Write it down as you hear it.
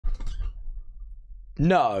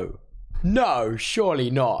No. No, surely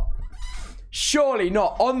not. Surely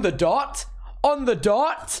not. On the dot. On the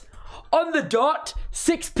dot. On the dot.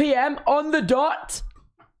 6 p.m. on the dot.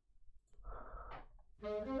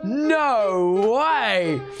 No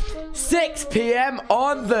way. 6 p.m.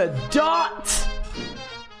 on the dot.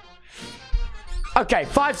 Okay,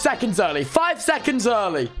 5 seconds early. 5 seconds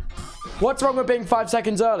early. What's wrong with being 5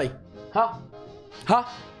 seconds early? Huh? Huh?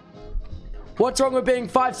 What's wrong with being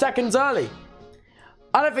 5 seconds early?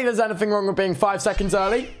 I don't think there's anything wrong with being 5 seconds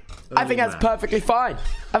early. I think that's perfectly fine.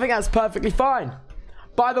 I think that's perfectly fine.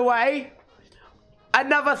 By the way,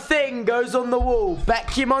 another thing goes on the wall.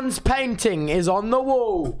 Beckymon's painting is on the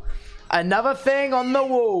wall. Another thing on the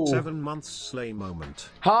wall. 7 months slay moment.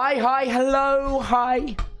 Hi, hi, hello,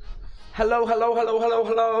 hi. Hello, hello, hello, hello,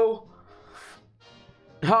 hello.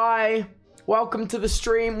 Hi. Welcome to the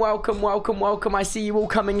stream. Welcome, welcome, welcome. I see you all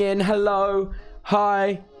coming in. Hello.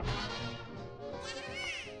 Hi.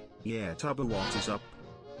 Yeah, Tubbo what is up?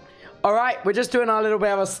 Alright, we're just doing our little bit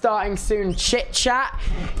of a starting soon chit chat,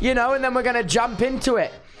 you know, and then we're gonna jump into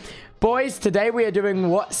it. Boys, today we are doing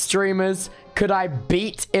what streamers could I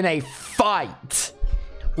beat in a fight?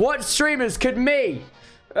 What streamers could me?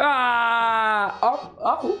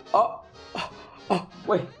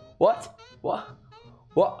 Wait, what?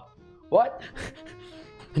 What?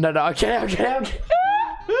 No, okay.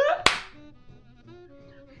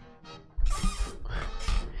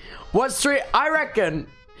 What stream? I reckon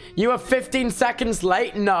you were 15 seconds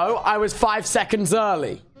late. No, I was 5 seconds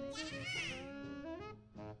early.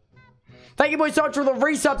 Thank you, boys, so much for the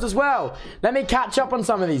resubs as well. Let me catch up on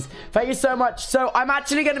some of these. Thank you so much. So I'm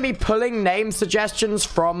actually going to be pulling name suggestions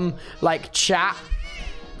from like chat.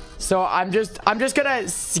 So I'm just gonna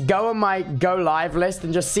go on my go live list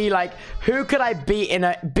and just see like who could I beat in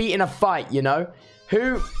a fight, you know?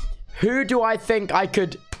 Who do I think I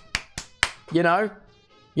could, you know?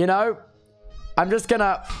 I'm just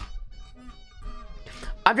gonna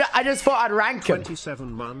I just thought I'd rank them.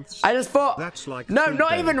 27 months. I just thought that's like no,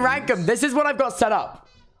 not even rank them. This is what I've got set up.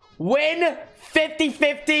 Win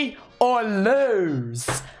 50-50 or lose.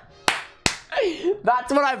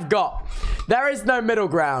 That's what I've got. There is no middle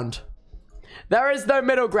ground. There is no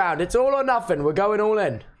middle ground. It's all or nothing. We're going all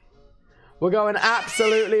in. We're going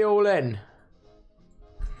absolutely all in.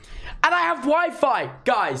 And I have Wi-Fi.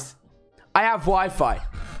 Guys, I have Wi-Fi.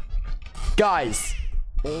 Guys.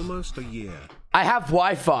 Almost a year. I have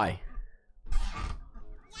Wi-Fi.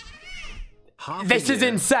 This is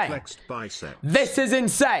insane. This is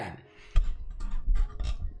insane.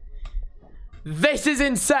 This is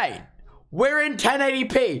insane. We're in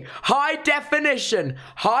 1080p, high definition,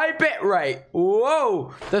 high bit rate.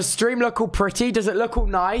 Whoa, does the stream look all pretty? Does it look all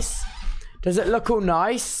nice? Does it look all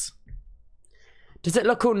nice? Does it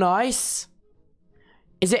look all nice?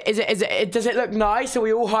 Does it look nice? Are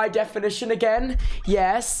we all high definition again?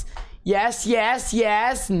 Yes. Yes.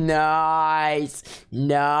 Nice.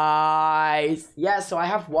 Yeah, so I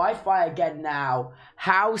have Wi-Fi again now.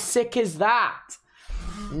 How sick is that?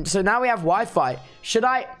 So now we have Wi-Fi. Should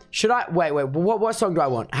I wait, what song do I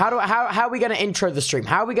want? How are we gonna intro the stream?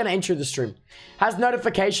 How are we gonna intro the stream? Has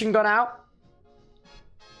notification gone out?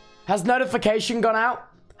 Has notification gone out?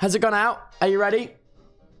 Has it gone out? Are you ready?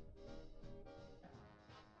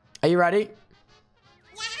 Are you ready?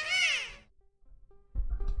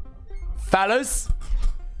 Fellas?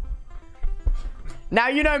 Now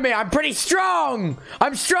you know me, I'm pretty strong!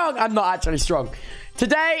 I'm strong! I'm not actually strong.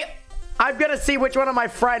 Today, I'm gonna see which one of my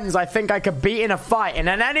friends I think I could beat in a fight. And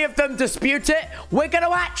then any of them dispute it, we're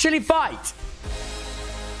gonna actually fight.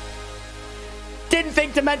 Didn't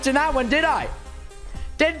think to mention that one, did I?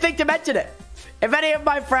 Didn't think to mention it. If any of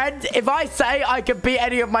my friends, if I say I could beat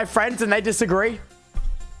any of my friends and they disagree,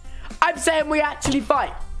 I'm saying we actually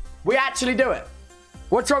fight. We actually do it.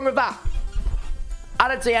 What's wrong with that? I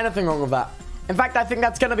don't see anything wrong with that. In fact, I think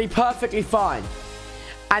that's gonna be perfectly fine.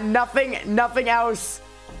 And nothing else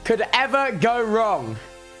could ever go wrong.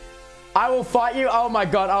 I will fight you. Oh my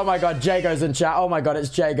god, Jago's in chat. Oh my god,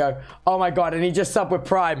 it's Jago. Oh my god, and he just subbed with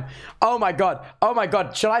Prime. Oh my god.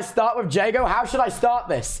 Should I start with Jago? How should I start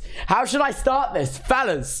this?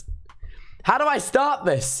 Fellas? How do I start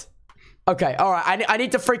this? Okay, alright, I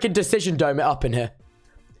need to freaking decision dome it up in here.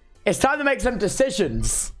 It's time to make some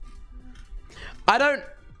decisions.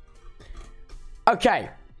 Okay,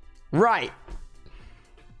 right.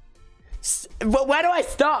 Where do I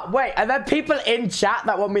start? Wait, are there people in chat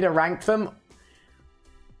that want me to rank them?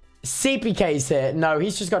 CPK's here. No,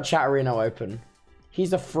 he's just got Chatterino open.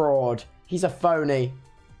 He's a fraud. He's a phony.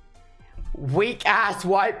 Weak ass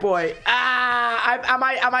white boy. Am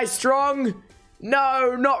I strong?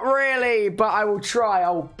 No, not really. But I will try.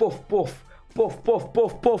 I will buff. Buff, buff,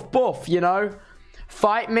 buff, buff, buff, you know?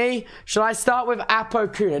 Fight me? Should I start with Apo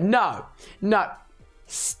Kuna? No. No.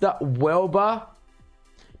 Wilbur?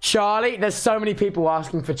 Charlie? There's so many people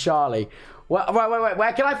asking for Charlie. Wait.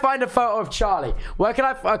 Where can I find a photo of Charlie? Where can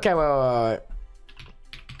I... Okay, wait.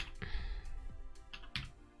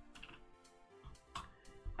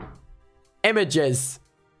 Images.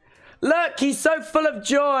 Look, he's so full of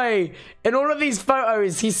joy. In all of these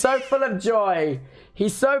photos, he's so full of joy.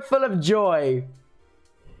 He's so full of joy.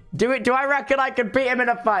 Do I reckon I could beat him in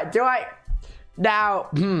a fight? Do I? Now,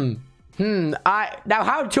 now,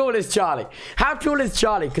 how tall is Charlie? How tall is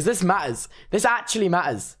Charlie? Because this matters. This actually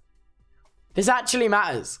matters. This actually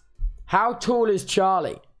matters. How tall is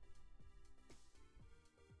Charlie?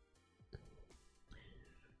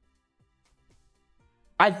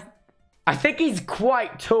 I think he's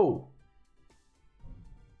quite tall.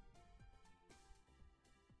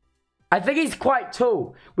 I think he's quite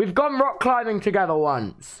tall. We've gone rock climbing together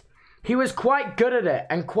once. He was quite good at it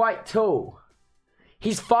and quite tall.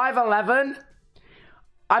 He's 5'11".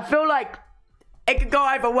 I feel like it could go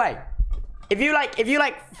either way. If you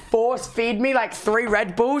force feed me like 3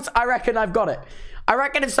 Red Bulls, I reckon I've got it. I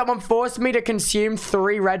reckon if someone forced me to consume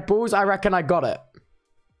 3 Red Bulls, I reckon I got it.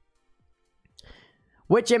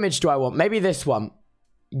 Which image do I want? Maybe this one.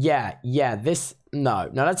 Yeah, this. No,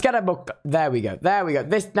 let's get a book. There we go.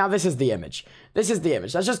 This is the image. This is the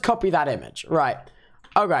image. Let's just copy that image. Right.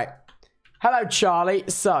 Okay. Hello, Charlie.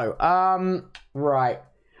 So, right.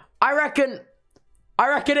 I reckon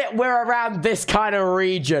we're around this kind of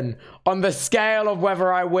region on the scale of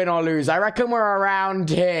whether I win or lose. I reckon we're around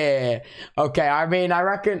here. Okay, I mean, I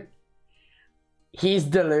reckon he's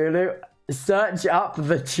Delulu. Search up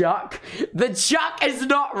the Chuck. The Chuck is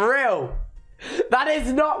not real. That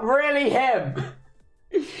is not really him.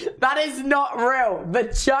 That is not real.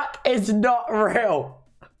 The Chuck is not real.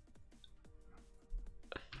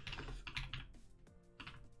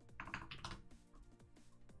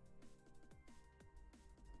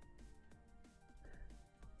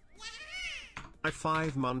 My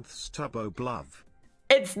 5 months Tubbo Love.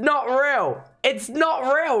 It's not real. It's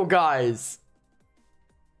not real, guys.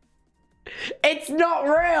 It's not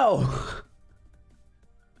real.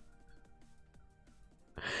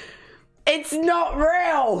 It's not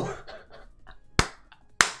real.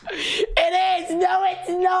 It is. No, it's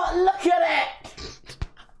not. Look at it.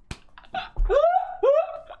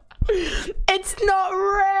 It's not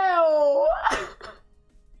real.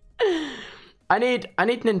 I need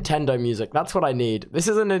Nintendo music. That's what I need. This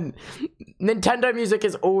isn't Nintendo music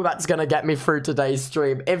is all that's gonna get me through today's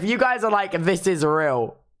stream. If you guys are like, this is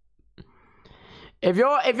real. If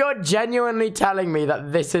you're genuinely telling me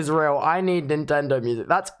that this is real, I need Nintendo music.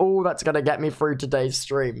 That's all that's gonna get me through today's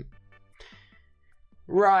stream.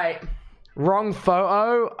 Right. Wrong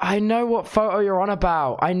photo? I know what photo you're on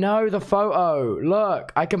about. I know the photo.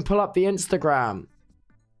 Look, I can pull up the Instagram.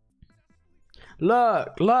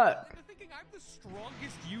 Look. Look,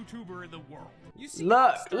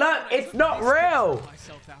 it's not real.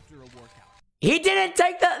 He didn't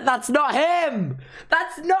take that. That's not him.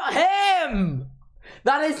 That's not him.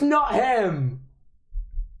 That is not him.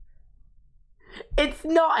 It's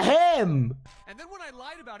not him. And then when I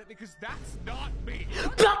lied about it because that's not me.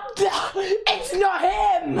 It's not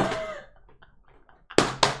him.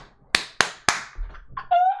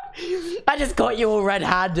 I just caught you all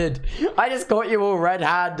red-handed.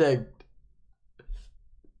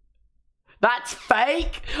 That's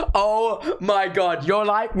fake? Oh my god. Your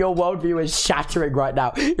worldview is shattering right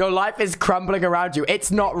now. Your life is crumbling around you. It's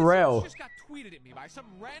not real. Just got tweeted at me by some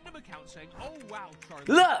random account saying, "Oh wow, Charlie,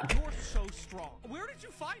 look, you're so strong." Where did you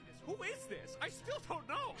find this? Who is this? I still don't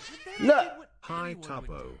know. Look. Hi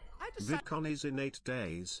Tubbo. VidCon is in 8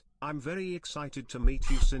 days. I'm very excited to meet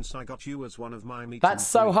you since I got you as one of my meet. That's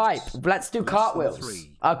so hype. Let's do cartwheels.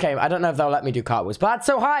 Okay, I don't know if they'll let me do cartwheels, but that's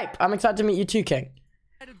so hype. I'm excited to meet you too, King.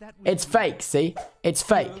 It's fake, see? It's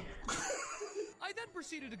fake. I then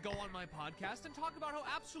proceeded to go on my podcast and talk about how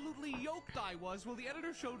absolutely yoked I was while the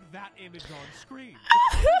editor showed that image on screen.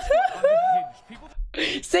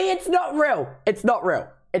 See, it's not real. It's not real.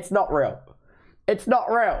 It's not real. It's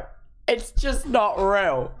not real. It's just not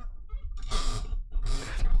real.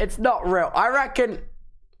 It's not real. I reckon...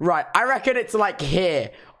 Right, I reckon it's like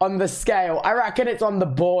here on the scale. I reckon it's on the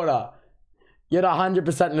border. You'd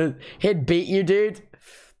 100% lose. He'd beat you, dude.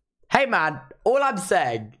 Hey, man, all I'm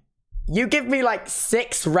saying, you give me like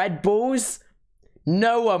 6 Red Bulls,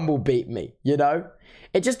 no one will beat me, you know?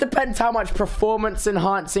 It just depends how much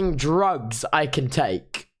performance-enhancing drugs I can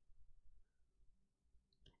take.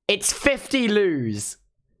 It's 50 lose.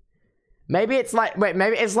 Maybe it's like, wait,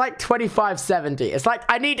 maybe it's like 2570. It's like,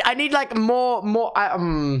 I need like more,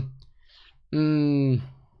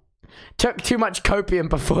 took too much copium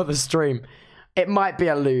before the stream. It might be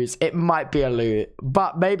a lose. It might be a lose.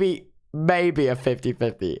 But maybe a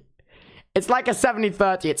 50-50. It's like a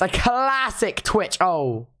 70-30. It's a classic Twitch.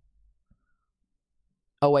 Oh.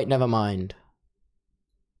 Oh, wait, never mind.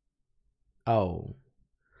 Oh.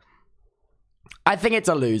 I think it's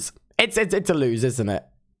a lose. It's a lose, isn't it?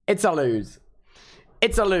 It's a lose.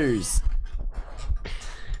 It's a lose.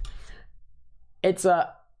 There's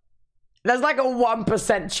like a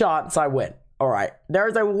 1% chance I win. All right. There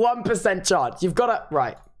is a 1% chance. You've got to,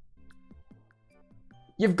 right.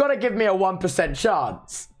 You've got to give me a 1%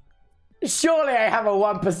 chance. Surely I have a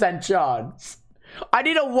 1% chance. I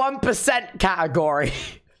need a 1% category.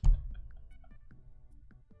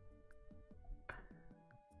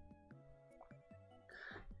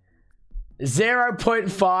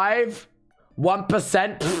 $0.5,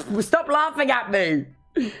 1%. Stop laughing at me.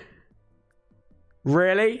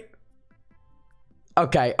 Really?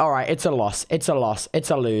 Okay, all right. It's a loss. It's a loss. It's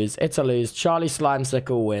a lose. It's a lose. Charlie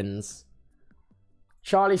Slimesicle wins.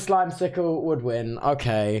 Charlie Slimesicle would win.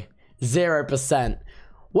 Okay. 0%.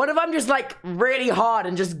 What if I'm just like really hard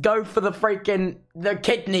and just go for the freaking the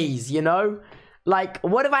kidneys, you know? Like,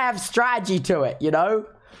 what if I have strategy to it, you know?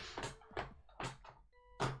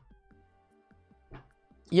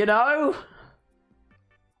 You know?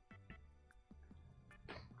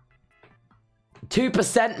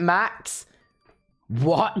 2% max?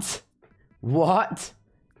 What? What?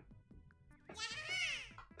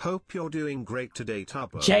 Hope you're doing great today,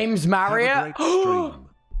 Tubbo. James Marriott? Have a great stream.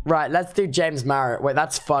 Right, let's do James Marriott. Wait,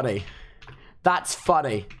 that's funny. That's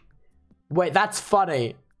funny. Wait, that's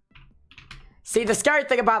funny. See, the scary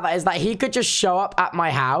thing about that is that he could just show up at my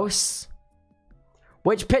house.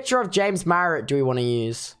 Which picture of James Marriott do we want to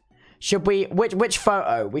use? Should we... Which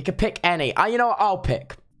photo? We could pick any. You know what? I'll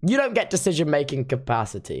pick. You don't get decision-making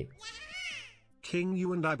capacity. King,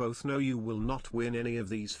 you and I both know you will not win any of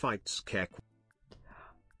these fights, Kek.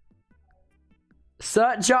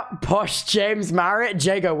 Search up Posh James Marriott.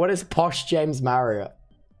 Jago, what is Posh James Marriott?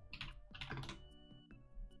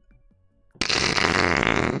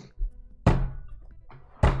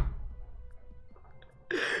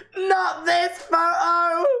 Not this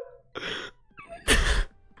photo!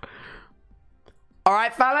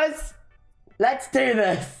 Alright, fellas. Let's do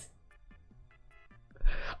this.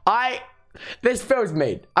 This feels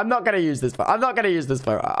mean. I'm not gonna use this photo. I'm not gonna use this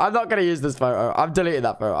photo. I'm not gonna use this photo. I'm deleting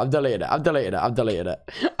that photo. I'm deleting it. I'm deleting it. I'm deleting it.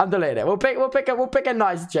 I'm deleting it. We'll pick a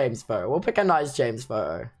nice James photo. We'll pick a nice James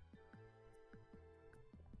photo.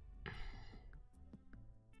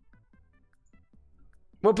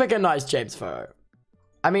 We'll pick a nice James photo.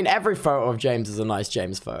 I mean, every photo of James is a nice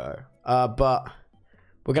James photo. But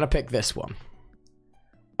we're gonna pick this one.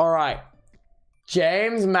 All right,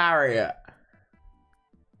 James Marriott.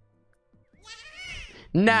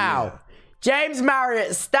 Now, James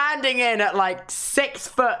Marriott standing in at like 6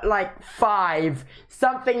 foot, like 5,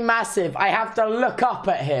 something massive. I have to look up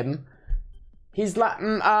at him. He's like,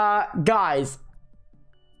 guys,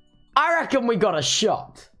 I reckon we got a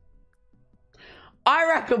shot. I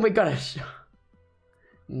reckon we got a shot.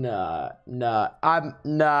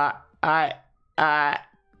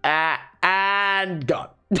 And gone.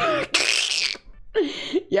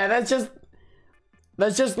 Yeah,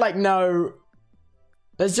 there's just like no,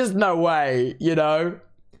 there's just no way, you know.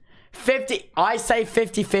 50, I say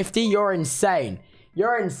 50-50, you're insane.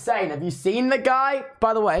 You're insane. Have you seen the guy?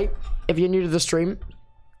 By the way, if you're new to the stream,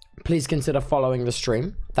 please consider following the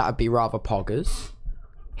stream. That would be rather poggers.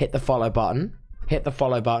 Hit the follow button. Hit the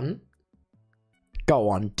follow button. Go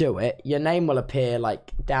on, do it. Your name will appear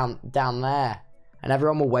like down there. And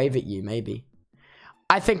everyone will wave at you, maybe.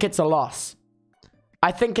 I think it's a loss.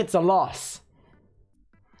 I think it's a loss.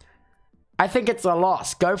 I think it's a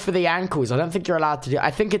loss. Go for the ankles. I don't think you're allowed to do it. I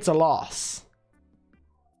think it's a loss.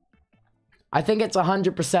 I think it's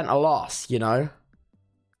 100% a loss, you know?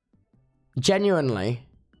 Genuinely.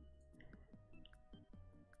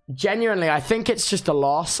 Genuinely, I think it's just a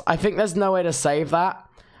loss. I think there's no way to save that.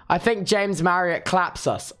 I think James Marriott claps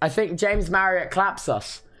us. I think James Marriott claps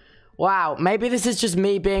us. Wow, maybe this is just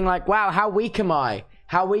me being like, wow, how weak am I?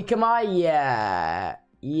 How weak am I? Yeah.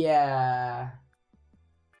 Yeah.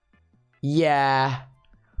 Yeah.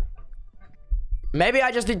 Maybe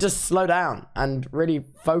I just need to slow down and really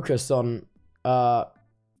focus on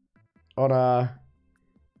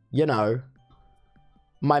you know,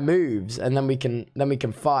 my moves, and then we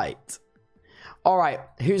can fight. All right,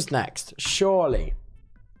 who's next? Surely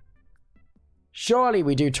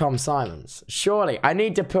we do Tom Simons. Surely. I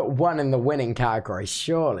need to put one in the winning category.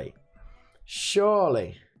 Surely.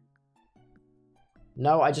 Surely.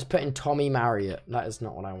 No, I just put in Tommy Marriott. That is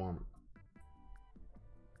not what I want.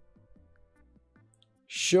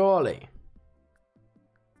 Surely.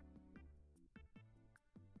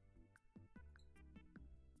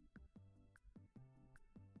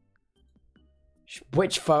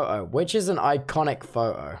 Which photo? Which is an iconic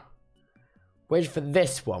photo? Which for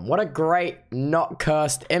this one? What a great not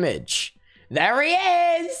cursed image. There he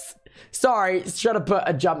is! Sorry, should have put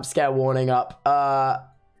a jump scare warning up.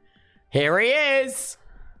 Here he is.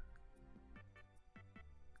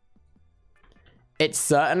 It's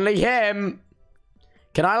certainly him.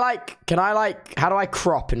 Can I like, how do I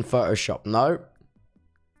crop in Photoshop? No.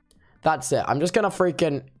 That's it. I'm just gonna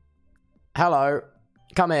freaking, hello,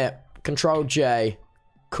 come here. Control J.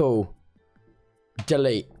 Cool.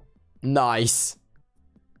 Delete. Nice.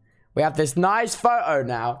 We have this nice photo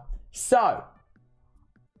now. So.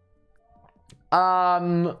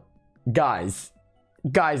 Guys,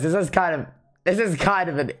 this is kind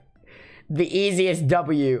of the easiest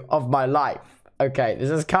W of my life. Okay, this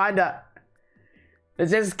is kind of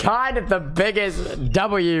the biggest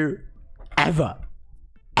W ever.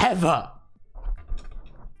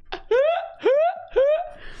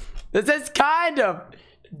 This is kind of,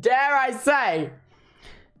 dare I say,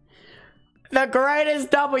 the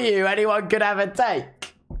greatest W anyone could ever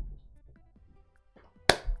take.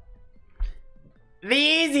 The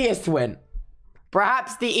easiest win.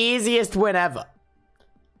 Perhaps the easiest win ever.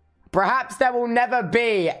 Perhaps there will never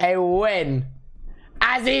be a win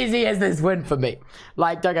as easy as this win for me.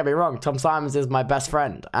 Like, don't get me wrong, Tom Simons is my best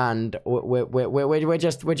friend, and we're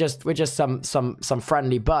just some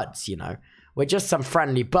friendly buds, you know. We're just some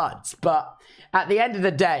friendly buds. But at the end of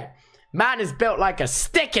the day, man is built like a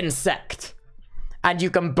stick insect, and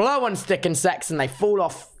you can blow on stick insects and they fall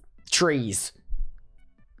off trees.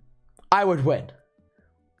 I would win.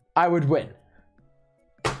 I would win.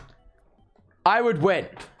 I would win.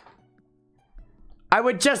 I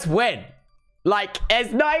would just win. Like,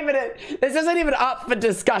 it's not even this isn't even up for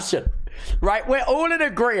discussion, right? We're all in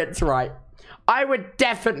agreement, right? I would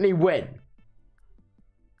definitely win.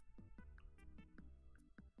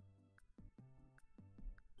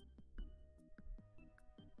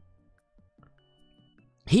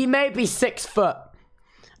 He may be 6 foot,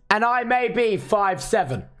 and I may be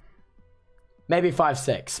 5'7". Maybe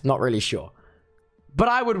 5'6", not really sure. But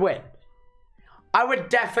I would win. I would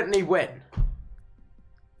definitely win.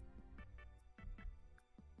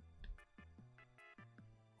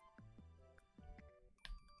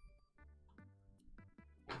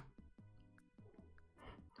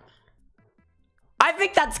 I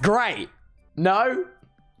think that's great. No?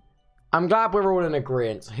 I'm glad we're all in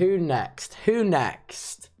agreement. Who next? Who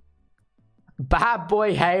next? Bad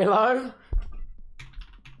Boy Halo?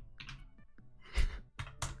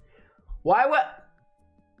 Why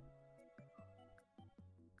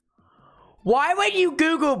when you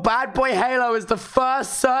Google Bad Boy Halo is the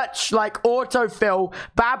first search, like, autofill,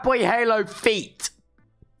 Bad Boy Halo feet?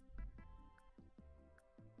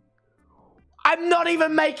 I'm not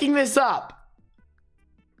even making this up.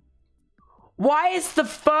 Why is the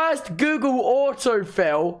first Google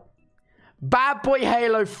autofill Bad Boy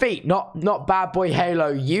Halo feet? Not Bad Boy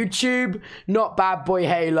Halo YouTube, not Bad Boy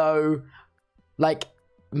Halo, like,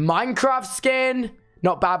 Minecraft skin,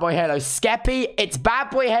 not Bad Boy Halo Skeppy. It's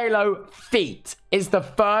Bad Boy Halo feet is the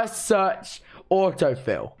first search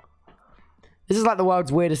autofill. This is like the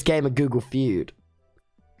world's weirdest game of Google Feud.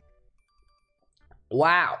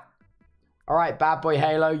 Wow. All right, Bad Boy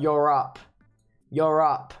Halo, you're up. You're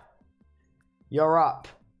up. You're up.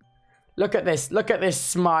 Look at this. Look at this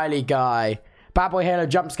smiley guy. Bad Boy Halo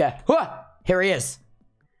jump scare. Huh! Here he is.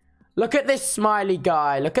 Look at this smiley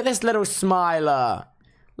guy. Look at this little smiler.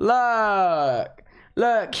 Look.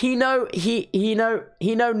 Look, he know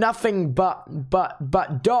nothing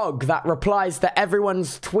but dog that replies to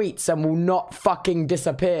everyone's tweets and will not fucking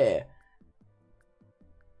disappear.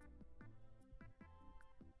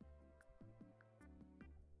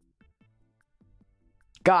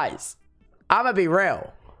 Guys, I'm gonna be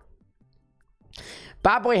real.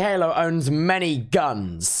 Bad Boy Halo owns many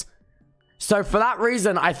guns. So for that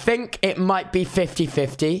reason, I think it might be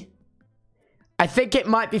 50-50. I think it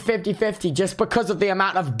might be 50-50 just because of the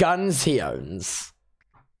amount of guns he owns.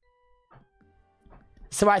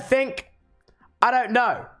 So I think, I don't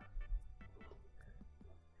know.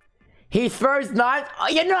 He throws knives. Oh,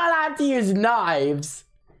 you're not allowed to use knives.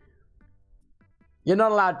 You're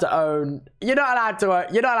not allowed to own. You're not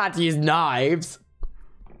allowed to use knives.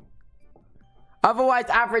 Otherwise,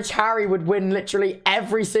 average Harry would win literally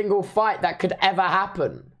every single fight that could ever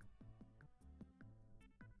happen.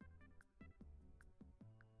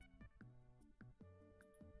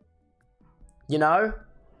 You know?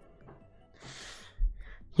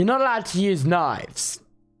 You're not allowed to use knives.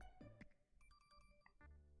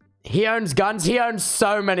 He owns guns. He owns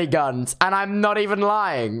so many guns. And I'm not even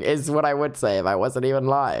lying, is what I would say if I wasn't even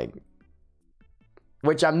lying.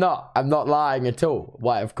 Which I'm not. I'm not lying at all.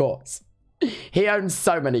 Why, of course. He owns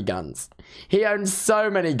so many guns. He owns so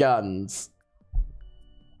many guns.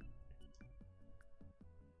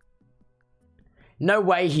 No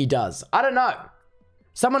way he does. I don't know.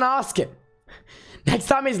 Someone ask him. Next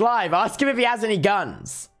time he's live, ask him if he has any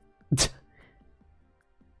guns.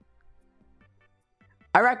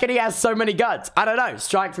 I reckon he has so many guns. I don't know.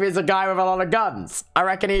 Strikes me as a guy with a lot of guns. I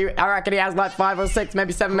reckon he has like 5 or 6,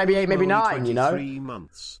 maybe 7, maybe 8, maybe 9, you know? 3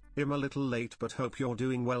 months. I'm a little late, but hope you're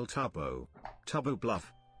doing well, Tubbo. Tubbo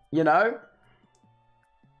bluff. You know?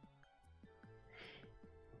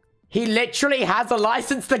 He literally has a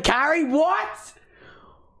license to carry? What?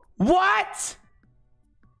 What?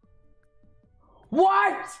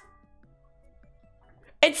 What?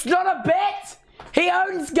 It's not a bit. He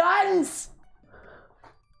owns guns.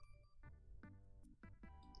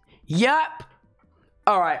 Yep.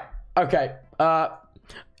 All right. Okay.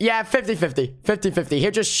 Yeah, 50-50. 50-50.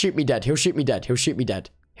 He'll just shoot me dead. He'll shoot me dead. He'll shoot me dead.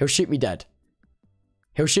 He'll shoot me dead.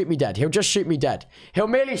 He'll shoot me dead. He'll just shoot me dead. He'll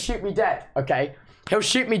merely shoot me dead. Okay. He'll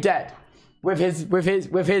shoot me dead with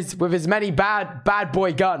his many bad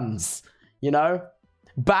boy guns. You know?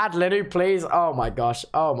 Bad Linu, please. Oh my gosh.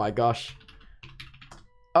 Oh my gosh.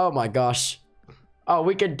 Oh my gosh. Oh,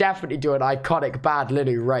 we could definitely do an iconic bad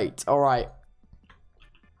Linu rate. All right.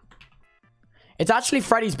 It's actually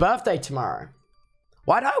Freddy's birthday tomorrow.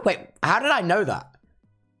 Why do I... Wait, how did I know that?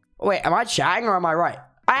 Wait, am I chatting or am I right?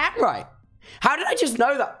 I am right. How did I just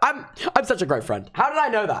know that? I'm such a great friend. How did I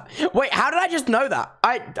know that? Wait, how did I just know that?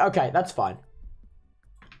 Okay, that's fine.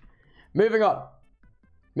 Moving on.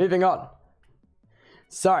 Moving on.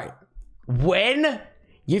 Sorry. Win?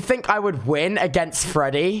 You think I would win against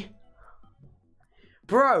Freddy?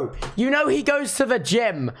 Bro, you know he goes to the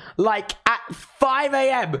gym, like, at 5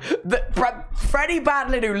 a.m. Freddy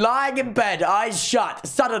Badlinu lying in bed, eyes shut,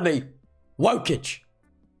 suddenly, wokage.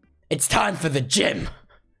 It's time for the gym.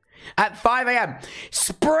 At 5 a.m.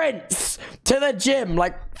 Sprints to the gym,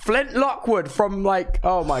 like Flint Lockwood from, like,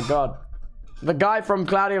 oh my god. The guy from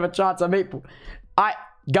Cloudy with a Chance of Meatball.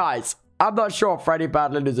 Guys, I'm not sure Freddy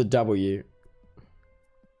Badlinu's a W.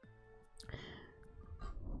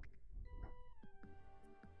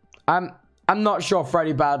 I'm not sure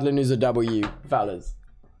Freddy Badlinu's a W, fellas.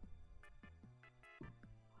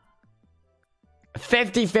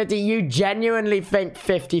 50-50, you genuinely think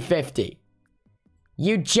 50-50.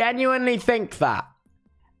 You genuinely think that.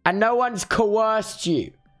 And no one's coerced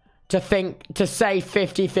you to say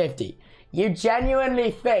 50-50. You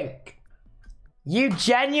genuinely think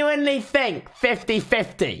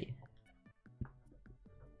 50-50.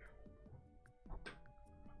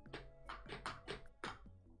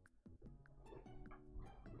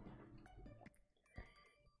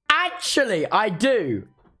 Actually, I do.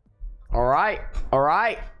 All right.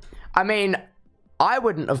 I mean, I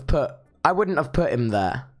wouldn't have put him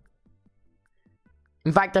there.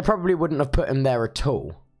 In fact, I probably wouldn't have put him there at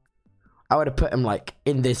all. I would have put him like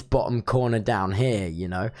in this bottom corner down here, you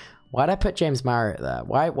know. Why'd I put James Marriott there?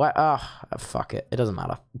 Why? Oh, fuck it. It doesn't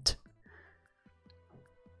matter.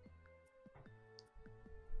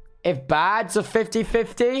 If bads are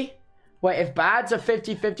 50-50... Wait, if bads are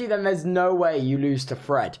 50-50, then there's no way you lose to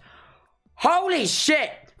Fred. Holy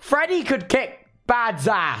shit! Freddy could kick Bad's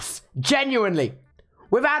ass. Genuinely.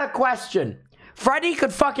 Without a question. Freddy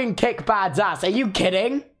could fucking kick Bad's ass. Are you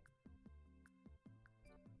kidding?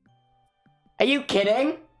 Are you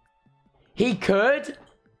kidding? He could?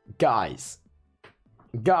 Guys.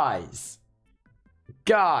 Guys.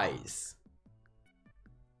 Guys.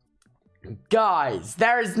 Guys.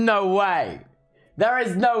 There is no way. There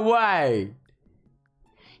is no way.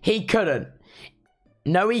 He couldn't.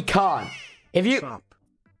 No, he can't. If you... Stop.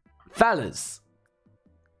 Fellas,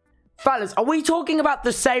 are we talking about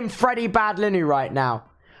the same Freddy Badlinu right now?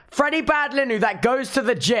 Freddy Badlinu that goes to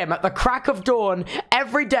the gym at the crack of dawn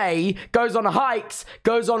every day, goes on hikes,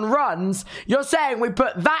 goes on runs. You're saying we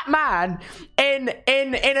put that man in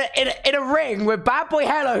a ring with Bad Boy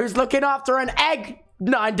Hello, who's looking after an egg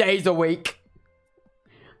 9 days a week?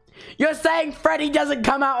 You're saying Freddy doesn't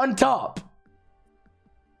come out on top?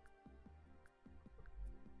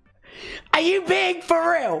 Are you being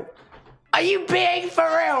for real? Are you being for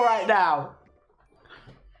real right now?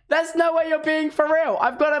 There's no way you're being for real.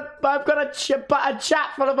 I've got a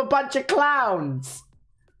chat full of a bunch of clowns.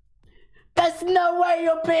 There's no way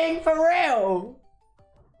you're being for real.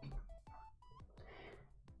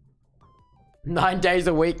 9 days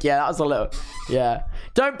a week. Yeah, that was a little... Yeah.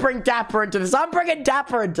 Don't bring Dapper into this. I'm bringing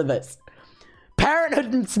Dapper into this.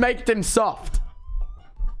 Parenthood's made him soft.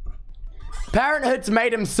 Parenthood's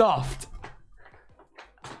made him soft.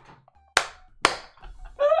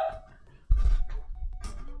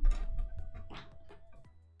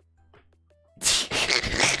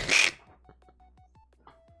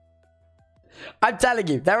 I'm telling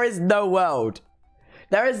you, there is no world.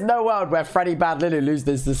 There is no world where Freddy Bad Lily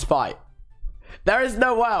loses this fight. There is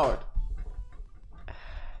no world.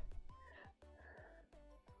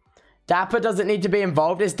 Dapper doesn't need to be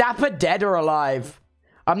involved. Is Dapper dead or alive?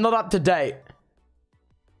 I'm not up to date.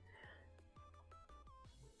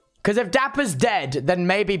 Because if Dapper's dead, then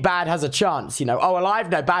maybe Bad has a chance, you know. Oh, alive?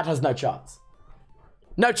 No, Bad has no chance.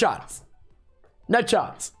 No chance. No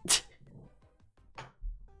chance.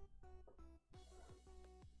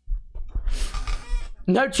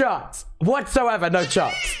 No chance. Whatsoever, no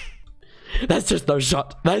chance. There's just no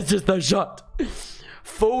shot. There's just no shot.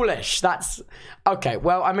 Foolish. That's... Okay,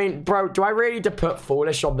 well, I mean, bro, do I really need to put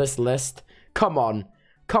Foolish on this list? Come on.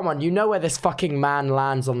 Come on, you know where this fucking man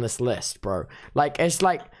lands on this list, bro. Like, it's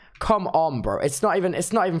like, come on, bro. It's not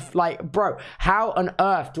even like, bro, how on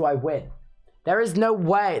earth do I win? There is no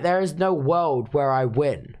way, there is no world where I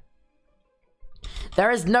win. There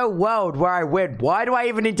is no world where I win. Why do I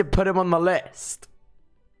even need to put him on the list?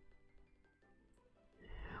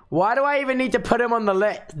 Why do I even need to put him on the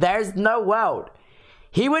list? There's no world.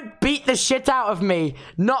 He would beat the shit out of me,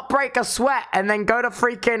 not break a sweat, and then go to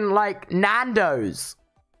freaking, like, Nando's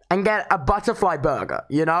and get a butterfly burger,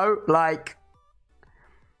 you know? Like,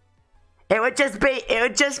 it would just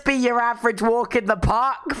be your average walk in the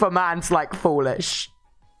park for mans like Foolish.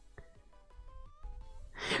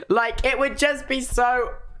 Like, it would just be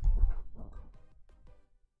so...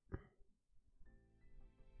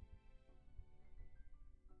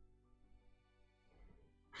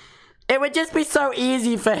 It would just be so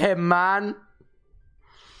easy for him, man.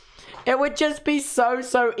 It would just be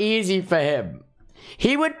so easy for him.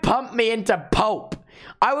 He would pump me into pulp.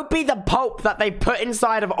 I would be the pulp that they put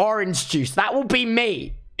inside of orange juice. That will be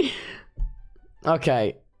me.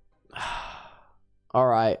 Okay. All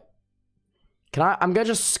right. I'm going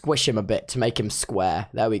to just squish him a bit to make him square.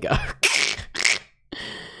 There we go.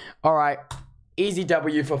 All right. Easy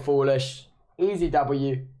W for Foolish. Easy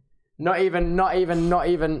W. Not even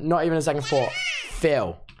a second thought.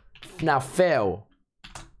 Phil. Now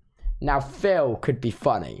Phil could be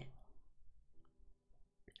funny.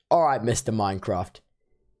 All right, Mr. Minecraft.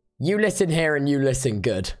 You listen here and you listen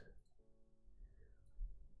good.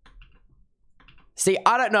 See,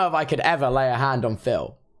 I don't know if I could ever lay a hand on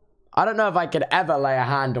Phil. I don't know if I could ever lay a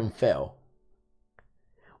hand on Phil.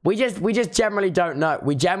 We just generally don't know.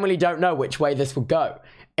 We generally don't know which way this will go.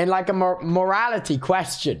 In like a morality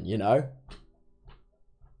question, you know?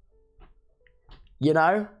 You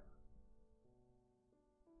know?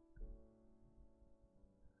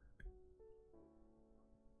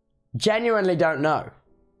 Genuinely don't know.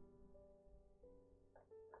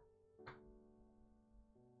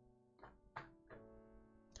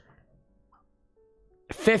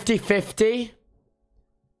 $50-50.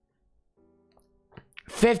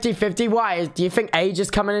 50-50. Why? Do you think age is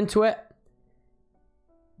coming into it?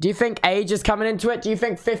 Do you think age is coming into it? Do you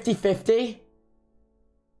think 50-50?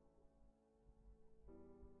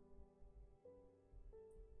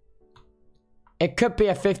 It could be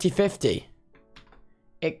a 50-50.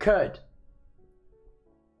 It could.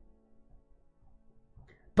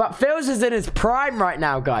 But Phil's is in his prime right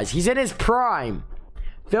now, guys. He's in his prime.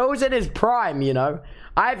 Phil's in his prime, you know.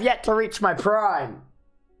 I've yet to reach my prime.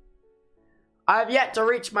 I've yet to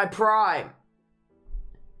reach my prime.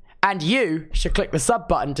 And you should click the sub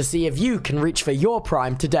button to see if you can reach for your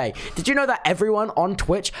Prime today. Did you know that everyone on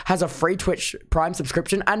Twitch has a free Twitch Prime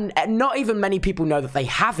subscription? And not even many people know that they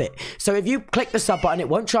have it. So if you click the sub button, it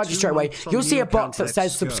won't charge you straight away. You'll see a box that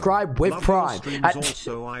says subscribe with Prime.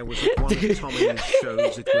 Also, I was at one of Tommy's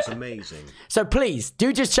shows. It was amazing. So please,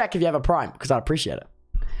 do just check if you have a Prime, because I'd appreciate it.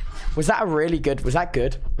 Was that a really good? Was that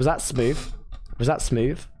good? Was that smooth? Was that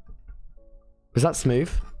smooth? Was that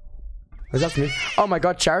smooth? Was that smooth? Oh my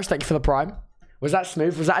god, Cherish, thank you for the Prime. Was that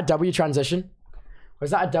smooth? Was that a W transition?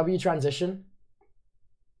 Was that a W transition?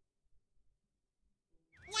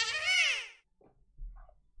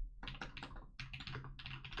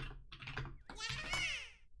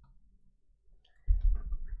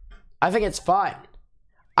 I think it's fine.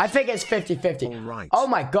 I think it's 50-50. Right. Oh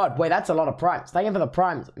my god, wait, that's a lot of Primes. Thank you for the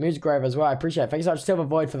Primes. Music Grove as well, I appreciate it. Thank you so much, Silver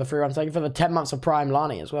Void, for the free runs. Thank you for the 10 months of Prime,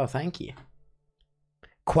 Lani, as well. Thank you.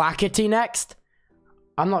 Quackity next?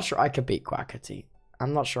 I'm not sure I could beat Quackity.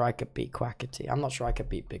 I'm not sure I could beat Quackity. I'm not sure I could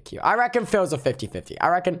beat Big Q. I reckon Phil's a 50-50. I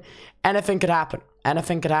reckon anything could happen.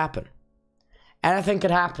 Anything could happen. Anything could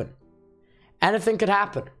happen. Anything could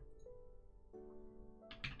happen.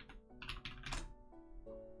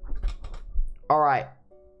 Alright.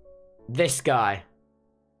 This guy.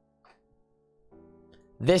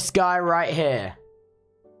 This guy right here.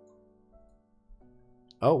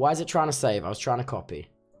 Oh, why is it trying to save? I was trying to copy.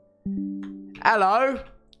 Hello.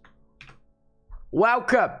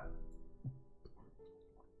 Welcome.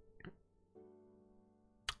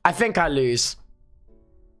 I think I lose.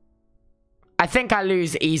 I think I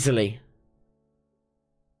lose easily.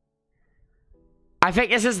 I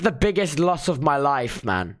think this is the biggest loss of my life,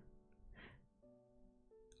 man.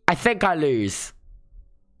 I think I lose.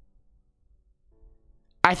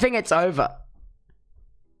 I think it's over.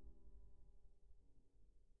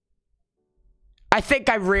 I think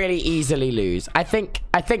I really easily lose. I think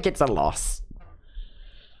it's a loss.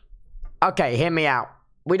 Okay, hear me out.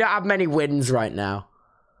 We don't have many wins right now.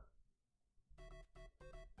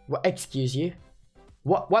 What? Excuse you?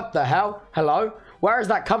 What the hell? Hello? Where is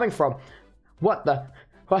that coming from? What the?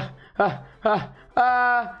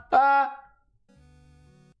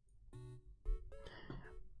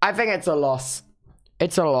 I think it's a loss.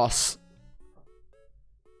 It's a loss.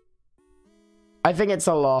 I think it's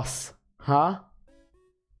a loss. Huh?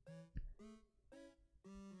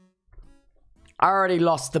 I already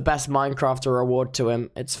lost the best Minecrafter award to him.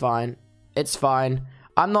 It's fine. It's fine.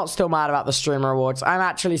 I'm not still mad about the streamer awards. I'm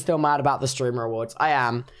actually still mad about the streamer awards. I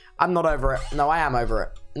am. I'm not over it. No, I am over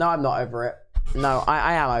it. No, I'm not over it. No,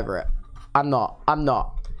 I am over it. I'm not. I'm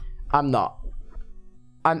not. I'm not.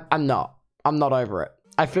 I'm not. I'm not over it.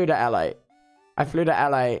 I flew to LA. I flew to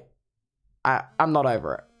LA. I'm not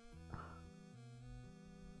over it.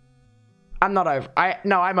 I'm not over.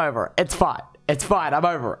 No, I'm over it. It's fine. It's fine. I'm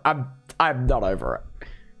over it. I'm not over it.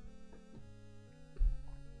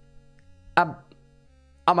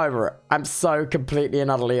 I'm over it. I'm so completely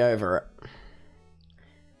and utterly over it.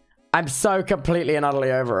 I'm so completely and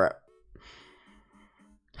utterly over it.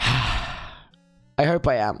 I hope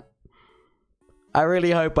I am. I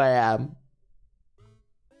really hope I am.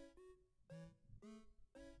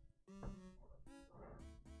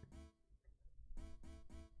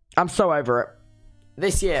 I'm so over it.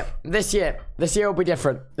 This year will be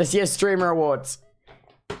different. This year's streamer awards.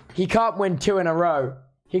 He can't win 2 in a row.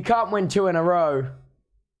 He can't win 2 in a row.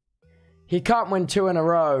 He can't win 2 in a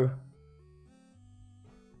row.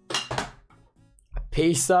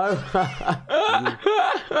 Piso.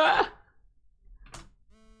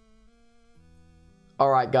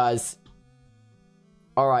 Alright, guys.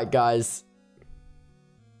 Alright, guys.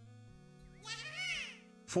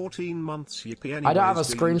 14 months, yippee. Anyways, I don't have a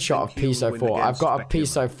screenshot of Piso 4. I've got a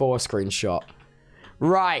Piso 4 screenshot.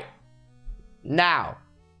 Right. Now.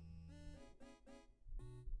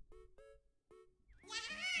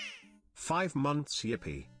 Five months,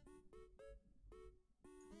 yippee.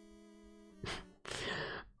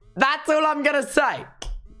 That's all I'm gonna say.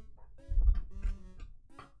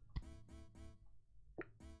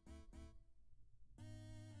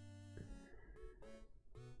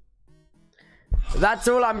 That's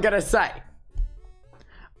all I'm gonna say.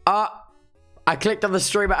 I clicked on the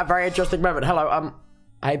stream at a very interesting moment. Hello,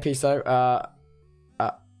 hey Piso.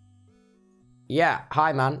 Yeah,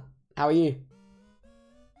 hi man. How are you?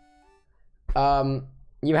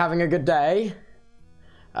 You having a good day?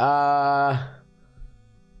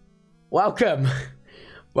 Welcome.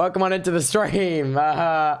 Welcome on into the stream.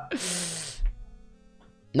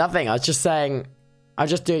 Nothing, I was just saying, I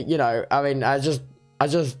just do, you know, I mean, I just,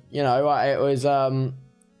 you know,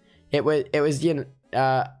 it was, you know,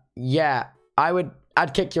 yeah,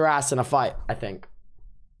 I'd kick your ass in a fight, I think.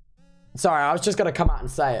 Sorry, I was just gonna come out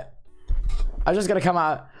and say it. I was just gonna come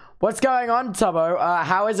out. What's going on, Tubbo?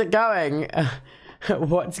 How is it going?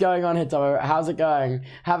 What's going on here, Tubbo? How's it going?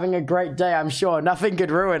 Having a great day, I'm sure. Nothing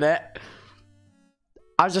could ruin it.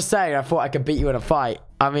 I was just saying, I thought I could beat you in a fight.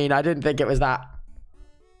 I mean, I didn't think it was that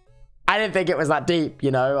deep,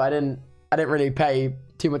 you know. I didn't really pay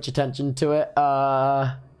too much attention to it.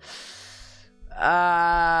 Are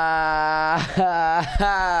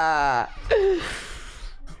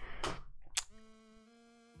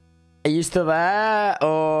you still there?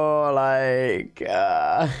 Or like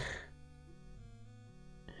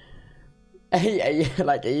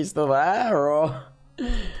like, are you still there?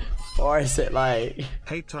 Or is it like,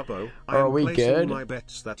 hey Tubbo, are we good? My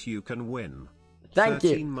bets that you can win. Thank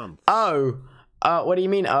 13 you. Months. Oh, what do you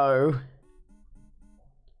mean? Oh,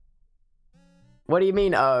 what do you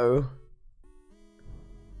mean? Oh,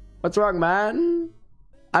 what's wrong, man?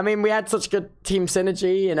 I mean, we had such good team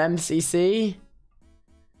synergy in MCC.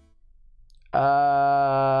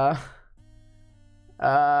 Uh...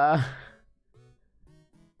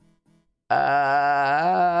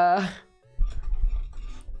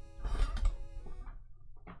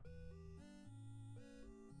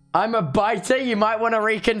 I'm a biter. You might want to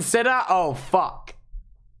reconsider. Oh, fuck.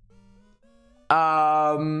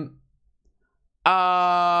 Oh.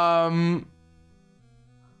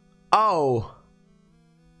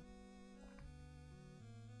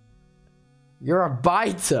 You're a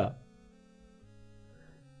biter.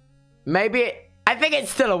 Maybe... I think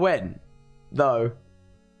it's still a win, though.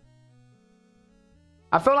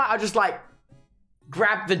 I feel like I'll just, like,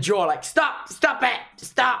 grab the jaw, like, stop it,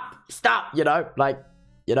 stop, you know, like,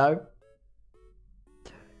 you know,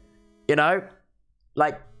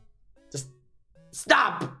 like, just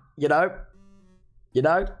stop, you know,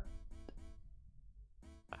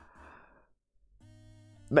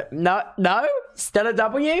 but no, still a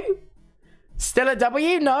W,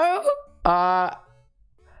 no,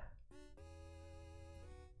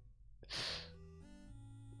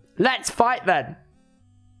 let's fight then.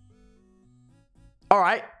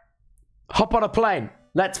 Alright. Hop on a plane.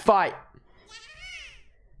 Let's fight.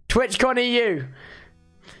 TwitchCon EU.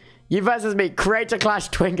 You versus me. Creator Clash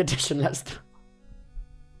Twink Edition. Let's do.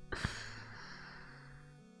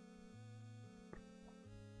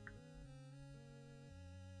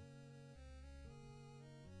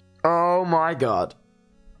 Oh my god.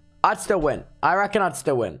 I'd still win. I reckon I'd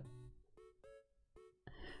still win.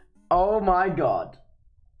 Oh my god.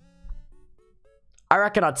 I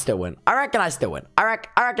reckon I'd still win. I reckon I still win. I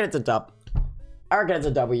reckon it's a dub. I reckon it's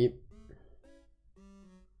a W.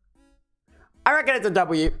 I reckon it's a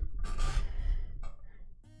W.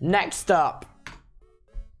 Next up.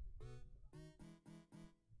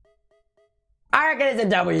 I reckon it's a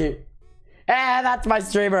W. Eh, that's my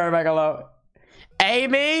streamer, Megalo.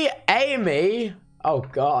 Amy? Oh,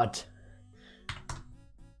 God.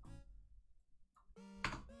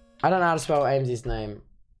 I don't know how to spell Amy's name.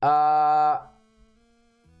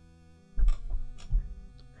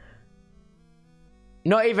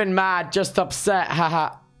 Not even mad, just upset,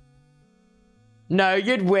 haha. No,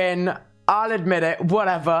 you'd win. I'll admit it,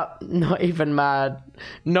 whatever. Not even mad.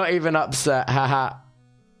 Not even upset, haha.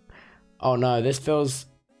 Oh no, this feels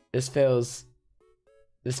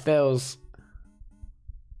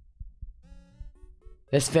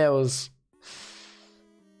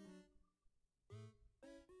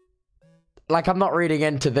like I'm not reading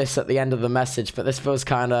into this at the end of the message, but this feels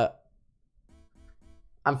kind of...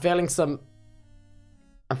 I'm feeling some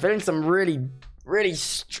really, really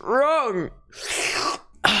strong.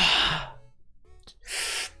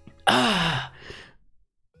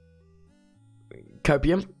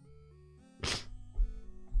 Copium.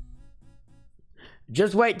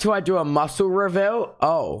 Just wait till I do a muscle reveal.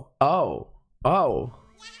 Oh.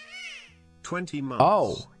 20 months.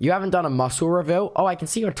 Oh, you haven't done a muscle reveal? Oh, I can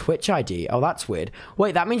see your Twitch ID. Oh, that's weird.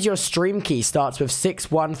 Wait, that means your stream key starts with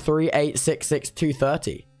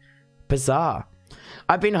 613866230. Bizarre.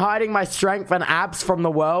 I've been hiding my strength and abs from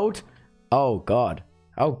the world. Oh, God.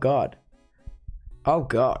 Oh, God. Oh,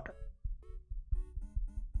 God.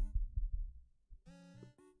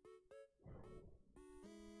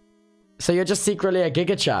 So you're just secretly a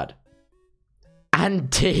Giga Chad.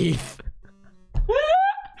 And teeth.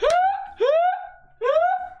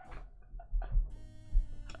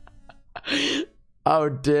 Oh,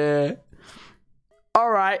 dear.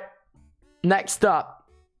 All right. Next up.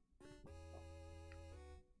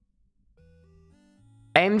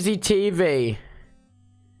 AMZ TV.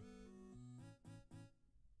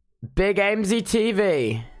 Big AMZ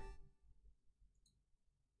TV.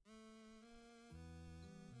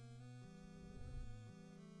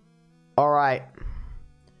 Alright.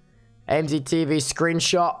 AMZ TV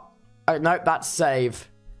screenshot. Oh, nope, that's save.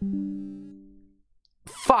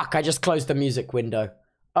 Fuck, I just closed the music window.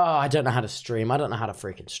 Oh, I don't know how to stream. I don't know how to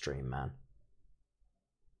freaking stream, man.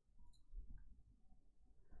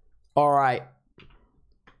 Alright.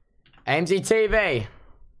 AMZ TV.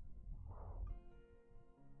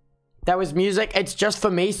 That was music. It's just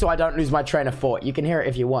for me so I don't lose my train of thought. You can hear it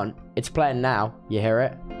if you want. It's playing now. You hear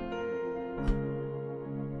it?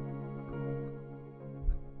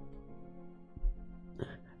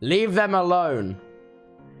 Leave them alone.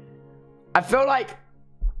 I feel like...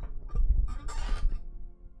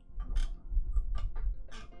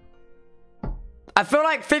 I feel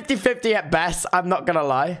like 50-50 at best. I'm not gonna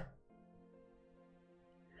lie.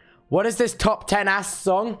 What is this top 10 ass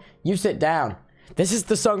song? You sit down. This is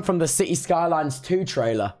the song from the City Skylines 2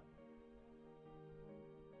 trailer.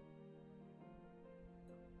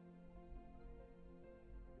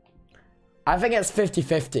 I think it's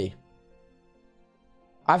 50-50.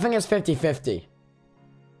 I think it's 50-50.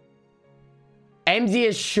 AMZ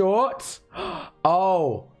is short?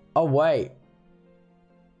 Oh. Oh, wait.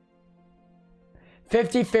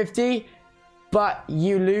 50-50, but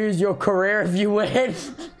you lose your career if you win.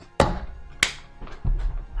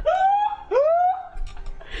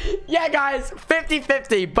 Yeah, guys,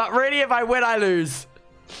 50-50, but really if I win, I lose.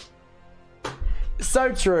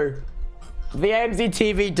 So true. The AMZ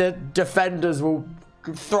TV defenders will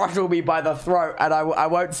throttle me by the throat and I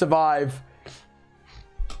won't survive.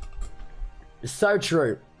 So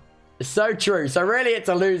true. So true. So really it's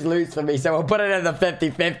a lose-lose for me. So we'll put it in the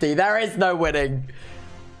 50-50. There is no winning.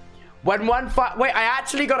 When one fight... Wait, I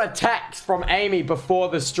actually got a text from Amy before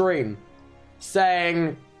the stream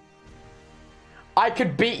saying I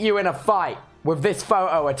could beat you in a fight with this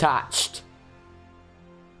photo attached.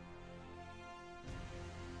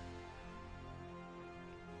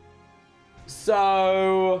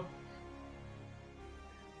 So...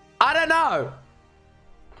 I don't know.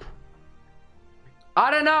 I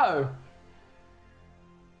don't know.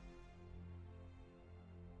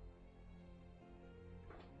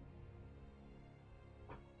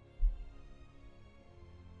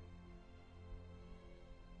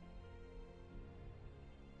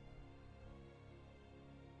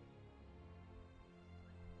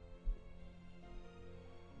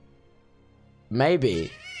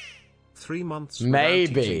 Maybe. 3 months.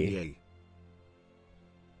 Maybe.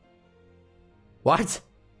 What?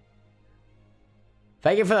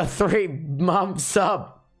 Thank you for the 3-month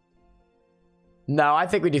sub. No, I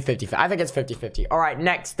think we do 50. I think it's 50-50. All right,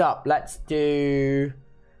 next up, let's do...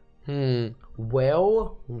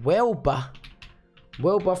 Wilbur.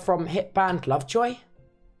 Wilbur from hit band Lovejoy?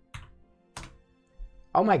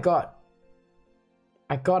 Oh my god.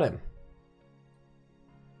 I got him.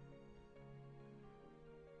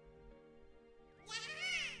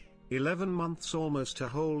 "11 months, almost a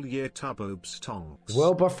whole year, Tubbob's tonks."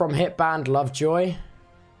 Wilbur from hit band Lovejoy.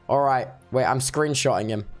 Alright, wait, I'm screenshotting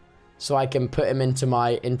him. So I can put him into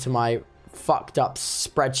my fucked up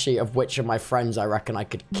spreadsheet of which of my friends I reckon I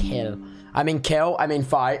could kill. I mean kill, I mean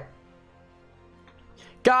fight.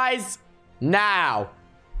 Guys, now.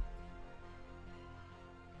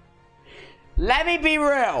 Let me be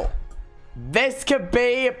real. This could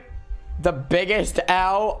be the biggest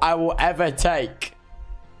L I will ever take.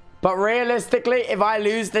 But realistically, if I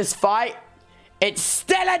lose this fight, it's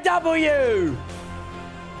still a W!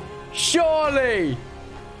 Surely!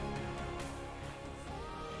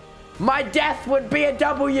 My death would be a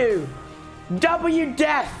W! W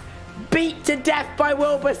death! Beat to death by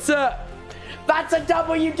Wilbur Sir! That's a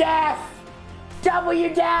W death!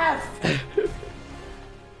 W death!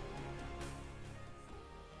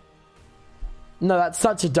 No, that's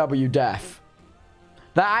such a W death.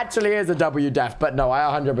 That actually is a W death, but no, I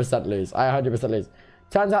 100% lose. I 100% lose.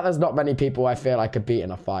 Turns out there's not many people I feel I could beat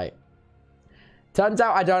in a fight. Turns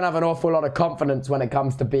out I don't have an awful lot of confidence when it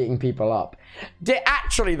comes to beating people up.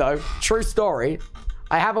 Actually, though, true story,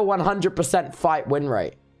 I have a 100% fight win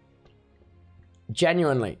rate.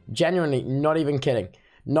 Genuinely, not even kidding.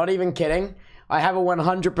 Not even kidding. I have a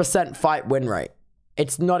 100% fight win rate.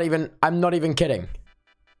 It's not even, I'm not even kidding.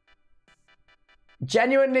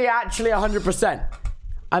 Genuinely, actually 100%.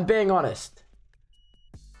 I'm being honest.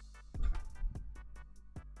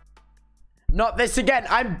 Not this again.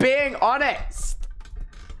 I'm being honest.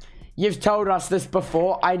 You've told us this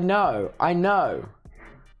before. I know.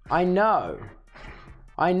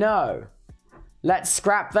 Let's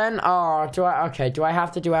scrap then. Oh, okay, do I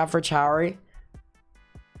have to do average Harry?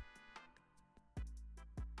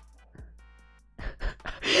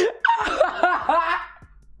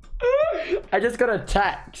 I just got a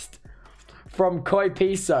text from Koi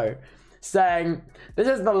Piso saying, "This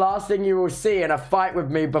is the last thing you will see in a fight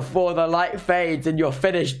with me before the light fades and you're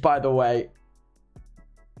finished, by the way."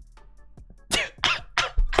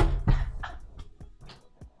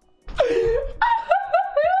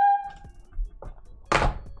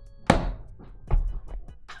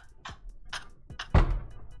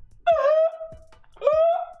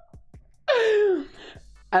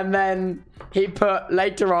 And then he put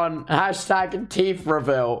later on, hashtag teeth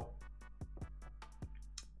reveal.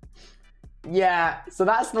 Yeah, so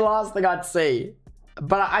that's the last thing I'd see.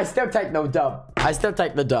 But I still take no dub. I still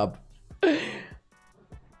take the dub.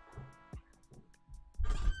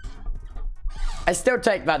 I still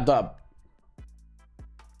take that dub.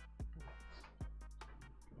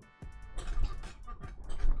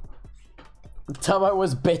 Tubbo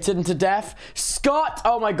was bitten to death. Scott!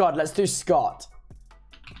 Oh my god, let's do Scott.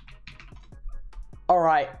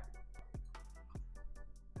 Alright.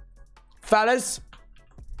 Fellas.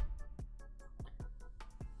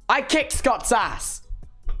 I kicked Scott's ass.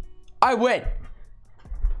 I win.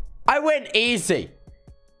 I win easy.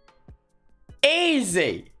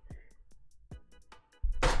 Easy.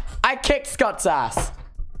 I kicked Scott's ass.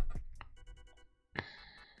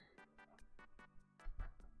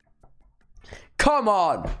 Come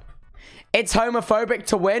on. It's homophobic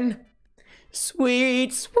to win.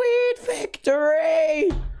 Sweet, sweet victory.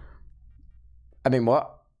 I mean,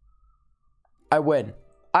 what? I win.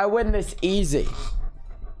 I win this easy.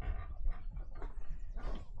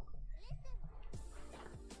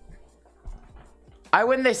 I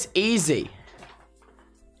win this easy.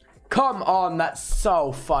 Come on, that's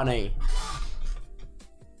so funny.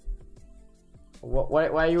 Why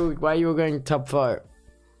are you going top vote?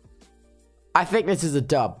 I think this is a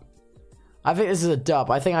dub. I think this is a dub.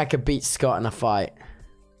 I think I could beat Scott in a fight.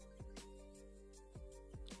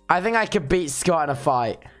 I think I could beat Scott in a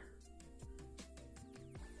fight.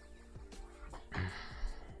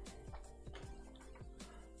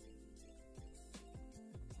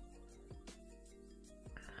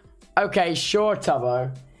 Okay, sure,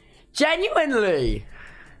 Tubbo. Genuinely.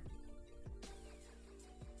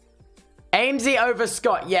 Amesy over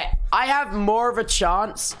Scott. Yeah, I have more of a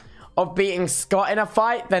chance of beating Scott in a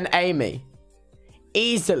fight than Amy.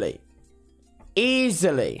 Easily.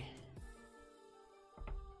 Easily.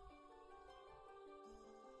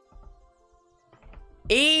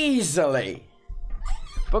 Easily.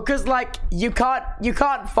 Because, like, you can't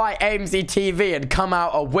fight Amesy TV and come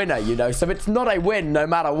out a winner, you know? So it's not a win no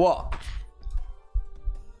matter what.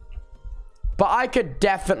 But I could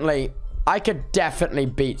definitely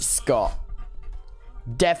beat Scott.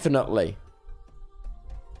 Definitely.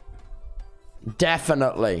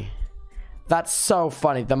 Definitely. That's so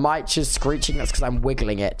funny. The mic is screeching. That's because I'm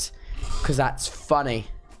wiggling it. Because that's funny.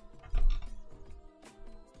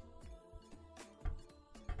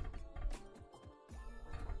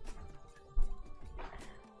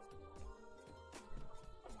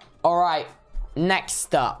 Alright.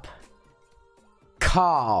 Next up.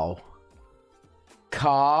 Carl.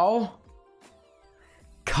 Carl?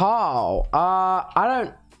 Carl.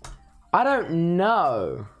 I don't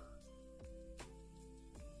know.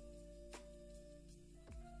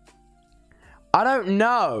 I don't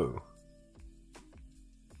know.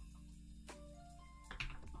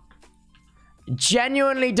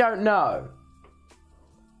 Genuinely don't know.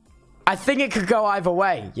 I think it could go either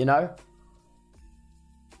way, you know?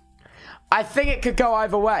 I think it could go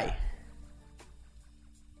either way.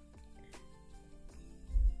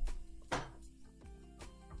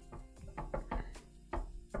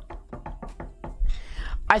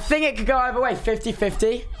 I think it could go either way.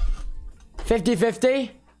 50-50.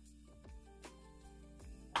 50-50.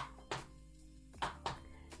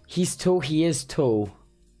 He's tall. He is tall.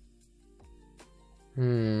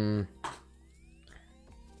 It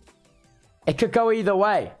could go either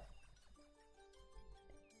way.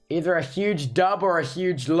 Either a huge dub or a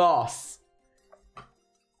huge loss.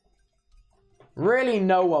 Really,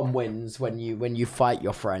 no one wins when you fight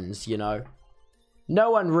your friends, you know?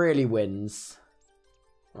 No one really wins.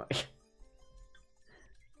 What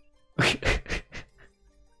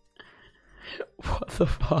the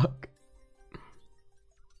fuck?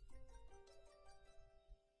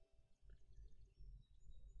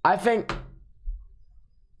 I think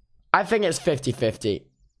it's 50-50.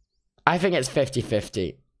 I think it's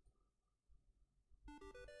 50-50.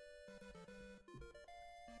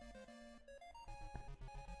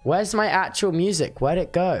 Where's my actual music? Where'd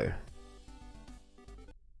it go?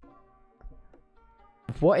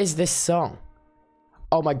 What is this song?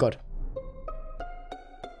 Oh my god.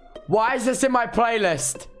 Why is this in my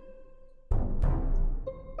playlist?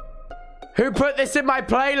 Who put this in my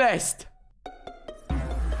playlist?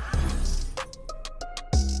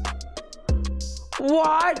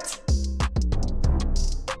 What?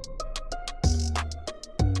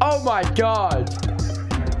 Oh my god.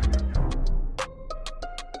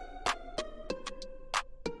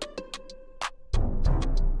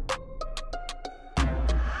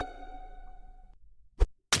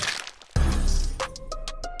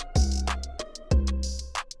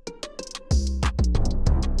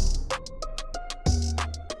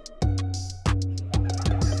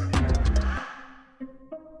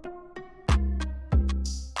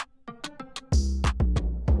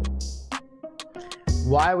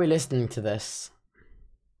 Why are we listening to this?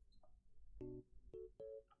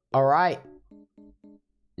 All right.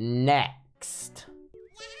 Next.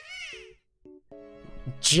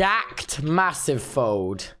 Jacked massive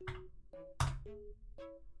fold.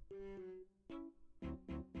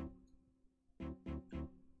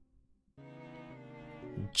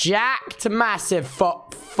 Jacked massive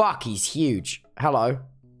fuck, he's huge. Hello.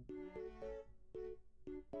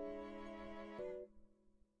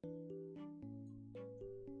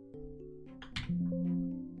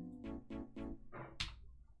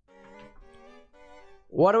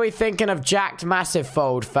 What are we thinking of jacked massive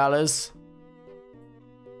fold, fellas?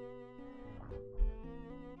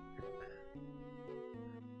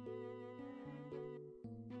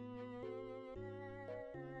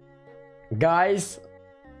 Guys,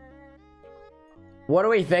 what do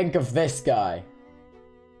we think of this guy?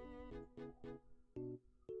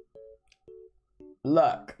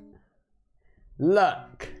 Look.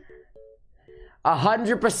 Look.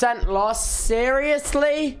 100% loss?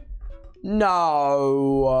 Seriously?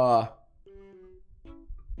 No.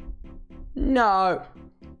 No.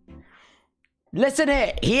 Listen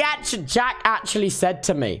here. Jack actually said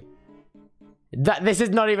to me that this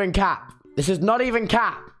is not even cap. This is not even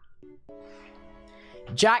cap.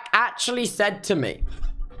 Jack actually said to me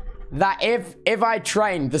that if I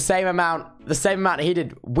trained the same amount he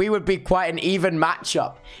did, we would be quite an even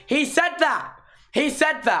matchup. He said that. He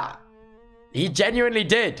said that. He genuinely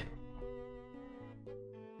did.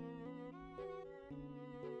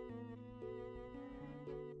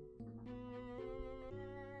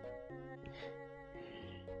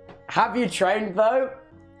 Have you trained though?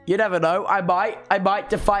 You never know. I might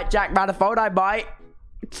to fight Jack Manifold. I might.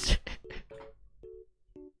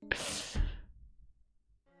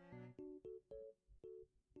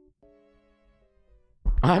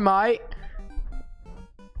 I might.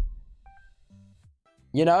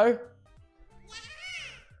 You know?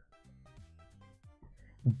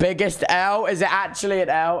 Biggest L? Is it actually an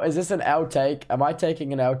L? Is this an L take? Am I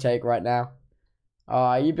taking an L take right now?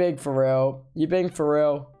 Oh, you being for real? You being for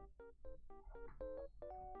real?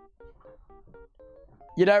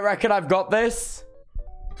 You don't reckon I've got this?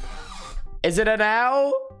 Is it an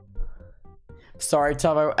L? Sorry,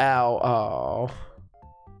 Tubbo, L. Oh.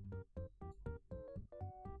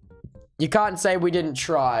 You can't say we didn't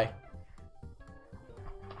try.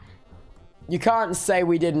 You can't say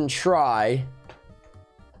we didn't try.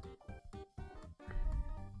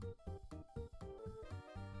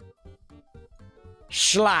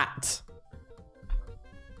 Schlatt.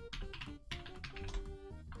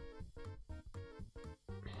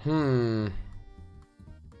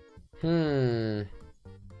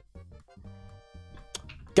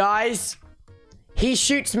 Guys, he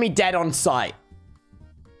shoots me dead on sight.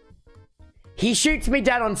 He shoots me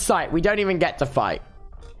dead on sight. We don't even get to fight.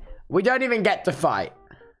 We don't even get to fight.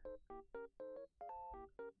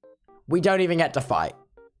 We don't even get to fight.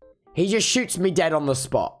 He just shoots me dead on the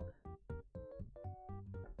spot.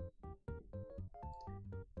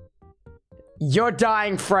 You're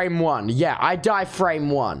dying frame 1. Yeah, I die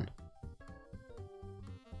frame 1.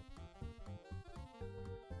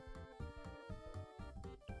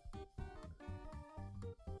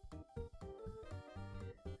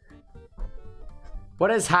 What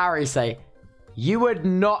does Harry say? You would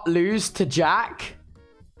not lose to Jack?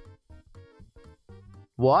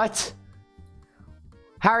 What?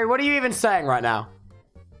 Harry, what are you even saying right now?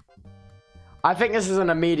 I think this is an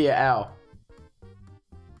immediate L.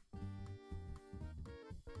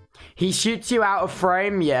 He shoots you out of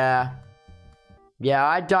frame? Yeah. Yeah,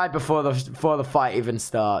 I died before the fight even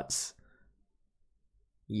starts.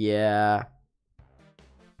 Yeah.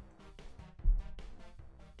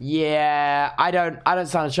 Yeah, I don't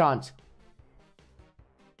stand a chance.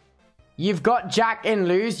 You've got Jack in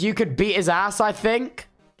lose. You could beat his ass, I think.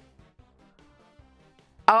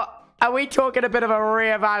 Are we talking a bit of a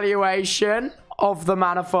reevaluation of the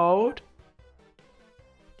manifold?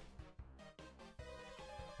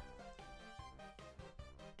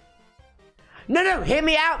 No, hear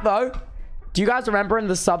me out though. Do you guys remember in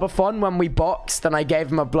the subathon when we boxed and I gave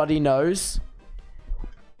him a bloody nose?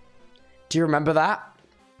 Do you remember that?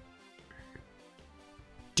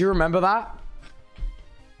 Do you remember that?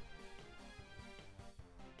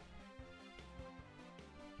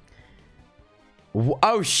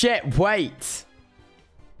 Oh shit, wait.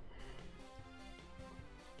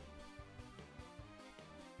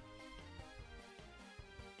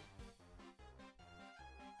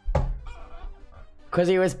 Because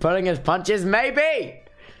he was pulling his punches? Maybe!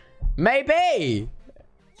 Maybe!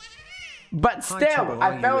 But still,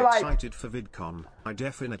 I feel like... excited for VidCon? I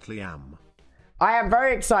definitely am. I am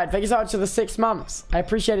very excited. Thank you so much for the 6 months. I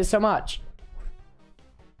appreciate it so much.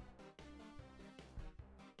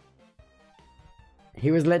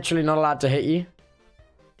 He was literally not allowed to hit you?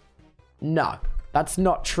 No, that's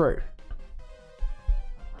not true.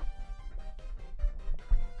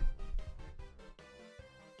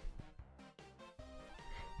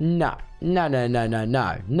 No. No.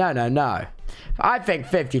 I think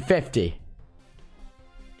 50-50.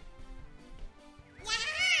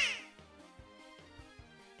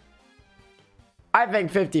 I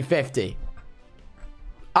think 50-50.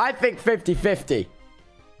 I think 50-50.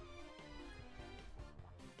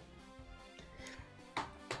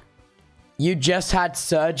 You just had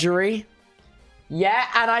surgery? Yeah,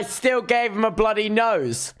 and I still gave him a bloody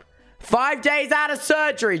nose. 5 days out of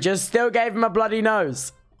surgery, just still gave him a bloody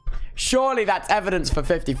nose. Surely that's evidence for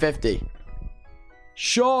 50-50.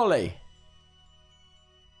 Surely.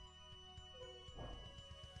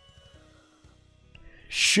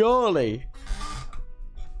 Surely.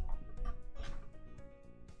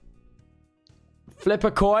 Flip a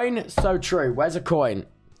coin? So true. Where's a coin?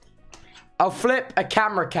 I'll flip a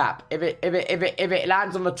camera cap. If it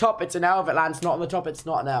lands on the top, it's an L. If it lands not on the top, it's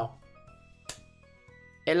not an L.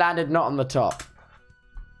 It landed not on the top.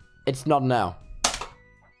 It's not an L.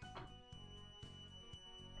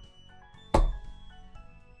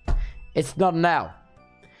 It's not an L.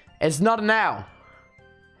 It's not an L.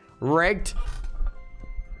 Rigged.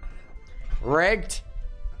 Rigged.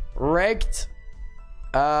 Rigged.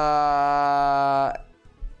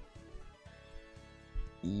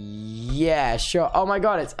 Yeah, sure. Oh my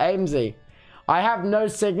god, it's Amesy. I have no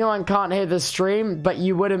signal and can't hear the stream, but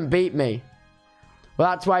you wouldn't beat me. Well,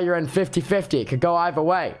 that's why you're in 50-50. It could go either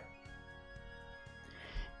way.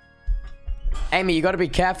 Amy, you got to be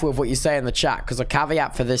careful with what you say in the chat, because a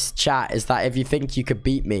caveat for this chat is that if you think you could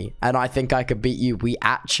beat me and I think I could beat you, we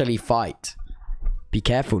actually fight. Be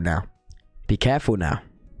careful now. Be careful now.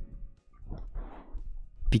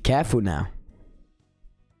 Be careful now.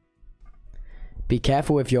 Be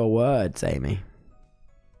careful with your words, Amy.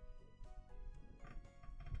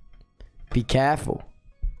 Be careful.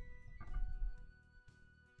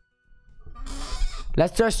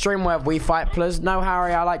 Let's do a stream where we fight, please. No,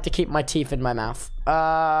 Harry, I like to keep my teeth in my mouth.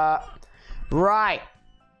 Right.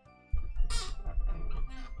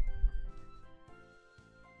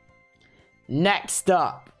 Next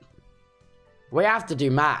up. We have to do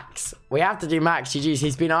Max. We have to do Max. GG's.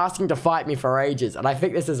 He's been asking to fight me for ages, and I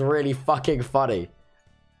think this is really fucking funny.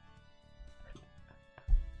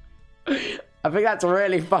 I think that's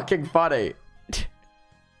really fucking funny.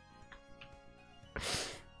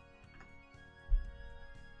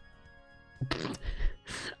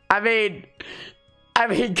 I mean,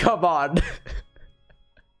 come on.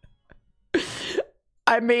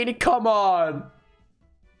 I mean, come on.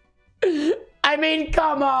 I mean,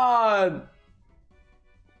 come on.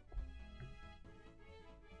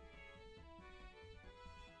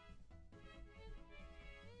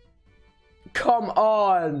 Come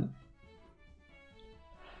on.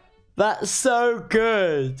 That's so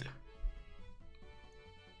good.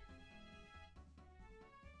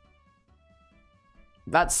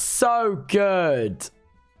 That's so good.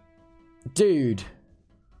 Dude.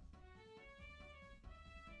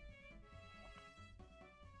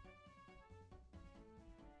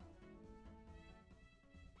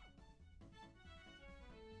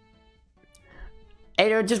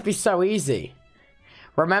 It would just be so easy.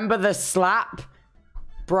 Remember the slap?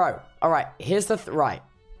 Bro, alright, here's the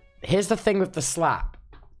Here's the thing with the slap.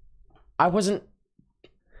 I wasn't...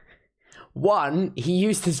 One, he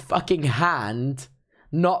used his fucking hand,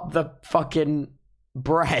 not the fucking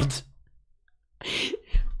bread.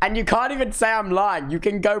 And you can't even say I'm lying. You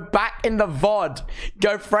can go back in the VOD,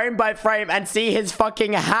 go frame by frame, and see his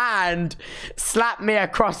fucking hand slap me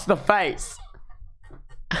across the face.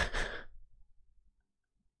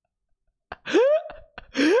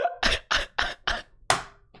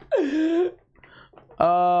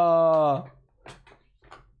 Oh.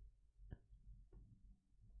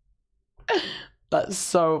 That's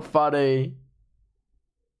so funny.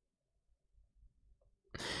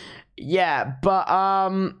 Yeah, but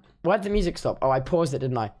where'd the music stop? Oh, I paused it,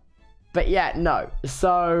 didn't I? But yeah, no.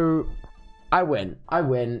 So I win. I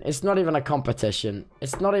win. It's not even a competition.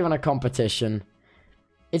 It's not even a competition.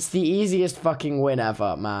 It's the easiest fucking win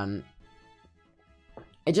ever, man.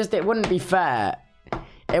 It wouldn't be fair.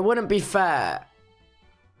 It wouldn't be fair.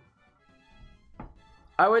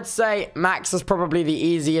 I would say Max is probably the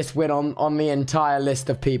easiest win on the entire list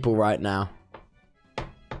of people right now.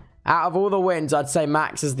 Out of all the wins, I'd say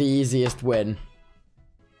Max is the easiest win.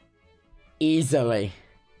 Easily.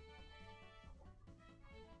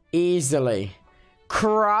 Easily.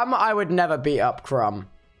 Crumb, I would never beat up Crumb.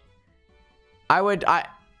 I would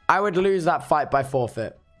lose that fight by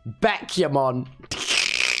forfeit. Beckyamon.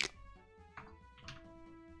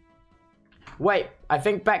 Wait, I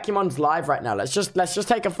think Beckymon's live right now. Let's just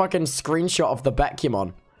take a fucking screenshot of the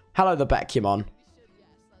Beckymon. Hello, the Beckymon.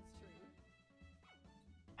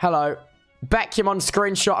 Hello. Beckymon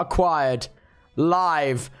screenshot acquired.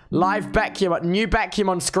 Live Beckymon. New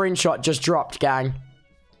Beckymon screenshot just dropped, gang.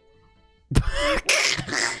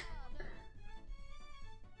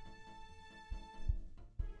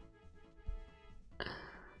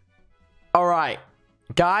 Alright.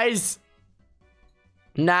 Guys.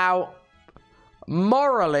 Now...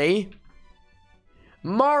 Morally,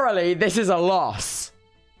 this is a loss.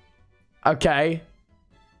 Okay?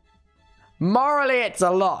 Morally, it's a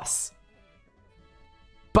loss.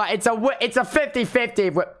 But it's a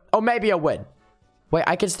 50-50, or maybe a win. Wait,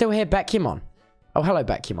 I can still hear Beckymon. Oh, hello,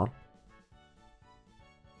 Beckymon.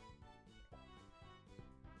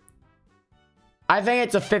 I think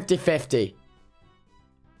it's a 50-50.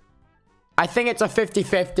 I think it's a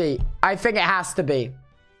 50-50. I think it has to be.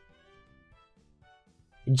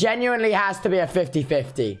 Genuinely has to be a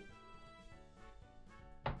 50-50.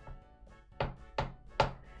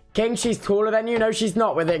 King, she's taller than you? No, she's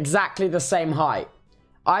not. With exactly the same height.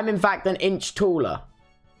 I'm, in fact, an inch taller.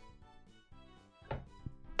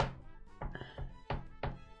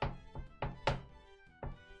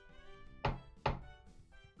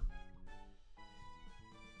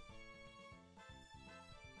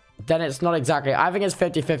 Then it's not exactly. I think it's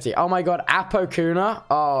 50-50. Oh my god, Apokuna.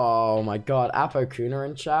 Oh my god, Apokuna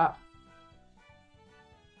in chat.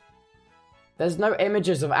 There's no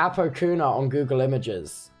images of Apokuna on Google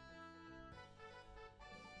Images.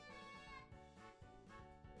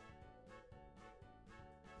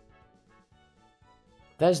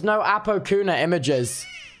 There's no Apokuna images.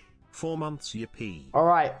 4 months, yippee.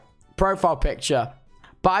 Alright, profile picture.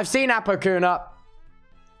 But I've seen Apokuna.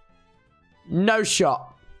 No shot.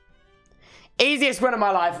 Easiest win of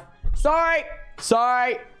my life. Sorry.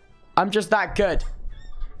 Sorry. I'm just that good.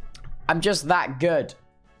 I'm just that good.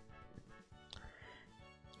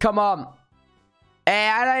 Come on. Hey,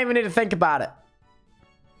 I don't even need to think about it.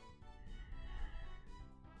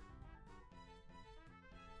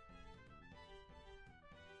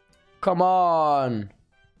 Come on.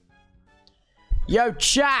 Yo,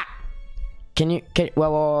 chat. Wait,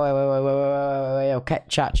 okay,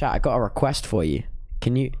 chat. I got a request for you.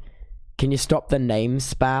 Can you stop the name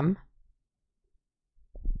spam?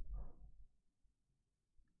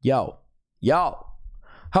 Yo.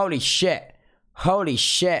 Holy shit.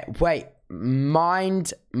 Wait,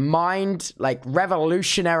 mind, like,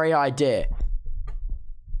 revolutionary idea.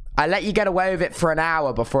 I let you get away with it for an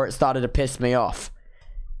hour before it started to piss me off.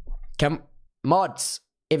 Mods,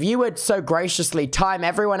 if you would so graciously time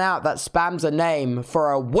everyone out that spams a name for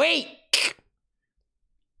a week,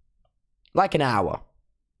 like an hour,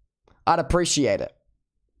 I'd appreciate it.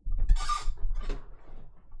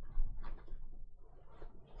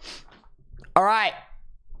 All right.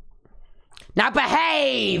 Now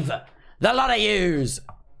behave, the lot of yous.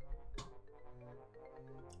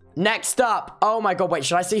 Next up. Oh my god, wait,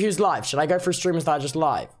 should I see who's live? Should I go for streamers that are just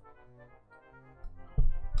live?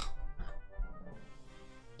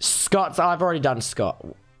 Scott's, I've already done Scott.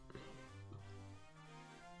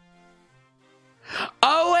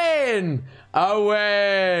 Owen!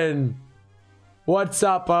 What's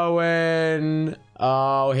up, Owen?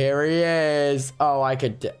 Oh, here he is. Oh, I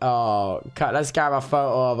could... Oh, let's grab a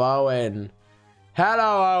photo of Owen.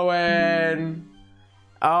 Hello, Owen.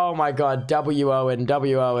 Oh my god, W Owen.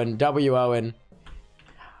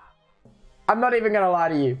 I'm not even gonna lie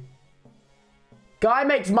to you. Guy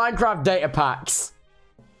makes Minecraft data packs.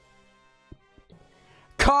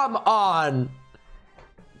 Come on.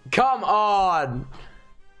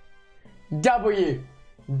 W,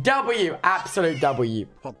 absolute W.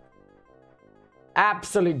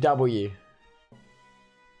 Absolute W.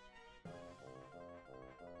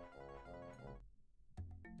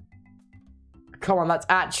 Come on, that's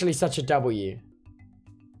actually such a W.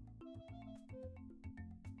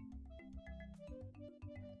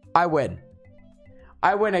 I win.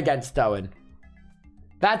 I win against Owen.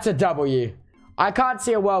 That's a W. I can't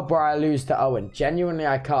see a world where I lose to Owen. Genuinely,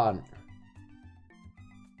 I can't.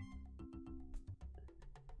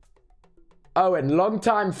 Owen,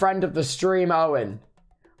 long-time friend of the stream, Owen.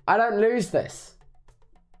 I don't lose this.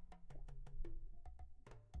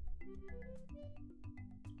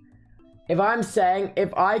 If I'm saying,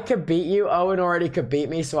 if I could beat you, Owen already could beat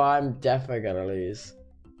me, so I'm definitely gonna lose.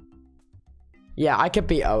 Yeah, I could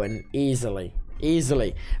beat Owen easily.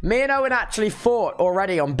 Easily. Me and Owen actually fought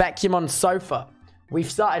already on Beckymon's sofa. We've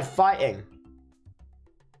started fighting.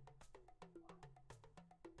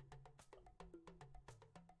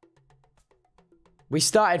 We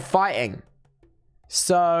started fighting.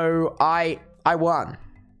 So I won.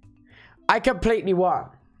 I completely won.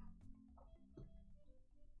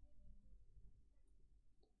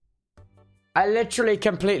 I literally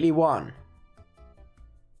completely won.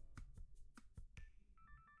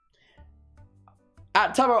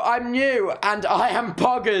 At Tubbo, I'm new and I am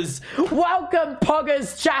Poggers. Welcome,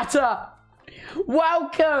 Poggers chatter.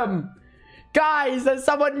 Welcome. Guys, there's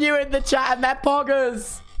someone new in the chat and they're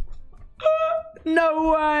Poggers.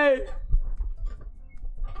 No way.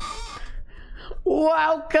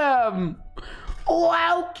 Welcome.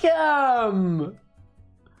 Welcome.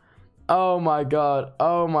 Oh my god.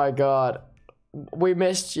 Oh my god. We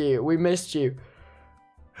missed you. We missed you.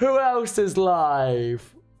 Who else is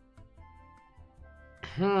live?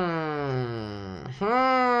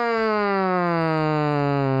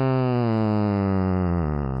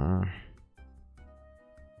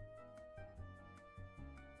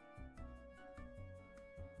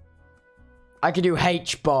 I could do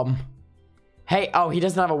H-bomb. Hey, oh, he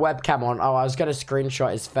doesn't have a webcam on. Oh, I was gonna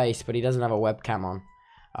screenshot his face, but he doesn't have a webcam on.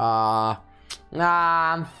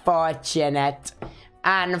 Unfortunate.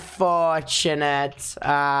 Unfortunate.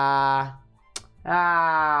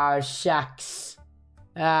 Shucks.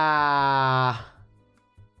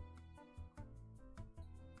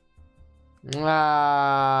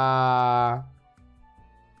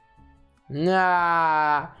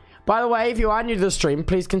 By the way, if you are new to the stream,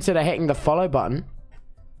 please consider hitting the follow button.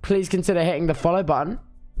 Please consider hitting the follow button.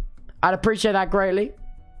 I'd appreciate that greatly.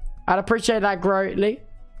 I'd appreciate that greatly.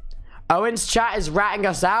 Owen's chat is ratting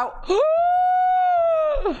us out.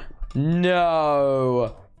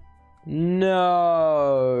 No.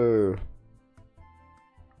 No.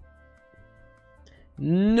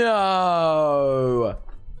 No.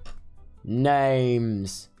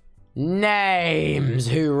 Names. Names.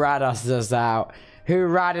 Who ratted us out? Who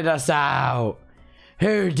ratted us out?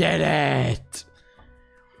 Who did it?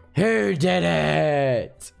 Who did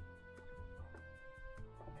it?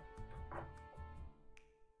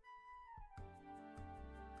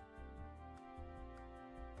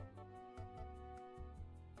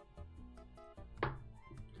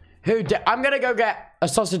 Who did? I'm gonna go get a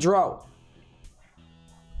sausage roll.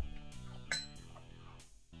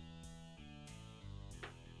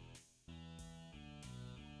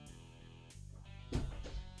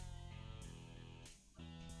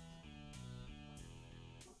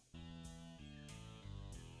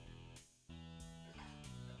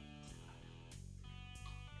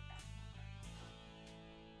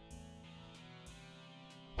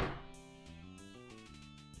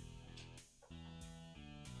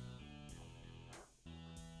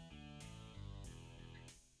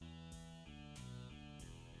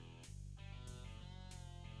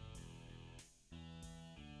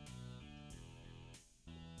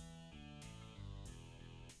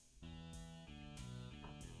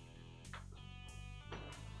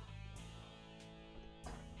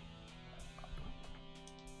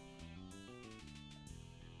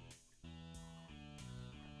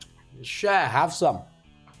 Share, have some.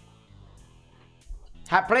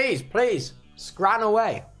 Please, please. Scran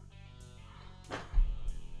away.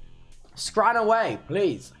 Scran away,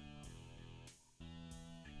 please.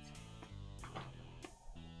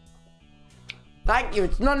 Thank you.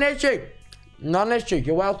 It's not an issue. Not an issue.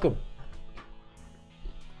 You're welcome.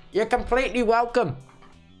 You're completely welcome.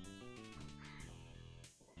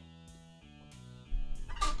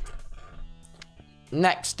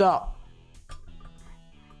 Next up.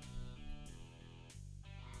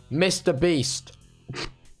 Mr. Beast.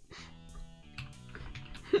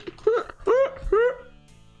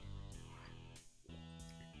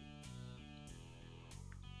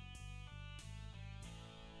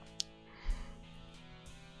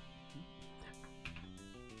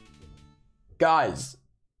 Guys,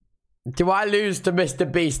 do I lose to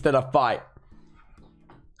Mr. Beast in a fight?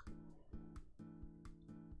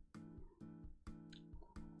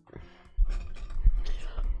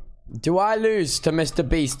 Do I lose to Mr.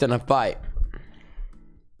 Beast in a fight?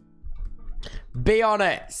 Be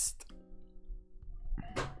honest.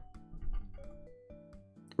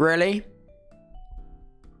 Really?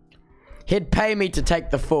 He'd pay me to take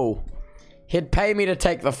the fall. He'd pay me to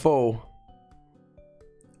take the fall.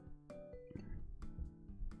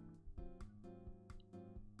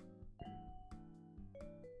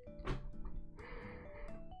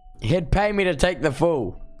 He'd pay me to take the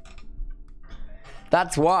fall.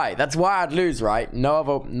 That's why. That's why I'd lose, right? No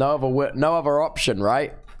other option,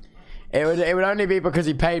 right? It would only be because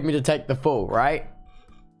he paid me to take the fall, right?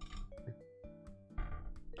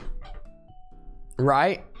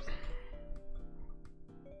 Right?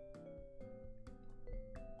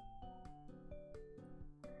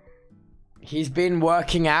 He's been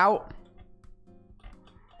working out.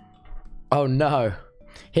 Oh no.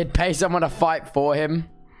 He'd pay someone to fight for him.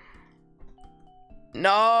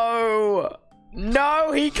 No.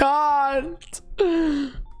 No, he can't.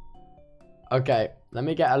 Okay, let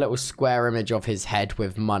me get a little square image of his head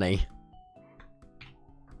with money.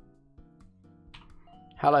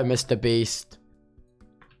 Hello, Mr. Beast.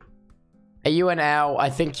 Are you an L? I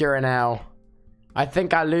think you're an L. I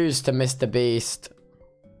think I lose to Mr. Beast.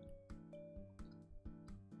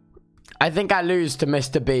 I think I lose to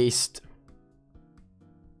Mr. Beast.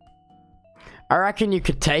 I reckon you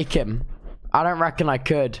could take him. I don't reckon I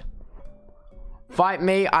could. Fight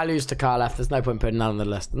me, I lose to Carl F. There's no point putting that on the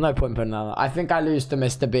list. No point putting that on. I think I lose to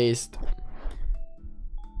Mr. Beast.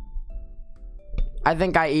 I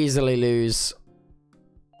think I easily lose.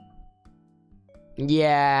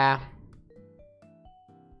 Yeah.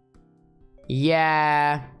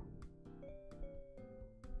 Yeah.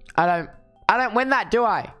 I don't win that, do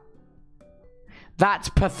I? That's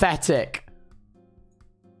pathetic.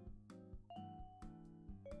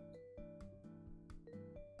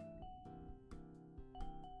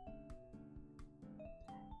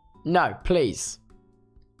 No, please.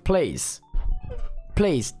 Please.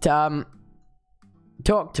 Please, talk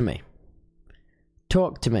to me.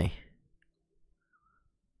 Talk to me.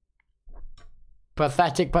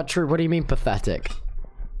 Pathetic but true. What do you mean pathetic?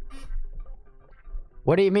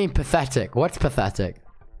 What do you mean pathetic? What's pathetic?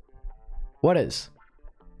 What is?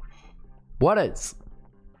 What is?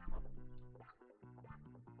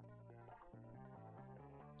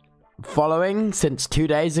 Following since 2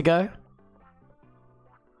 days ago?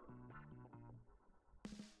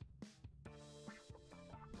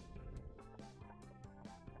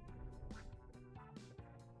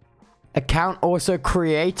 Account also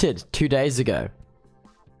created 2 days ago.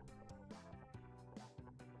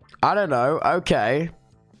 I don't know. Okay.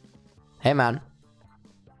 Hey, man.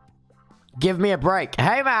 Give me a break.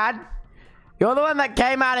 Hey, man. You're the one that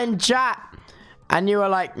came out in chat. And you were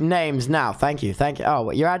like, names now. Thank you. Thank you.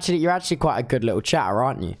 Oh, you're actually quite a good little chatter,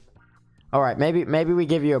 aren't you? All right. Maybe we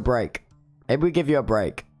give you a break. Maybe we give you a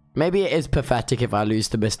break. Maybe it is pathetic if I lose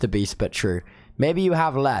to Mr. Beast, but true. Maybe you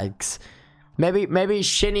have legs. Maybe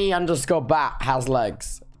Shinny_bat has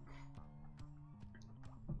legs.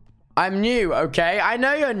 I'm new, okay? I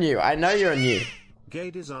know you're new. I know you're new. Gay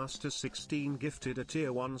Disaster 16 gifted a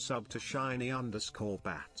tier 1 sub to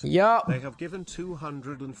Shiny_bat. Yup. They have given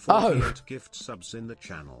 248 gift subs in the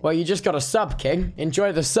channel. Well, you just got a sub, King.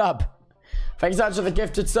 Enjoy the sub. Thanks so much for the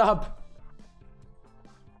gifted sub.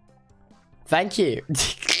 Thank you.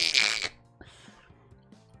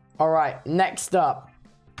 Alright, next up.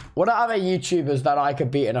 What are other YouTubers that I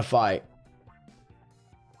could beat in a fight?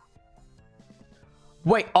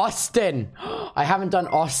 Wait, Austin. I haven't done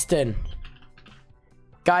Austin.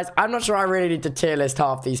 Guys, I'm not sure I really need to tier list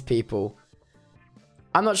half these people.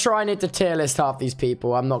 I'm not sure I need to tier list half these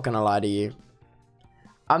people. I'm not gonna lie to you.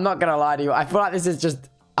 I'm not gonna lie to you. I feel like this is just...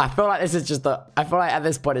 I feel like at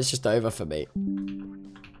this point it's just over for me.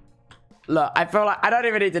 Look, I feel like I don't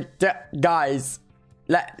even need to... Guys.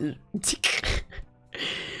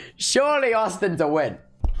 Surely Austin to win.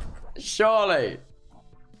 Surely.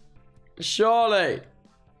 Surely.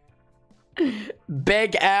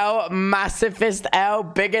 Big L, massivest L,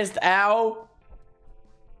 biggest L.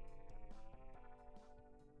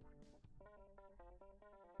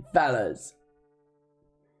 Fellas.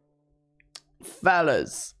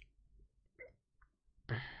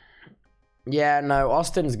 Yeah, no,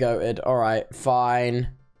 Austin's goated. Alright,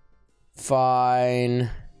 fine. Fine.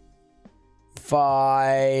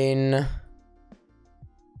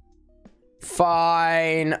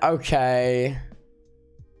 Okay.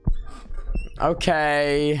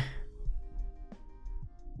 Okay.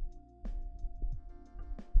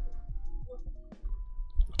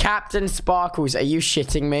 Captain Sparkles, are you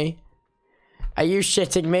shitting me? Are you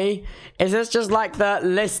shitting me? Is this just like the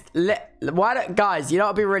list? Why don't, guys, you know,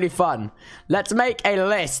 it'd be really fun. Let's make a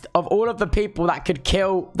list of all of the people that could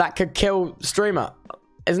kill streamer.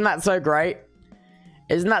 Isn't that so great?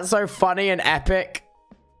 Isn't that so funny and epic?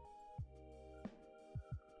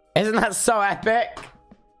 Isn't that so epic?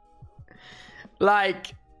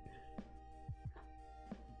 Like,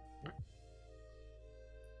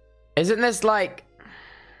 isn't this like...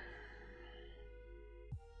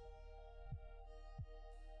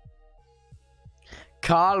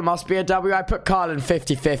 Carl must be a W. I put Carl in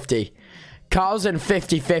 50-50. Carl's in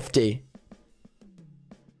 50-50.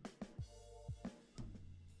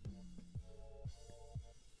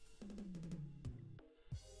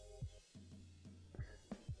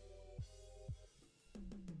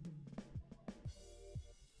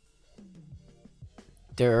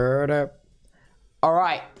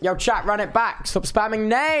 Alright, yo chat, run it back. Stop spamming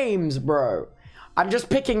names, bro. I'm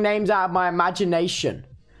just picking names out of my imagination.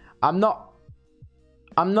 I'm not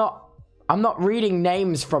reading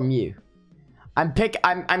names from you. I'm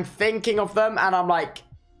thinking of them and I'm like,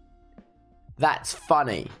 that's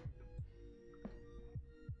funny.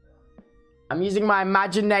 I'm using my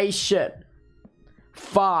imagination.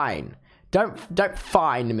 Fine. Don't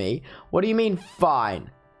fine me. What do you mean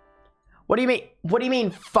fine? What do you mean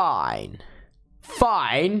fine?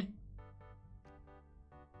 Fine?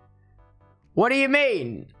 What do you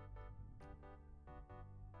mean?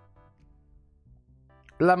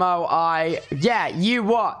 Lemo, yeah, you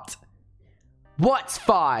what? What's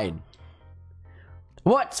fine?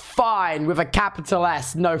 What's fine with a capital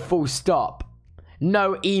S, no full stop?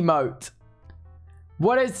 No emote.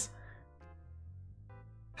 What is...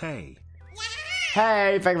 Hey.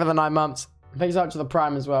 Hey, thank you for the 9 months. Thank you so much for the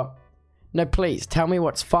Prime as well. No, please, tell me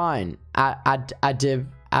what's fine. Adaville?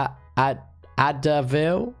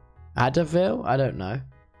 Adaville? I don't know.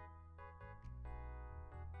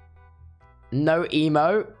 No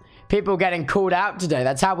emote? People getting called out today.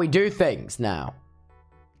 That's how we do things now.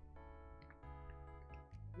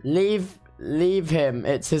 Leave him.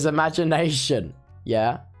 It's his imagination.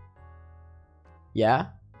 Yeah? Yeah?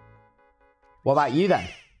 What about you then?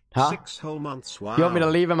 Huh? 6 whole months. Wow. You want me to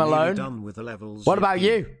leave him alone? Done with the levels. What about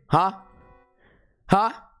you? Huh?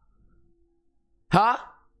 Huh? Huh?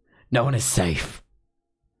 No one is safe.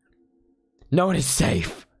 No one is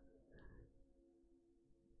safe.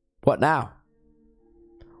 What now?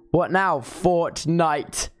 What now?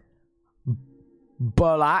 Fortnite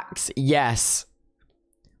Bullax? Yes.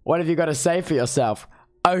 What have you got to say for yourself?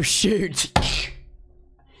 Oh, shoot.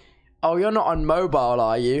 Oh, you're not on mobile,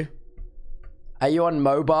 are you? Are you on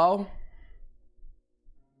mobile?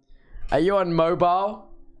 Are you on mobile?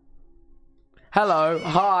 Hello,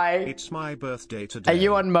 hi. It's my birthday today. Are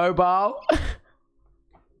you on mobile?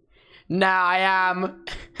 Now I am.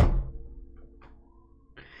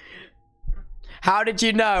 How did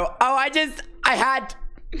you know? Oh, I don't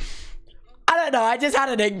know, I just had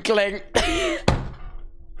an inkling.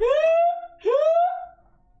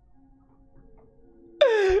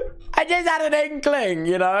 I just had an inkling,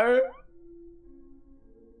 you know?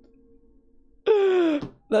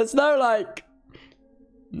 There's no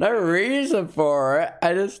reason for it.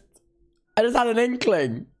 I just had an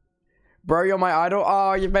inkling. Bro, you're my idol.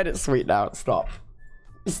 Oh, you've made it sweet now. Stop.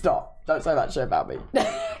 Stop. Don't say that shit about me.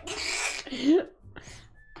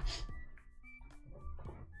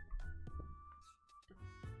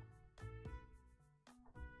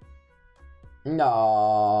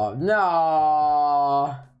 No.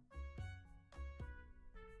 No.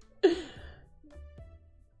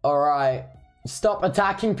 Alright. Stop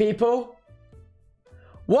attacking people.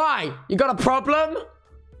 Why? You got a problem?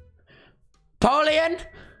 Polian?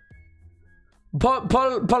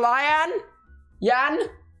 Polian? Yan?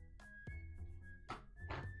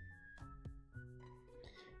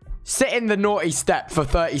 Sit in the naughty step for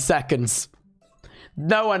 30 seconds.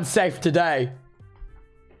 No one's safe today.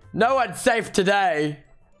 No one's safe today.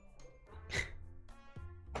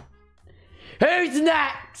 Who's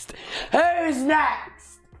next? Who's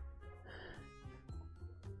next?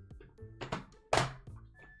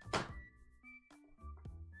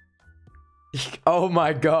 Oh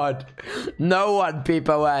my god. No one,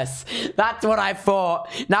 PeepOS. That's what I thought.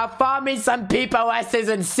 Now farm me some PeepOS's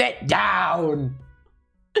and sit down.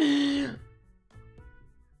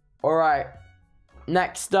 Alright.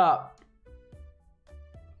 Next up.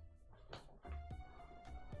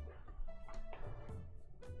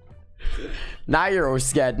 Now you're all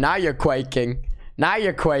scared. Now you're quaking. Now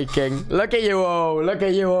you're quaking. Look at you all. Look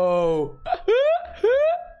at you all.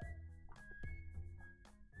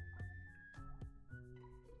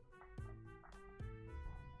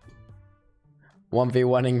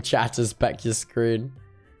 1v1ing chatters back your screen.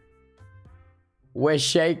 We're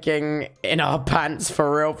shaking in our pants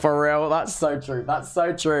for real, for real. That's so true. That's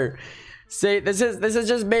so true. See, this is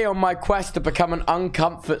just me on my quest to become an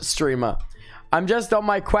uncomfort streamer. I'm just on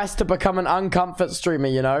my quest to become an uncomfort streamer,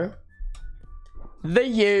 you know? The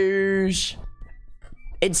huge.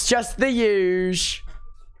 It's just the huge.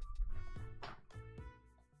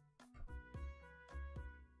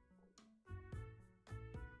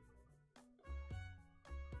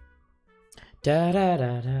 Da da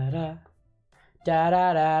da da da. Da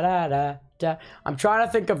da da da da da. I'm trying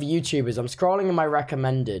to think of YouTubers. I'm scrolling in my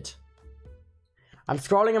recommended. I'm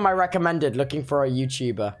scrolling in my recommended looking for a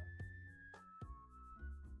YouTuber.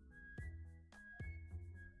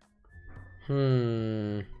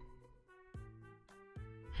 Wait,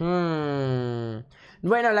 no,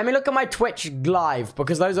 let me look at my Twitch live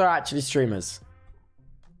because those are actually streamers.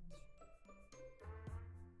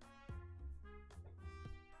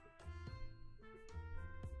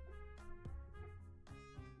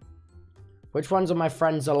 Which ones of my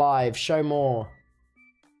friends alive? Show more.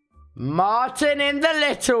 Martin in the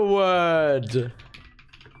Littlewood.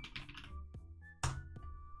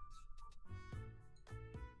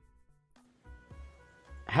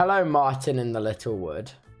 Hello, Martin in the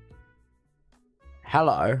Littlewood.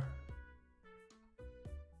 Hello.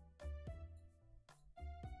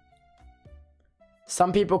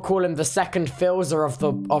 Some people call him the second Filzer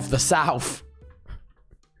of the South.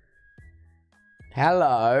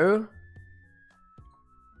 Hello.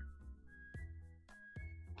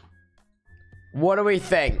 What do we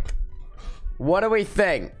think? What do we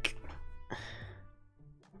think?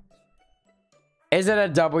 Is it a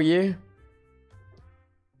W?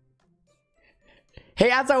 He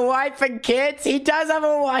has a wife and kids? He does have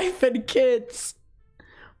a wife and kids.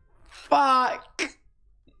 Fuck.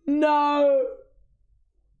 No.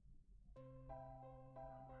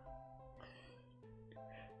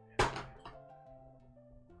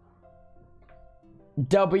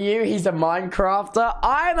 W, he's a Minecrafter.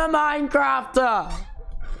 I'm a Minecrafter.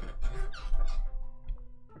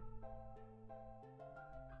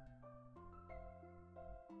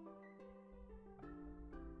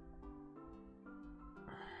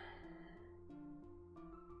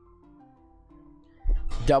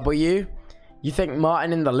 W, you think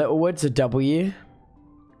Martin in the Littlewoods a W?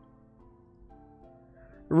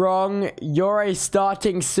 Wrong, you're a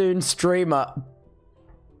starting soon streamer.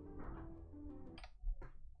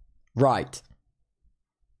 Right.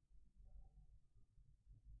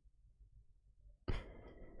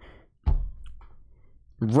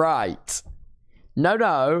 Right. No,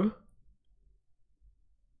 no.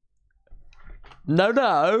 No,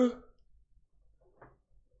 no.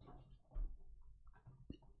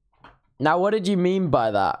 Now, what did you mean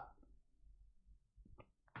by that?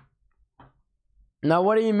 Now,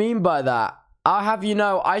 what do you mean by that? I'll have you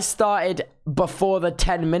know, I started before the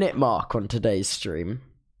 10-minute mark on today's stream.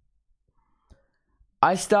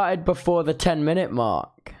 I started before the 10-minute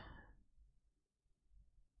mark.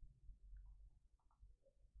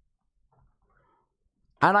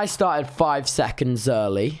 And I started 5 seconds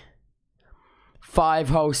early. 5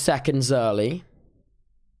 whole seconds early.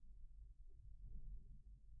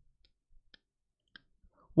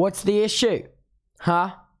 What's the issue?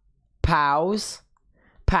 Huh? Pals?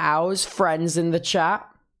 Pals? Friends in the chat?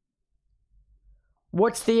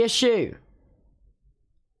 What's the issue?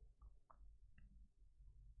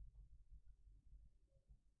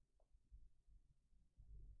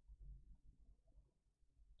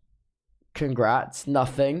 Congrats.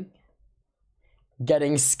 Nothing.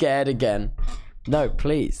 Getting scared again. No,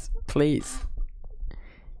 please. Please.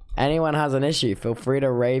 Anyone has an issue, feel free to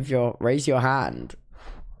raise your hand.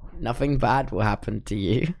 Nothing bad will happen to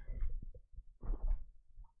you.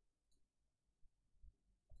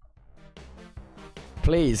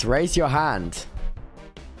 Please, raise your hand.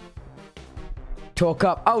 Talk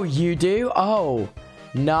up. Oh, you do? Oh,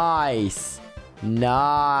 nice.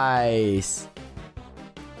 Nice.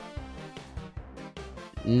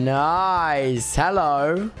 Nice.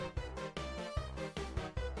 Hello.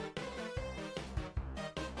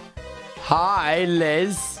 Hi,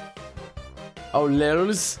 Liz. Oh,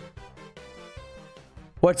 Lils.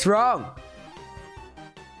 What's wrong?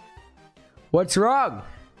 What's wrong?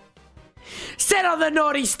 Sit on the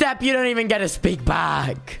naughty step. You don't even get to speak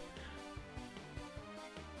back.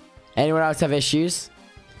 Anyone else have issues?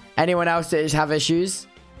 Anyone else have issues?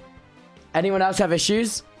 Anyone else have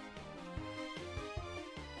issues?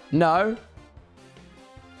 No?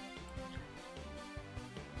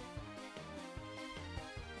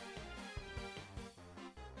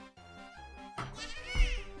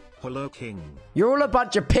 Hello, King. You're all a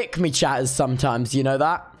bunch of pick-me chatters sometimes, you know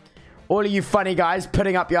that? All of you funny guys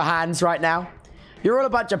putting up your hands right now. You're all a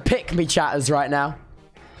bunch of pick-me chatters right now.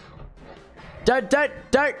 Don't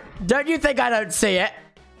you think I don't see it?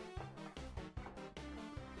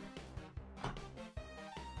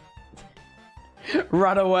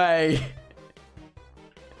 Run away.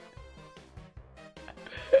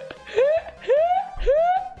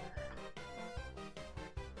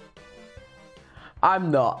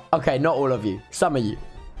 I'm not. Okay, not all of you. Some of you.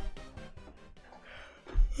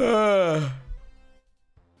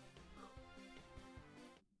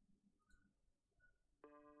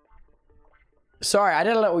 Sorry, I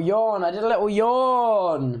did a little yawn. I did a little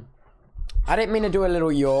yawn. I didn't mean to do a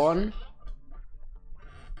little yawn.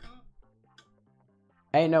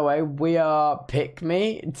 Ain't no way. We are pick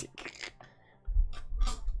me.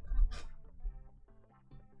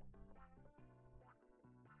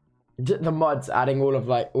 The mod's adding all of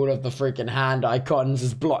the freaking hand icons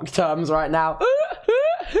as block terms right now.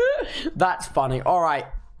 That's funny. All right.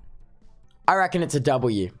 I reckon it's a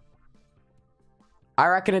W. I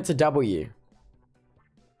reckon it's a W.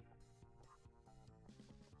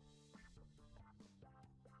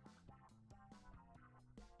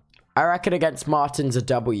 I reckon against Martin's a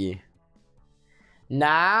W.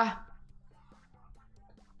 Nah.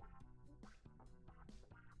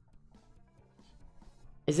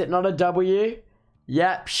 Is it not a W?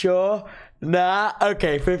 Yep, sure. Nah,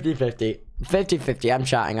 okay, 50-50. 50-50, I'm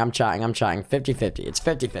chatting. 50-50, it's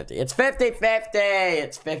 50-50. It's 50-50,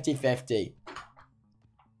 it's 50-50.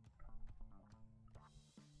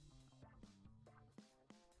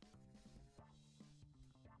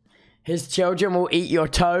 His children will eat your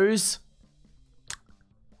toes.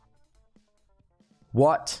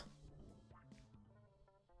 What?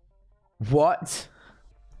 What?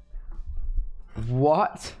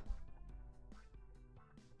 What?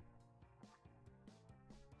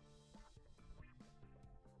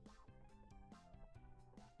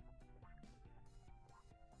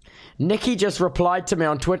 Nikki just replied to me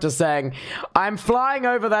on Twitter saying, I'm flying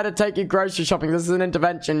over there to take you grocery shopping. This is an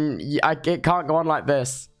intervention. It can't go on like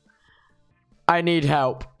this. I need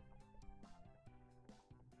help.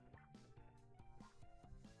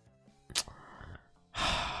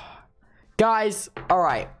 Guys,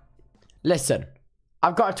 alright. Listen.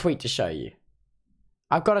 I've got a tweet to show you.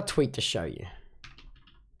 Now,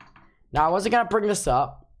 I wasn't going to bring this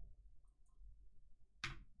up.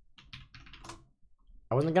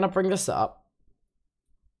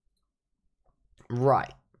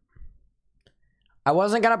 Right. I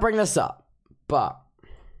wasn't going to bring this up. But.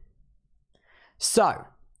 So.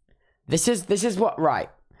 This is what, right.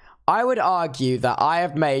 I would argue that I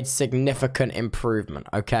have made significant improvement,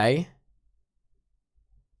 okay?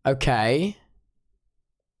 Okay.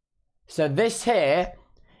 So this here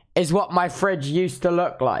is what my fridge used to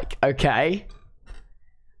look like, okay?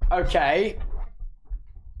 Okay.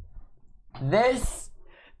 This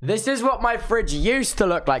is what my fridge used to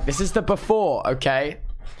look like. This is the before, okay?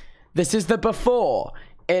 This is the before.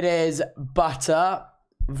 It is butter,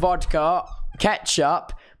 vodka,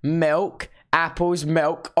 ketchup, milk, apples,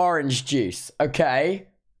 milk, orange juice, okay?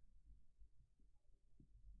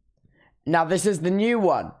 Now this is the new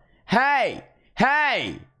one. Hey!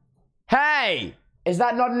 Hey! Hey! Is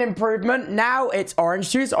that not an improvement? Now it's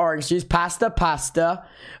orange juice, pasta,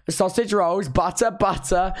 sausage rolls,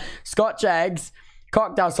 butter, Scotch eggs,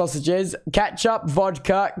 cocktail sausages, ketchup,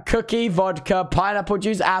 vodka, cookie, vodka, pineapple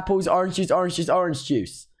juice, apples, orange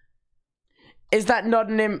juice. Is that not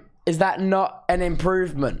an improvement? Is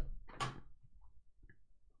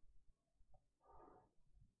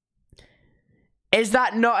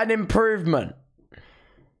that not an improvement?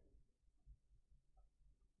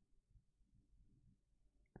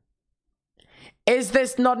 Is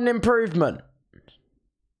this not an improvement?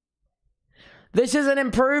 This is an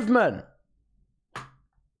improvement.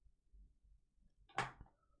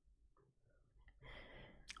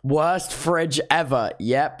 Worst fridge ever.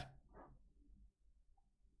 Yep.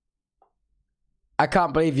 I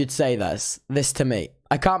can't believe you'd say this to me.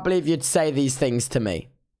 I can't believe you'd say these things to me.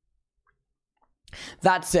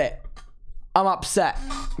 That's it. I'm upset.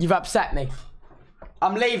 You've upset me.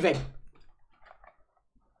 I'm leaving.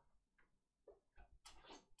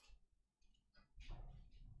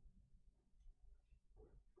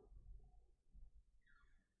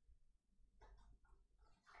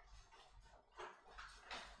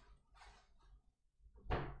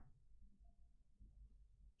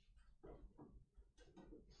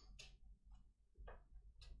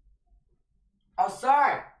 Oh,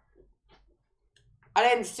 sorry. I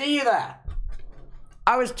didn't see you there.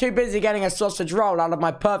 I was too busy getting a sausage roll out of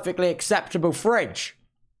my perfectly acceptable fridge.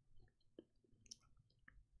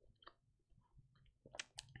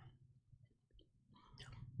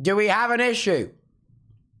 Do we have an issue?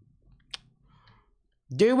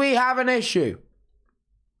 Do we have an issue?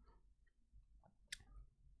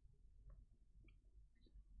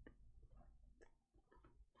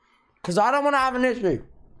 Because I don't want to have an issue.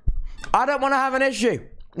 I don't want to have an issue.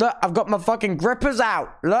 Look, I've got my fucking grippers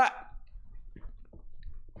out. Look.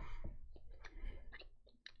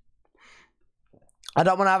 I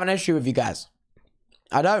don't want to have an issue with you guys.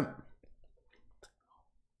 I don't.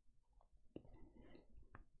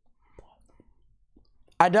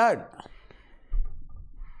 I don't.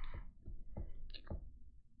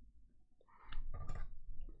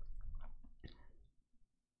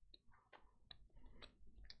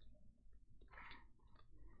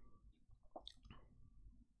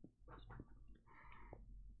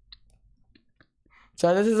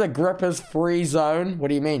 So this is a grippers free zone? What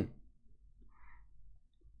do you mean?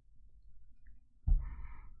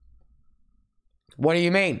 What do you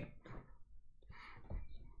mean?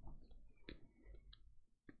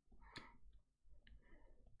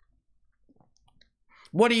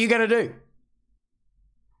 What are you gonna do?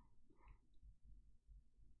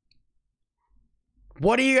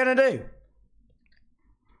 What are you gonna do?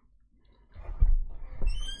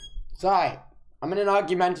 Sorry, I'm in an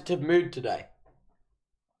argumentative mood today.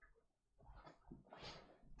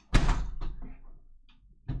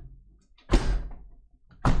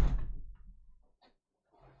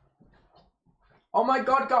 Oh my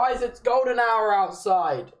god, guys, it's golden hour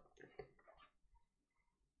outside.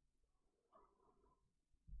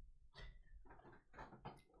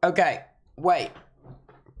 Okay, wait.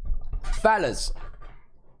 Fellas,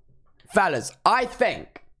 I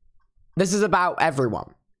think this is about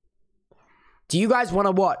everyone. Do you guys want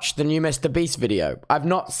to watch the new Mr. Beast video? I've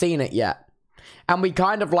not seen it yet. And we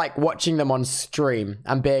kind of like watching them on stream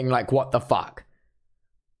and being like, what the fuck?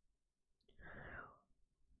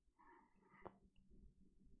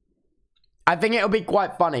 I think it'll be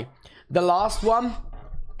quite funny. The last one,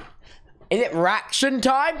 is it reaction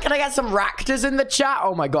time? Can I get some reactors in the chat?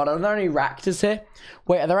 Oh my god, are there any reactors here?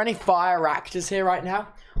 Wait, are there any fire reactors here right now?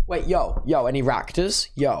 Wait, yo, any reactors?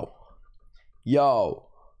 Yo.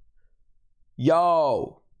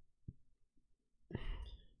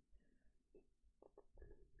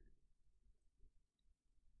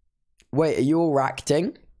 Wait, are you all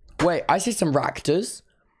reacting? Wait, I see some reactors.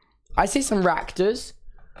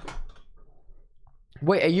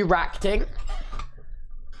 Wait, are you reacting?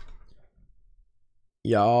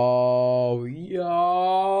 Yo.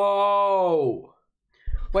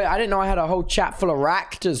 Wait, I didn't know I had a whole chat full of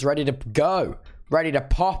reactors ready to go. Ready to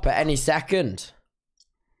pop at any second.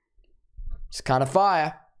 It's kind of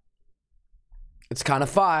fire.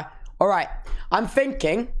 Alright, I'm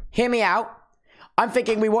thinking, hear me out. I'm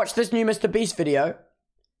thinking we watch this new Mr. Beast video.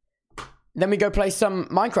 Then we go play some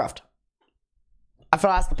Minecraft. I feel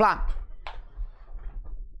like that's the plan.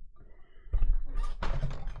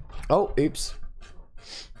 Oh, oops.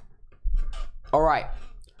 Alright.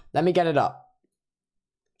 Let me get it up.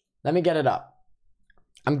 I'm getting it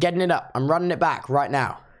up. I'm running it back right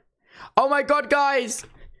now. Oh my god, guys!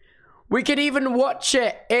 We can even watch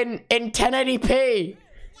it in 1080p.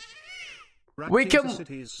 We can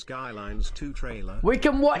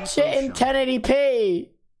watch it in 1080p.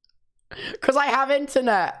 Because I have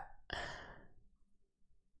internet.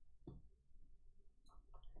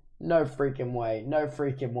 No freaking way.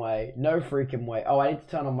 Oh, I need to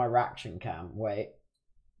turn on my reaction cam. Wait.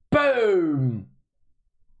 Boom!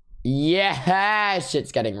 Yeah!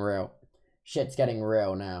 Shit's getting real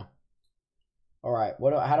now. Alright,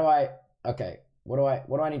 okay. What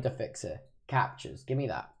do I need to fix here? Captures. Give me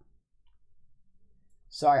that.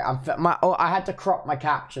 Sorry, I had to crop my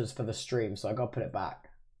captures for the stream, so I gotta put it back.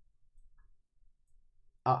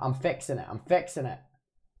 I'm fixing it.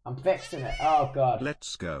 Oh god.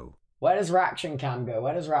 Let's go. Where does reaction cam go?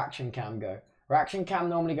 Reaction cam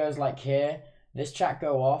normally goes like here. This chat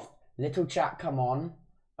go off. Little chat come on.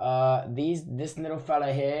 This little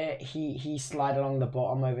fella here, he slide along the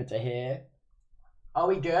bottom over to here. Are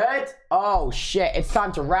we good? Oh shit, it's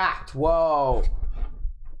time to react. Whoa.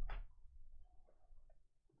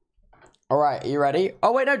 Alright, are you ready?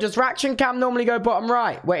 Oh wait, no, does reaction cam normally go bottom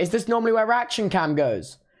right? Wait, is this normally where reaction cam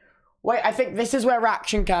goes? Wait, I think this is where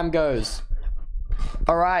reaction cam goes.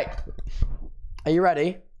 Alright. Are you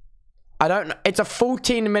ready? I don't know. It's a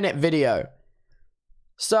 14-minute video.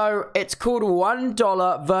 So, it's called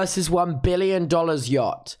 $1 versus $1 billion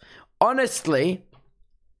yacht. Honestly,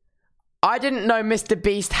 I didn't know Mr.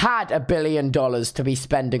 Beast had $1 billion to be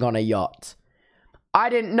spending on a yacht. I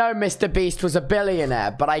didn't know Mr. Beast was a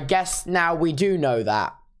billionaire, but I guess now we do know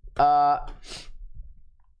that.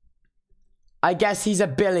 I guess he's a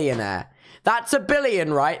billionaire. That's a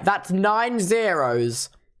billion, right? That's 9 zeros.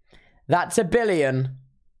 That's a billion.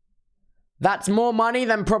 That's more money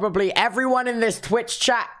than probably everyone in this Twitch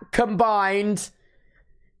chat combined,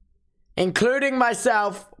 including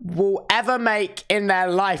myself, will ever make in their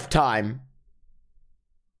lifetime.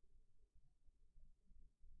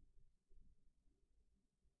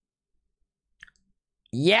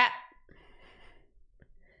 Yeah.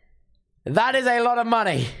 That is a lot of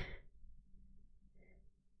money.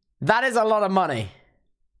 That is a lot of money.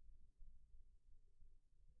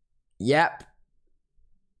 Yep.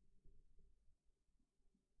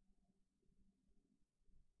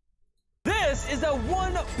 This is a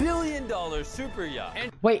 $1 billion super yacht.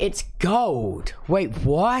 And wait, it's gold. Wait,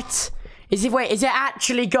 what? Is it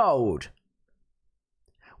actually gold?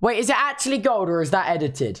 Wait, is it actually gold or is that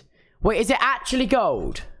edited? Wait, is it actually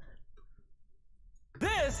gold?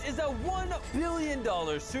 This is a $1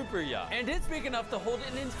 billion super yacht, and it's big enough to hold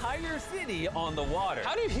an entire city on the water.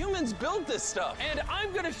 How do humans build this stuff? And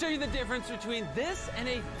I'm gonna show you the difference between this and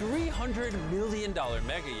a $300 million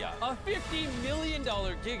mega yacht, a $50 million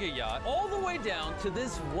giga yacht, all the way down to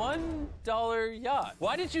this $1 yacht.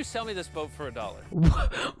 Why did you sell me this boat for $1?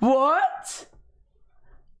 What?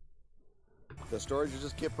 the storage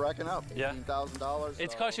just kept racking up. Yeah. $18,000.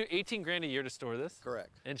 It's cost you 18 grand a year to store this? Correct.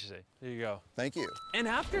 Interesting. There you go. Thank you. And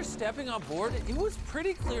after stepping on board, it was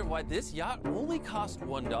pretty clear why this yacht only cost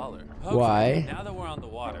 $1. Okay, Why? now that we're on the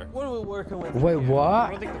water, what are we working with? Wait, what?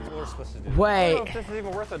 I don't think the floor's supposed to do. Wait. I don't know if this is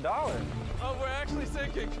even worth $1. Oh, we're actually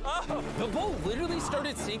sinking. Oh, the boat literally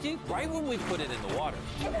started sinking right when we put it in the water.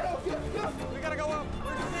 We gotta go up.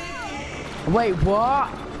 Wait, what?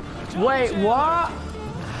 Wait, what?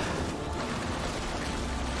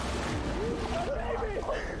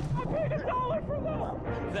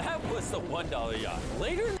 That was the $1 yacht.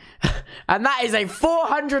 Later And that is a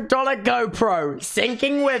 $400 GoPro,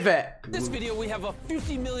 sinking with it. in this video, we have a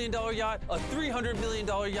 $50 million yacht, a $300 million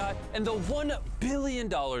yacht, and the $1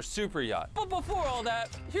 billion super yacht. But before all that,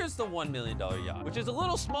 here's the $1 million yacht, which is a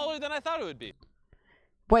little smaller than I thought it would be.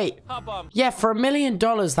 Wait, Hop on. yeah, for $1 million,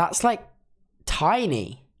 that's like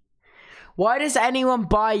tiny. Why does anyone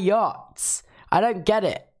buy yachts? I don't get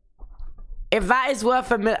it. If that is worth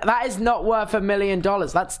that is not worth $1 million.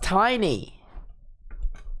 That's tiny.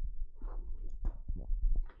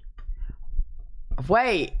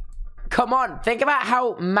 Wait, come on. Think about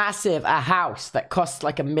how massive a house that costs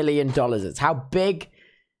like $1 million is. How big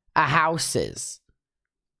a house is.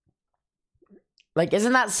 Like,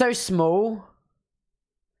 isn't that so small?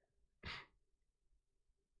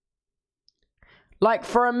 Like,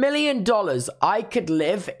 for $1 million, I could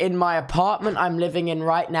live in my apartment I'm living in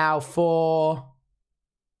right now for...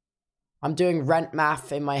 I'm doing rent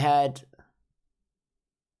math in my head.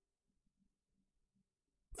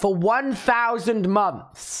 For 1,000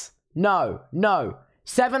 months. No.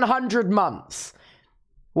 700 months.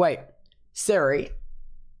 Wait. Siri.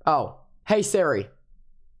 Oh. Hey, Siri.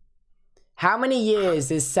 How many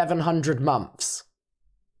years is 700 months?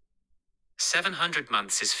 700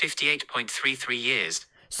 months is 58.33 years.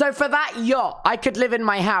 So for that yacht, I could live in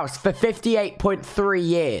my house for 58.3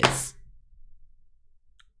 years.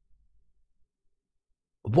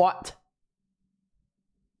 What?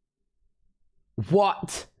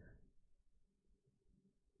 What?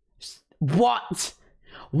 What?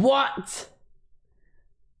 What?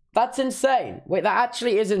 That's insane. Wait, that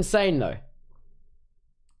actually is insane though.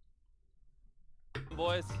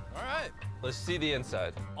 Boys, all right, let's see the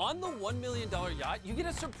inside. On the $1 million yacht, you get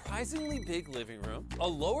a surprisingly big living room, a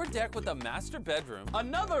lower deck with a master bedroom,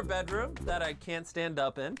 another bedroom that I can't stand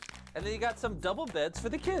up in, and then you got some double beds for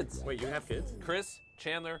the kids. Wait, you have kids? Chris,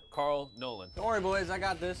 Chandler, Carl, Nolan. Don't worry, boys. I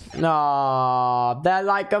got this. No, they're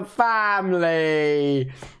like a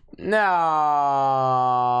family.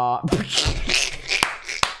 No.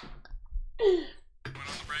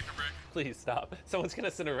 Please stop. Someone's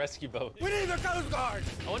gonna send a rescue boat. We need the Coast Guard.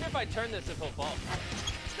 I wonder if I turn this if he'll fall.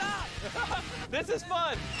 Stop! This is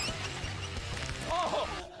fun. Oh!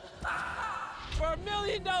 For $1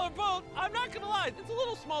 million boat, I'm not gonna lie, it's a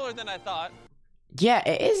little smaller than I thought. Yeah,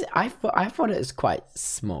 it is. I thought it was quite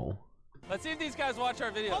small. Let's see if these guys watch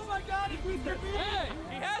our videos. Oh my God, Hey,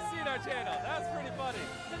 he has seen our channel. That's pretty funny.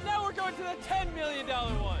 And now we're going to the $10 million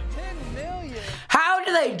one. 10 million. How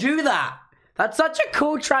do they do that? That's such a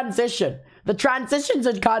cool transition. The transitions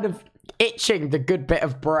are kind of itching the good bit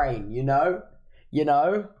of brain, you know? You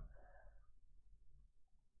know?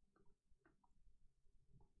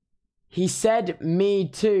 He said me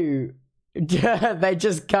too. They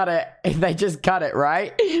just cut it. They just cut it,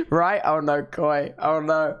 right? Right? Oh no, Koi. Oh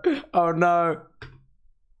no. Oh no.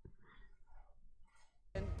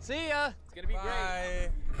 See ya. It's gonna be great.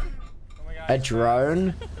 Oh my God. A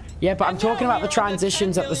drone? Yeah, but I'm talking about the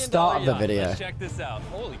transitions at the start of the video. Let's check this out.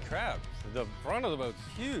 Holy crap. The front of the boat's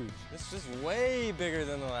huge. This is way bigger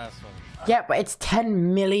than the last one. Yeah, but it's $10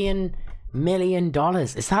 million.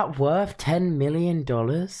 Is that worth $10 million?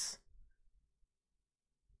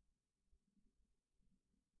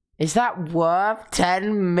 Is that worth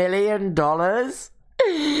 $10 million?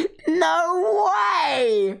 No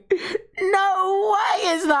way! No way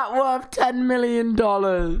is that worth $10 million!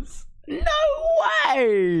 No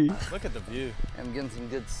way! Look at the view. I'm getting some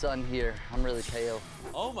good sun here. I'm really pale.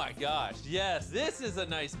 Oh my gosh, yes, this is a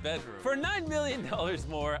nice bedroom. For $9 million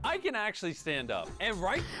more, I can actually stand up. And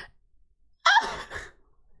right...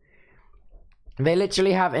 They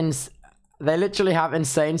literally have insane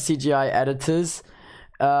CGI editors.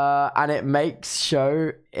 And it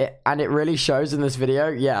really shows in this video.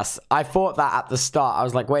 Yes, I thought that at the start. I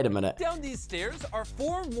was like, wait a minute. Down these stairs are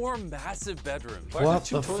 4 more massive bedrooms. What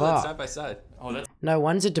the fuck? Side by side. Oh, that's No,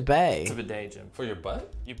 one's a a debate. bidet, Jim. For your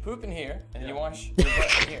butt? You poop in here, and you wash your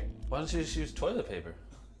butt in here. Why don't you just use toilet paper?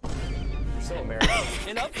 So American.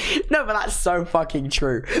 And up No, but that's so fucking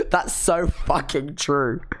true. That's so fucking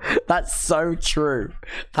true. That's so true.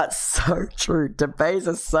 That's so true. Debates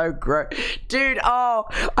are so great. Dude, when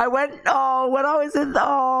I was in,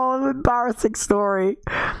 embarrassing story.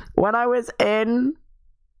 When I was in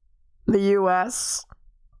the US,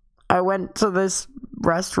 I went to this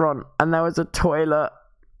restaurant and there was a toilet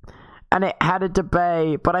and it had a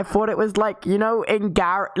debate, but I thought it was like, you know, in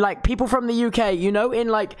like people from the UK, you know, in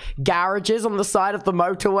like garages on the side of the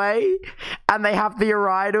motorway, and they have the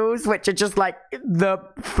urinals, which are just like the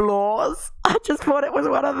floors. I just thought it was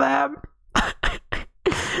one of them.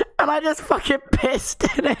 And I just fucking pissed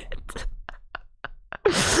in it.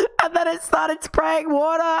 And then it started spraying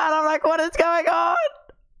water, and I'm like, what is going on?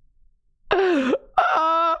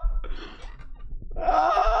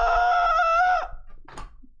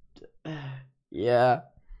 Yeah,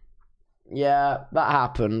 that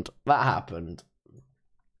happened.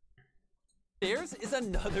 There's is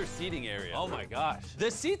another seating area. Oh my gosh.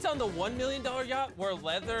 The seats on the $1 million yacht were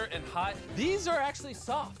leather and hot. These are actually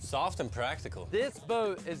soft. Soft and practical. This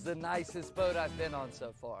boat is the nicest boat I've been on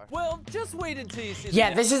so far. Well, just wait until you see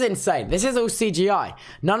Yeah, this is insane. This is all CGI.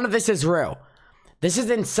 None of this is real. This is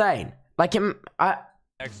insane. Like,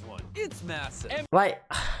 next one. It's massive. And like,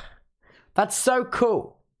 that's so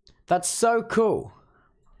cool. That's so cool.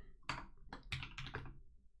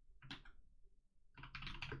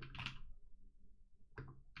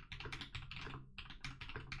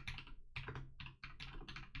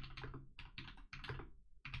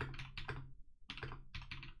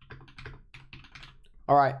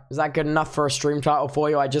 All right, is that good enough for a stream title for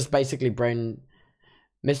you? I just basically brain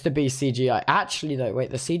Mr. Beast CGI. Actually, though, wait,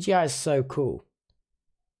 the CGI is so cool.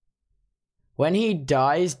 When he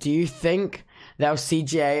dies, do you think they'll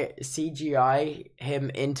CGI him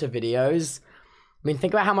into videos? I mean,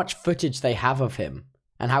 think about how much footage they have of him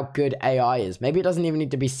and how good AI is. Maybe it doesn't even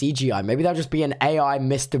need to be CGI. Maybe they'll just be an AI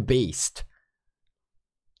Mr. Beast.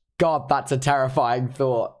 God, that's a terrifying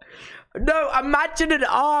thought. No, imagine an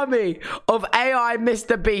army of AI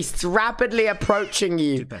Mr. Beasts rapidly approaching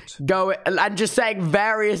you, and just saying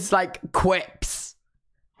various, like, quips.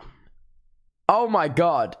 Oh my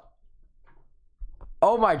god.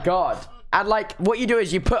 Oh my god. And, like, what you do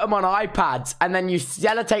is you put them on iPads, and then you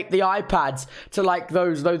sellotape the iPads to, like,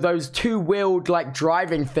 those two-wheeled, like,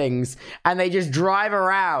 driving things, and they just drive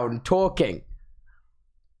around talking.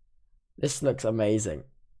 This looks amazing.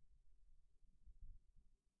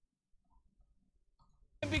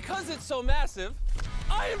 And because it's so massive,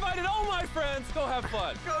 I invited all my friends. Go have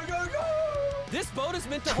fun. Go, go, go. This boat is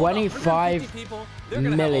meant to hold 150 people. They're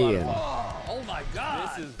gonna million. Have a lot of fun. Oh my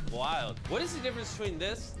god. This is wild. What is the difference between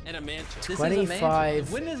this and a mansion?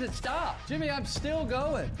 25. When does it stop? Jimmy, I'm still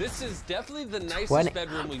going. This is definitely the nicest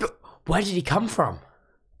bedroom we've... Where did he come from?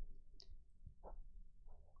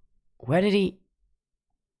 Where did he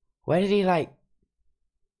like...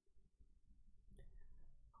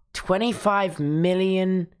 $25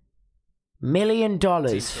 million.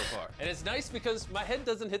 So far. And it's nice because my head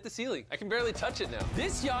doesn't hit the ceiling. I can barely touch it now.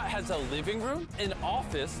 This yacht has a living room, an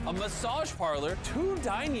office, a massage parlor, 2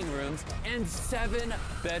 dining rooms, and 7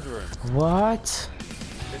 bedrooms. What?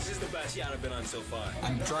 This is the best yacht I've been on so far.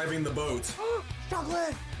 I'm driving the boat.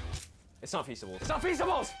 Chocolate! It's not feasible. It's not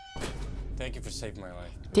feasible! Thank you for saving my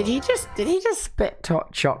life. Did he just spit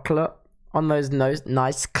hot chocolate on those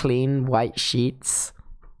nice clean white sheets?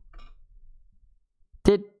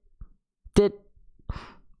 Did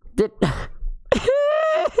No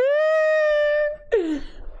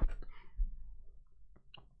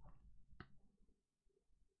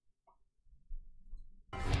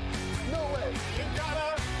way! You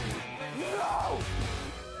gotta... No!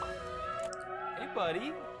 Hey,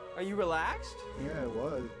 buddy. Are you relaxed? Yeah, it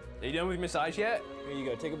was. Are you done with your massage yet? Here you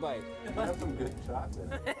go. Take a bite. That's some good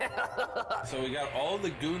chocolate. So we got all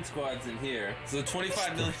the goon squads in here. It's a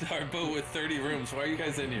 $25 million boat with 30 rooms. Why are you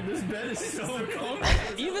guys in here? This bed is so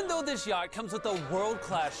comfy. Even though this yacht comes with a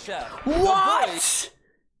world-class chef. What?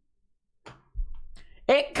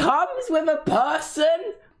 It comes with a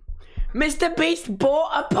person? Mr. Beast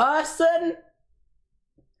bought a person?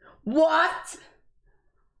 What?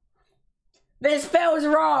 This feels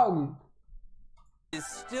wrong.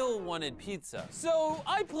 Still wanted pizza. So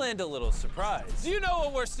I planned a little surprise. Do you know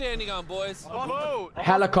what we're standing on, boys? A boat.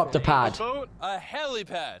 Helicopter pad. A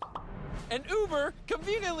helipad. And Uber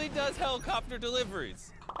conveniently does helicopter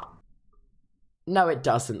deliveries. No, it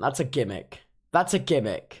doesn't. That's a gimmick. That's a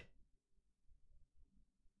gimmick.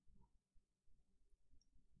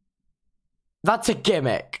 That's a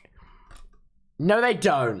gimmick. No, they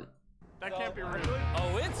don't. That can't be real.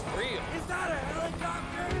 Oh, it's real. Is that a helicopter?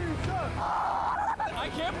 I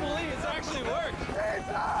can't believe it's actually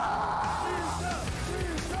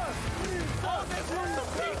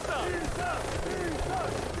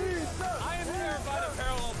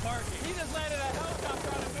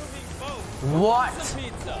What? Some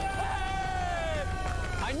pizza.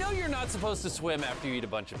 I know you're not supposed to swim after you eat a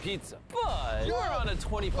bunch of pizza, but you're on a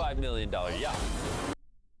 $25 million yacht.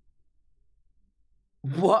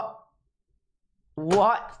 What?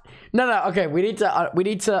 What? No, no. Okay, we need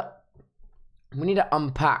to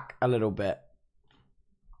unpack a little bit.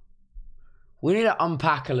 We need to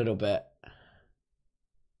unpack a little bit.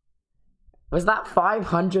 Was that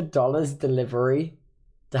 $500 delivery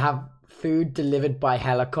to have food delivered by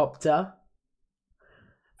helicopter?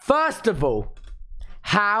 First of all,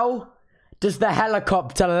 how does the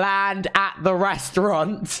helicopter land at the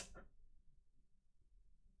restaurant?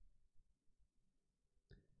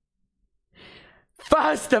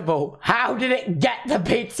 First of all, how did it get the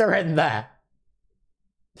pizza in there?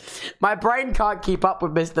 My brain can't keep up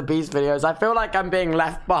with Mr. Beast videos. I feel like I'm being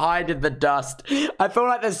left behind in the dust. I feel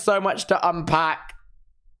like there's so much to unpack.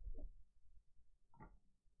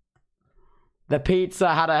 The pizza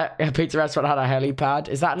restaurant had a helipad.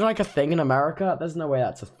 Is that like a thing in America? There's no way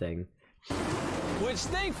that's a thing. Which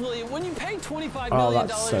thankfully, when you pay $25 million,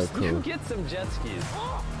 that's so cool. you get some jet skis.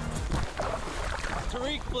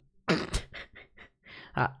 Tariq,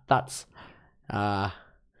 that's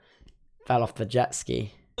fell off the jet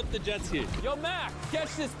ski. flip the jet ski. Yo, Mac,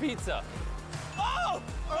 catch this pizza. Oh!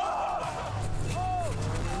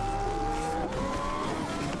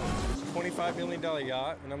 $25 million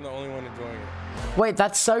yacht, and I'm the only one enjoying it. Wait,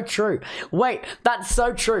 that's so true. Wait, that's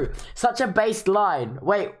so true. Such a based line.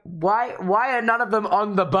 Wait, why are none of them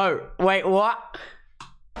on the boat? Wait, what?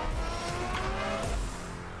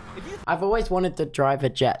 I've always wanted to drive a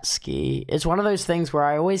jet ski. It's one of those things where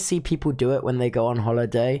I always see people do it when they go on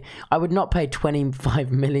holiday. I would not pay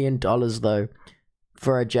 $25 million though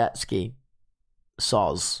for a jet ski.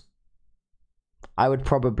 Soz. I would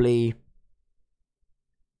probably...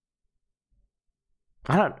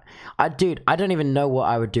 Dude, I don't even know what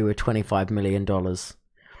I would do with $25 million.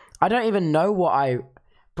 I don't even know what I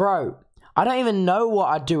don't even know what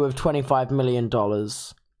I'd do with $25 million.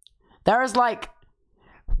 There is like,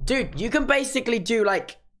 dude, you can basically do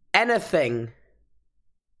like anything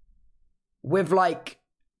with like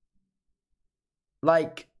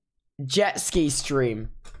jet ski stream.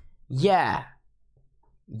 Yeah.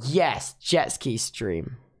 Yes, jet ski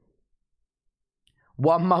stream.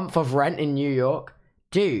 1 month of rent in New York.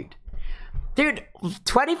 Dude,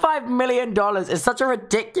 $25 million is such a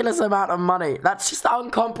ridiculous amount of money. That's just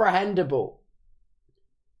uncomprehendable.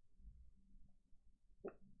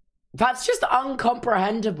 That's just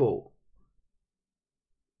uncomprehendable.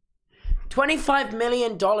 $25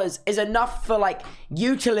 million is enough for like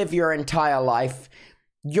you to live your entire life,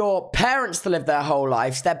 your parents to live their whole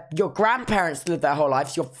lives, your grandparents to live their whole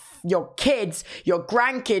lives, your kids, your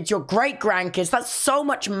grandkids, your great-grandkids. That's so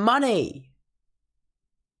much money.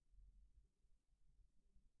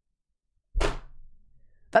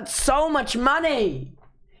 That's so much money.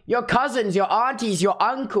 Your cousins, your aunties, your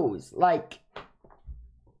uncles, like...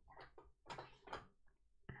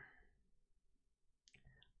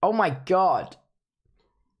 Oh my god.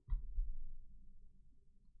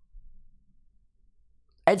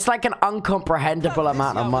 It's like an uncomprehendable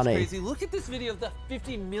amount of money. Crazy. Look at this video of the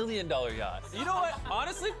 $50 million yacht. You know what?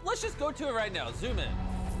 Honestly, let's just go to it right now. Zoom in.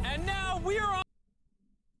 And now we are on...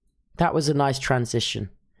 That was a nice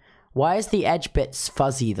transition. Why is the edge bits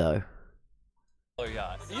fuzzy though?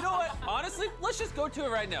 Yacht. You know what? Honestly, let's just go to it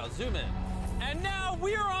right now. Zoom in. And now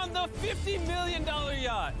we are on the $50 million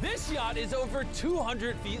yacht. This yacht is over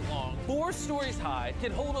 200 feet long, 4 stories high,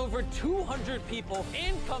 can hold over 200 people,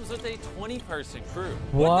 and comes with a 20-person crew.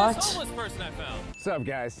 What? With this homeless person I found. What's up,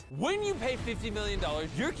 guys? When you pay $50 million,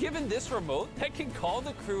 you're given this remote that can call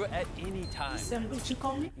the crew at any time. Is that what you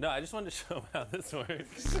call me? No, I just wanted to show them how this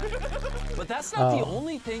works. But that's not the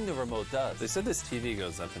only thing the remote does. They said this TV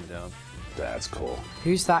goes up and down. That's cool.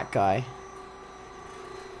 Who's that guy?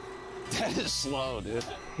 That is slow, dude.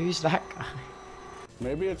 Who's that guy?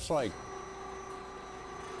 Maybe it's like...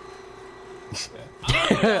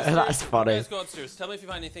 That's funny. Let's go upstairs. Tell me if you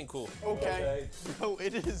find anything cool. Okay. Bro,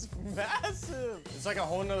 it is massive. It's like a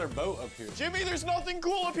whole nother boat up here. Jimmy, there's nothing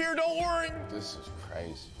cool up here, don't worry. This is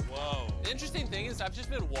crazy. Whoa. The interesting thing is I've just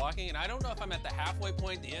been walking and I don't know if I'm at the halfway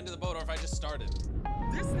point, the end of the boat, or if I just started.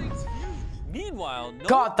 This thing's huge. Meanwhile,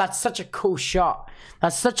 God, that's such a cool shot.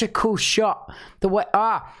 That's such a cool shot. The way,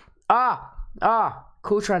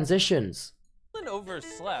 cool transitions. Nolan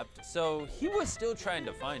overslept, so he was still trying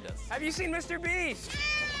to find us. Have you seen Mr. Beast?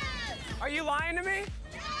 Are you lying to me?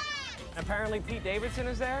 Apparently Pete Davidson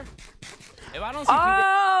is there. If I don't see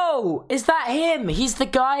Oh, is that him? He's the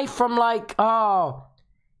guy from like,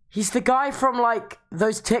 he's the guy from like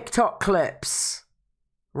those TikTok clips,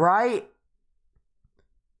 right?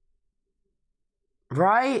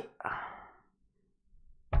 Right?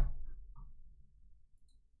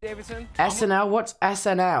 Davidson? SNL? What's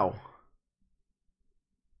SNL?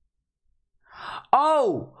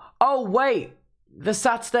 Oh! Oh, wait. The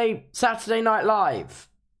Saturday Night Live.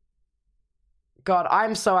 God,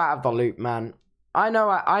 I'm so out of the loop, man. I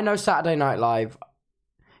know Saturday Night Live.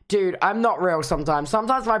 Dude, I'm not real sometimes.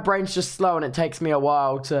 Sometimes my brain's just slow and it takes me a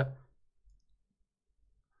while to...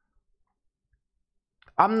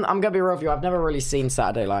 I'm gonna be real with you. I've never really seen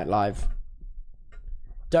Saturday Night Live.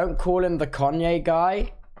 Don't call him the Kanye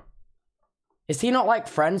guy. Is he not like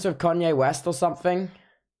friends with Kanye West or something?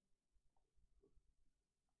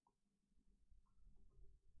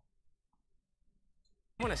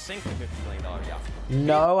 I want to sink the $50 million yacht.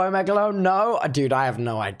 No, Omegalo, no. Dude, I have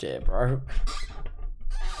no idea, bro.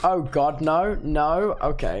 Oh, God, no. No.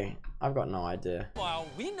 Okay. I've got no idea. Wow,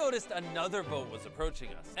 we noticed another boat was approaching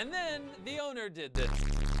us. And then the owner did this.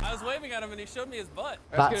 I was waving at him and he showed me his butt.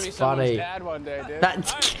 That's gonna be funny. someone's dad one day, dude.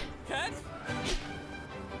 That's... All right, catch.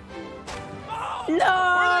 Oh! No! Where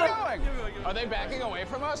are they going? Are they backing away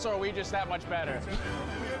from us, or are we just that much better?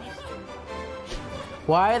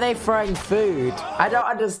 Why are they throwing food? I don't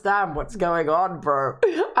understand what's going on, bro.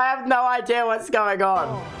 I have no idea what's going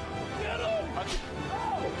on.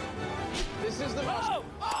 This is the most...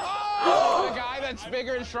 Oh! The guy that's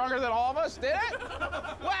bigger and stronger than all of us did it?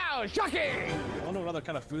 Wow, shocking! I wonder what other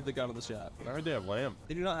kind of food they got on the shop. I heard they have lamb.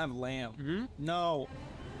 They do not have lamb. Mm-hmm. No.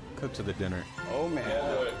 Cook to the dinner. Oh,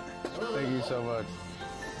 man. Thank you so much.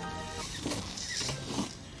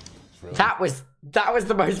 That was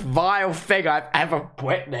the most vile thing I've ever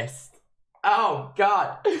witnessed. Oh,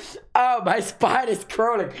 God. Oh, my spine is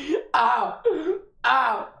crawling. Oh.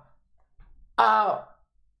 Oh. Oh.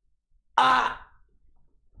 Ah.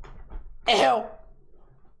 Ew.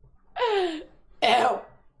 Ew.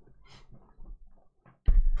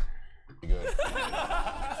 Good.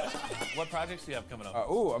 What projects do you have coming up?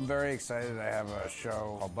 I'm very excited. I have a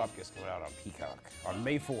show called Bupkis coming out on Peacock on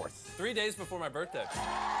May 4th. 3 days before my birthday.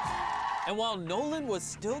 And while Nolan was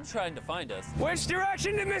still trying to find us... Which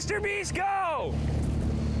direction did Mr. Beast go?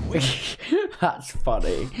 That's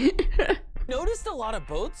funny. Noticed a lot of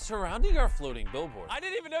boats surrounding our floating billboard. I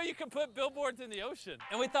didn't even know you could put billboards in the ocean.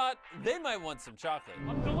 And we thought they might want some chocolate.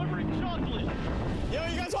 I'm delivering chocolate. Yo,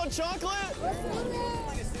 you guys want chocolate?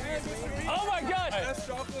 Oh my gosh! Best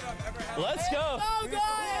chocolate I've ever had. Let's go! Oh,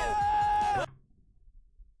 God!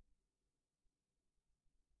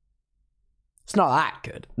 It's not that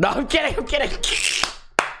good. No, I'm kidding. I'm kidding.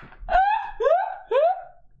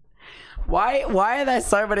 Why are there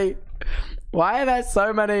so many? Why are there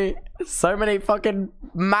so many fucking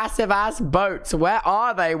massive ass boats? Where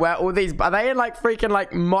are they? Where all these? Are they in like freaking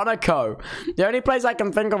like Monaco? The only place I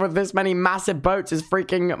can think of with this many massive boats is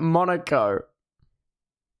freaking Monaco.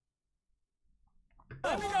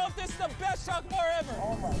 Let me know if this is the best chocolate bar ever.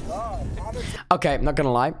 Oh my God. Okay, I'm not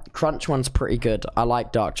gonna lie. Crunch one's pretty good. I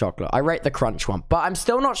like dark chocolate. I rate the crunch one, but I'm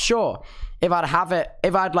still not sure if I'd have it,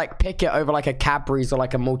 if I'd like pick it over like a Cadbury's or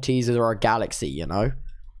like a Maltesers or a Galaxy, you know?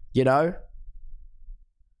 You know?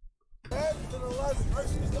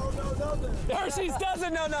 Hershey's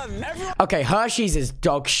doesn't know nothing. Everyone Okay, Hershey's is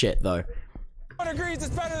dog shit though. agrees it's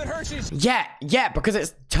better than Hershey's. Yeah,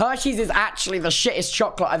 because Hershey's is actually the shittest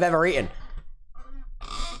chocolate I've ever eaten.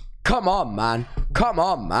 Come on, man. Come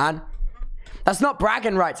on, man. That's not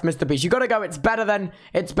bragging rights, Mr. Beast. You gotta go, it's better than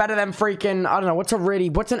freaking, I don't know,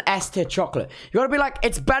 what's an S tier chocolate? You gotta be like,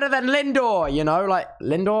 it's better than Lindor, you know? Like,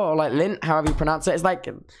 Lindor or like Lint, however you pronounce it. It's like,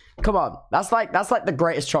 come on. That's like the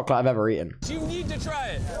greatest chocolate I've ever eaten. You need to try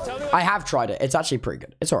it. Tell me I have tried it. It's actually pretty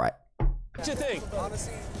good. It's alright. what you think.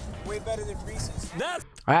 Honestly, way better than Reese's. That's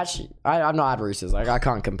I've not had Reese's. Like, I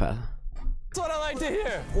can't compare. what I like to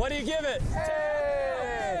hear. What do you give it?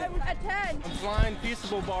 A 10. I'm flying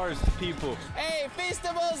Feastable bars to people. Hey,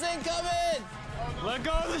 Feastables incoming! Let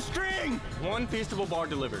go of the string! One Feastable bar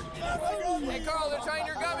delivered. Hey, Carl, they're trying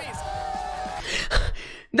your gummies.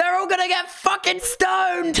 They're all gonna get fucking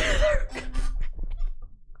stoned!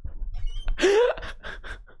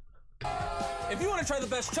 If you want to try the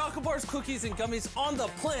best chocolate bars, cookies, and gummies on the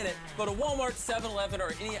planet, go to Walmart, 7-Eleven,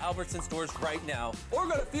 or any Albertson stores right now. Or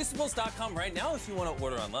go to Feastables.com right now if you want to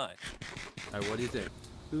order online. Hey, what do you think?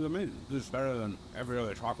 I mean, this is better than every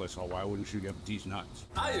other chocolate, so why wouldn't you give these nuts?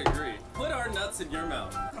 I agree. Put our nuts in your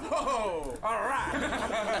mouth. Oh, all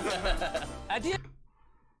right. At the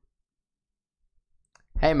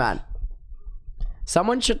Hey, man.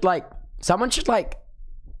 Someone should like,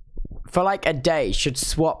 for like a day, should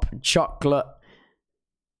swap chocolate.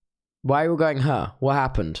 Why are we going, huh? What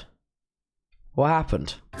happened? What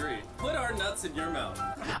happened? agree. Put our nuts in your mouth.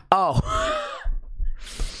 Oh.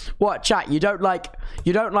 What, chat? You don't like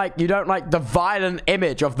the violent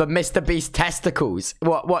image of the Mr. Beast testicles?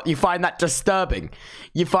 What? You find that disturbing?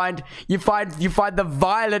 You find the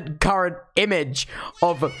violent current image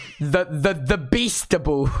of the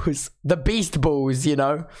Beastables, the Beast Balls, you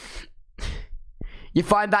know? You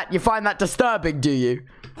find that disturbing, do you?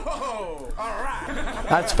 Oh, all right.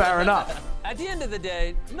 That's fair enough. At the end of the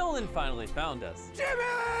day, Nolan finally found us.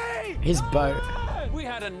 Jimmy! His boat. We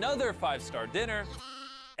had another 5-star dinner.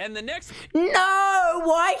 And the next... No!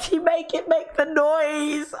 Why'd he make the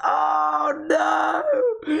noise? Oh, no!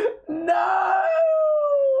 No!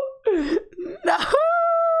 No!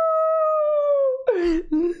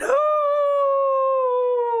 No!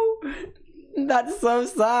 That's so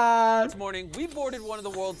sad. This morning, we boarded one of the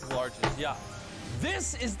world's largest yachts.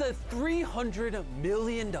 This is the $300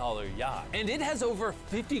 million yacht. And it has over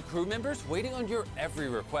 50 crew members waiting on your every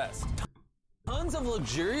request. Tons of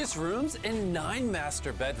luxurious rooms and 9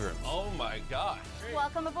 master bedrooms. Oh my gosh.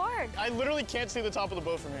 Welcome aboard. I literally can't see the top of the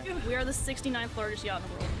boat from here. We are the 69th largest yacht in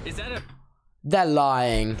the world. Is that a They're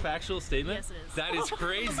lying. factual statement? Yes, it is. That is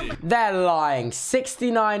crazy. They're lying.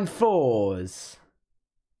 69 fours.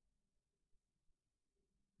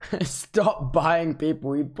 Stop buying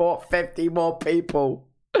people. We bought 50 more people.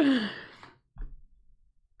 There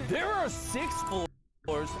are 6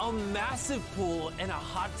 floors, a massive pool, and a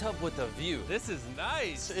hot tub with a view. This is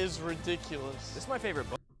nice. This is ridiculous. This is my favorite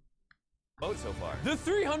boat so far. The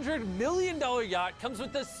 $300 million yacht comes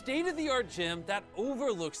with a state-of-the-art gym that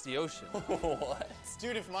overlooks the ocean. What?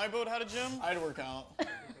 Dude, if my boat had a gym, I'd work out.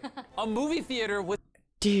 A movie theater with...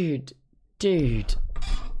 Dude.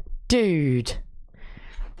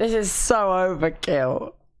 This is so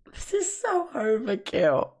overkill. This is so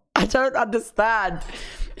overkill. I don't understand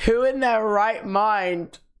who in their right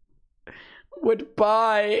mind would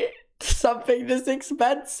buy something this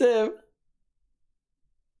expensive.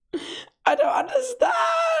 I don't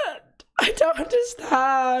understand.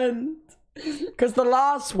 Because the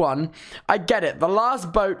last one, I get it. The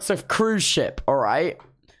last boat's a cruise ship, all right?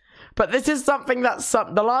 But this is something that's...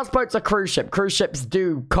 the last boat's a cruise ship. Cruise ships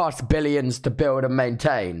do cost billions to build and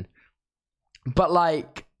maintain. But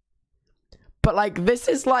like, this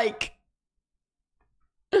is like...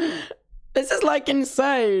 This is like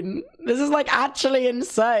insane. This is like actually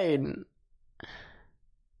insane.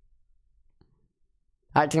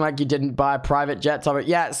 Acting like you didn't buy a private jet.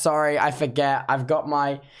 Yeah, sorry, I forget. I've got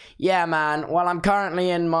my... Yeah, man. Well, I'm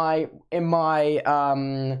currently in my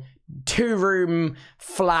 2-room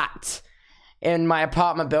flat in my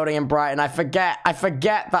apartment building in Brighton. I forget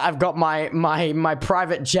that I've got my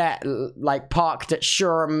private jet like parked at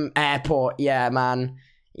Shoreham Airport. Yeah, man.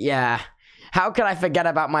 Yeah. How could I forget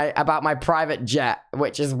about my private jet,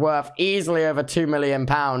 which is worth easily over £2 million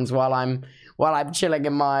while I'm chilling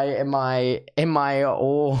in my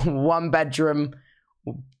 1-bedroom,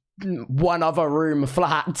 1 other room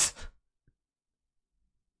flat.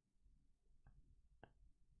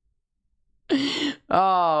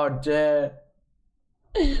 Oh dear.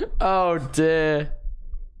 Oh dear.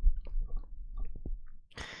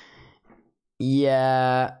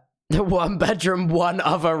 Yeah. 1-bedroom, 1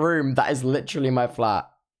 other room. That is literally my flat.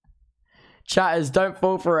 Chatters, don't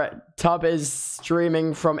fall for it. Tub is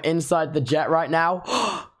streaming from inside the jet right now.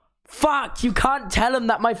 Fuck, you can't tell him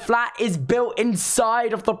that my flat is built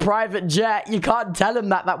inside of the private jet. You can't tell him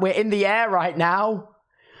that we're in the air right now.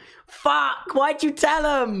 Fuck, why'd you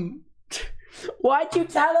tell him? Why'd you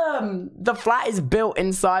tell him? The flat is built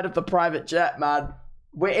inside of the private jet, man.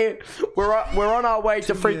 We're on our way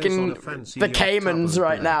to freaking the Caymans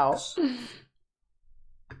right now.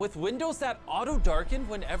 With windows that auto-darken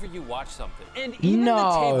whenever you watch something. And even the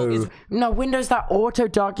table is... No, windows that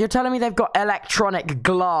auto-dark. You're telling me they've got electronic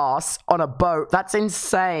glass on a boat? That's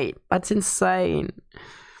insane. That's insane.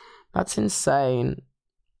 That's insane.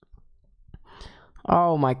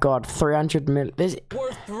 Oh my god, 300 million.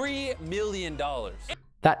 Worth $3 million.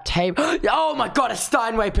 That table. Oh my god, a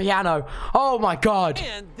Steinway piano. Oh my god.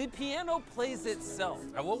 And the piano plays itself.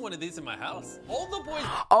 I want one of these in my house. All the boys...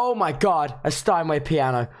 Oh my god, a Steinway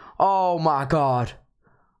piano. Oh my god.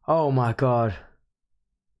 Oh my god.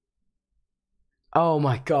 Oh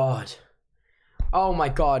my god. Oh my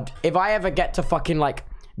god. If I ever get to fucking like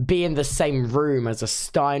be in the same room as a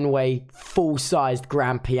Steinway full-sized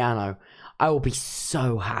grand piano, I will be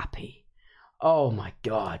so happy. Oh my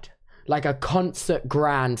god. Like a concert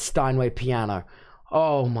grand Steinway piano.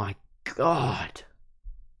 Oh my god.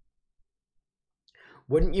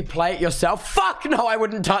 Wouldn't you play it yourself? Fuck no, I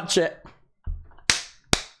wouldn't touch it.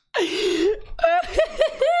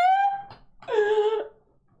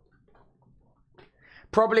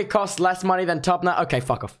 Probably costs less money than Tubner. Okay,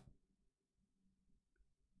 fuck off.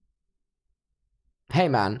 Hey,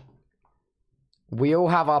 man. We all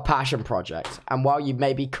have our passion projects. And while you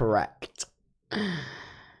may be correct...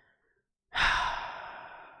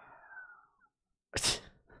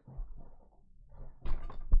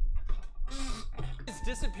 It's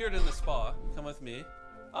disappeared in the spa. Come with me.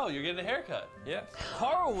 Oh, you're getting a haircut. Yes.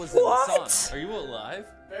 Carl was in the sauna. Are you alive?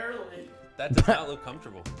 Barely. That does not look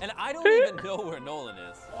comfortable. And I don't even know where Nolan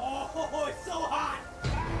is. Oh, it's so hot.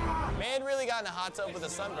 Man really got in the hot tub with a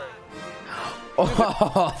sunburn.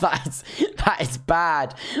 Oh, that is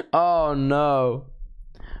bad. Oh no.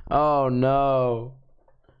 Oh no.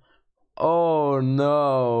 Oh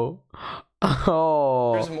no.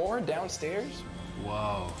 Oh. There's more downstairs?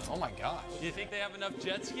 Whoa. Oh my gosh. Do you think they have enough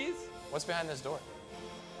jet skis? What's behind this door?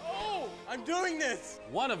 Oh, I'm doing this.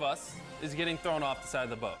 One of us is getting thrown off the side of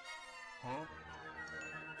the boat. Huh?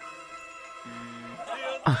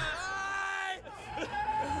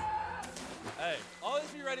 Hey, always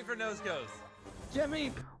be ready for nose goes.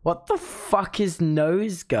 Jimmy. What the fuck is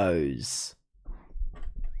nose goes?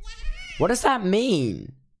 What does that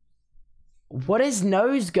mean? What is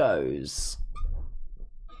nose goes?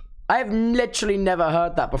 I've literally never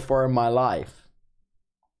heard that before in my life.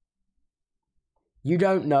 You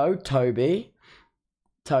don't know, Toby?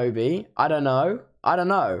 Toby? I don't know. I don't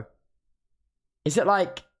know. Is it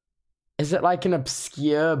like an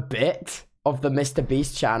obscure bit of the Mr.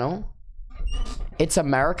 Beast channel? It's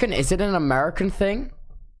American? Is it an American thing?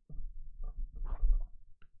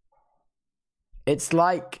 It's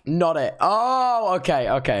like not it. Oh, okay,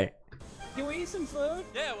 okay. Can we eat some food?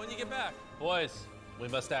 Yeah, when you get back. Boys, we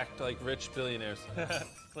must act like rich billionaires.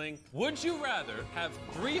 Cling. Would you rather have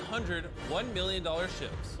 300 $1 million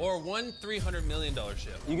ships or one $300 million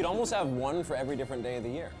ship? You could almost have one for every different day of the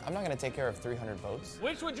year. I'm not gonna take care of 300 boats.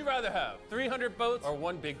 Which would you rather have? 300 boats or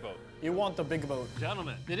one big boat? You want the big boat.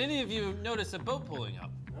 Gentlemen, did any of you notice a boat pulling up?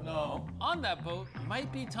 No. On that boat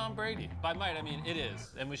might be Tom Brady. By might, I mean it is.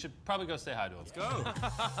 And we should probably go say hi to him. Let's go.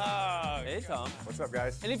 Hey, Tom. What's up,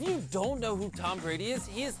 guys? And if you don't know who Tom Brady is,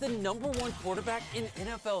 he is the #1 quarterback in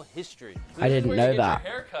NFL history. I didn't know that.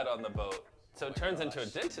 Your haircut on the boat, so it turns into a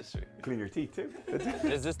dentistry. Clean your teeth, too.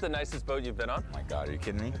 Is this the nicest boat you've been on? Oh my God, are you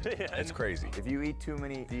kidding me? Yeah, It's crazy. If you eat too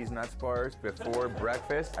many these nuts bars before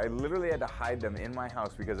breakfast, I literally had to hide them in my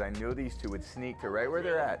house because I knew these two would sneak to right where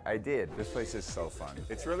they're at. I did. This place is so fun.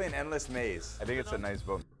 It's really an endless maze. I think it's a nice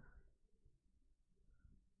boat.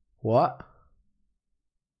 What?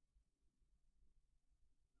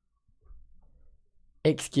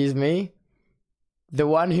 Excuse me? The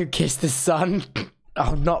one who kissed the sun?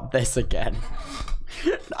 Oh, not this again.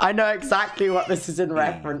 I know exactly what this is in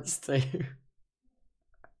reference to.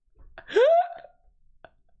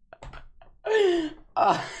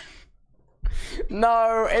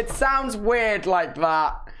 No, it sounds weird like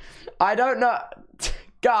that. I don't know.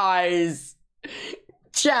 Guys.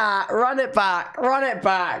 Chat, run it back. Run it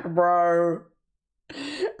back, bro.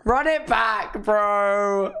 Run it back,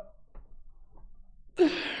 bro.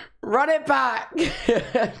 Run it back.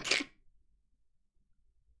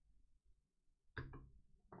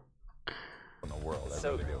 In the world, I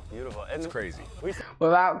So really do. beautiful. It's crazy.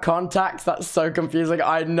 Without contacts, that's so confusing.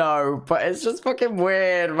 I know, but it's just fucking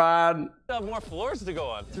weird, man. Have more floors to go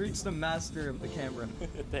on. Reach the master of the camera.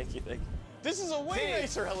 Thank you, thank you. This is a way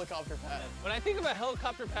nicer helicopter pad. When I think of a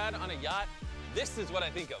helicopter pad on a yacht, this is what I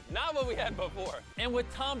think of, not what we had before. And with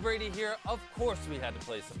Tom Brady here, of course we had to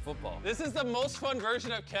play some football. This is the most fun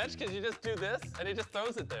version of catch because you just do this and he just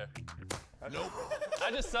throws it there. Nope. I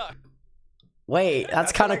just suck. Wait,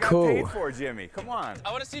 that's kind of cool. Paid for, Jimmy. Come on.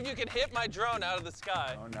 I want to see if you can hit my drone out of the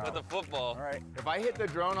sky with a football. All right. If I hit the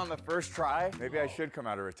drone on the first try, maybe I should come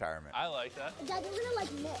out of retirement. I like that. Dad, you're gonna like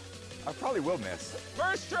miss. I probably will miss.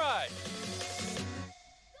 First try.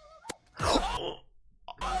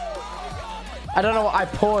 I don't know what I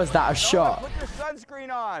paused that a shot. Put your sunscreen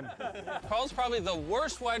on. Carl's probably the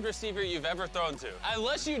worst wide receiver you've ever thrown to.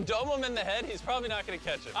 Unless you dome him in the head, he's probably not going to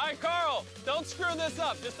catch it. All right, Carl, don't screw this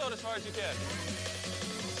up. Just throw it as far as you can.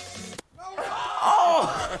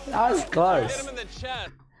 Oh, that was close. Hit him in the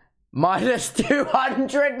chest. Minus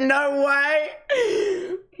 200, no way.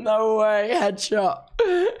 No way, headshot.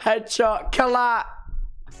 Headshot, collat.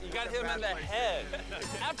 You got him in the head.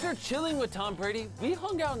 After chilling with Tom Brady, we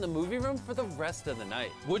hung out in the movie room for the rest of the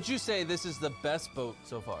night. Would you say this is the best boat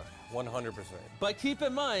so far? 100%. But keep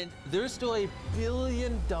in mind, there's still a $1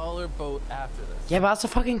 billion boat after this. Yeah, but that's a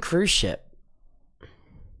fucking cruise ship.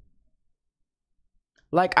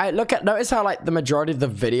 Like, notice how, like, the majority of the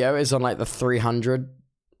video is on, like, the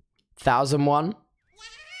 300,000 one?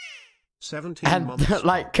 17 and, months.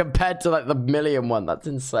 like, compared to, like, the million one, that's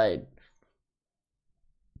insane.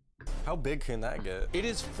 How big can that get? It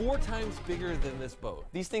is 4 times bigger than this boat.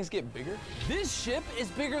 These things get bigger? This ship is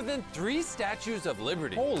bigger than 3 statues of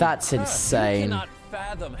Liberty. Holy That's crap. insane. You cannot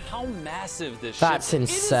fathom how massive this That's ship is.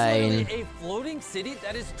 insane. It is literally a floating city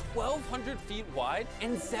that is 1,200 feet wide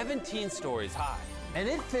and 17 stories high. And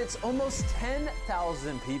it fits almost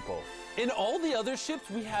 10,000 people. In all the other ships,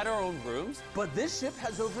 we had our own rooms, but this ship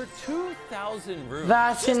has over 2,000 rooms.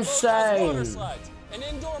 That's this boat has water insane. slides, an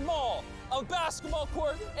indoor mall, a basketball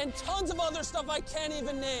court, and tons of other stuff I can't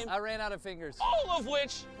even name. I ran out of fingers. All of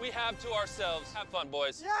which we have to ourselves. Have fun,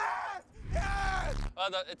 boys. Yes! Yes!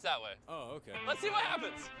 It's that way. Oh, okay. Let's see what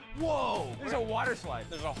happens. Whoa! There's a water slide.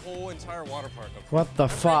 There's a whole entire water park up here. What the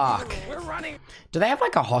fuck? We're running. Do they have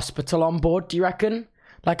like a hospital on board, do you reckon?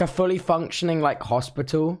 Like a fully functioning like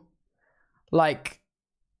hospital? Like...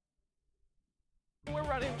 We're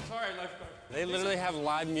running. Sorry, lifeguard. They literally have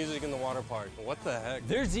live music in the water park. What the heck?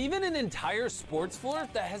 There's even an entire sports floor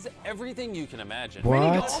that has everything you can imagine.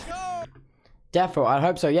 What? Defo, I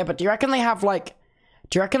hope so. Yeah, but do you reckon they have like...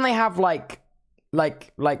 Do you reckon they have like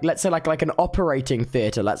let's say like an operating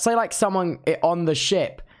theater? Let's say like someone on the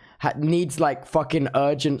ship needs like fucking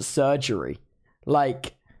urgent surgery.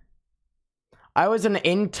 Like... I was an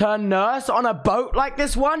intern nurse on a boat like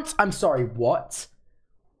this once? I'm sorry, what?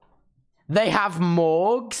 They have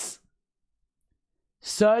morgues?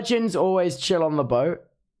 Surgeons always chill on the boat?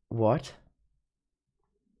 What?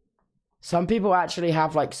 Some people actually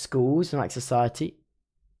have like schools and like society?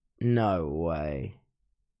 No way.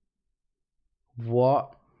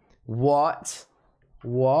 What? What?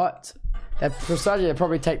 What? For surgery, they'd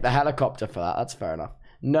probably take the helicopter for that. That's fair enough.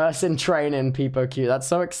 Nursing training, people cute. That's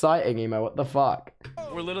so exciting, Emo. What the fuck?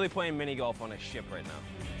 We're literally playing mini golf on a ship right now.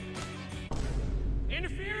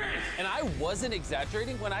 Interference! And I wasn't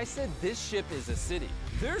exaggerating when I said this ship is a city.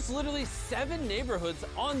 There's literally 7 neighborhoods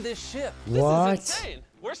on this ship. What? This is insane.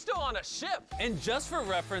 We're still on a ship. And just for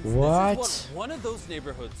reference, What? this is what one of those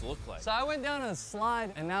neighborhoods look like. So I went down a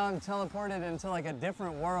slide and now I'm teleported into like a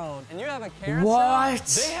different world. And you have a carousel? What?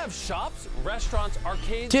 They have shops, restaurants,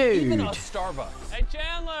 arcades, Dude. even a Starbucks. Hey,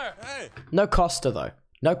 Chandler! Hey! No Costa, though.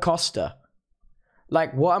 No Costa.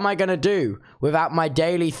 Like, what am I gonna do without my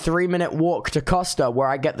daily 3-minute walk to Costa where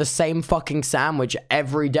I get the same fucking sandwich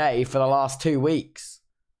every day for the last 2 weeks?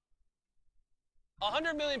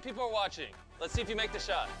 100 million people are watching. Let's see if you make the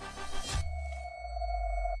shot.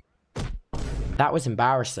 That was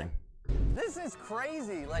embarrassing. This is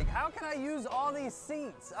crazy. Like, how can I use all these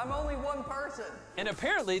seats? I'm only one person. And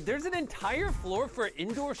apparently, there's an entire floor for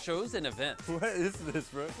indoor shows and events. What is this,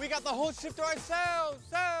 bro? We got the whole ship to ourselves.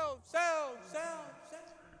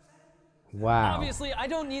 Wow. Obviously, I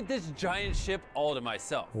don't need this giant ship all to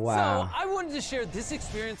myself. Wow. So I wanted to share this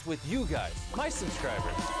experience with you guys, my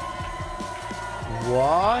subscribers.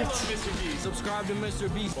 What? Mr. B. Subscribe to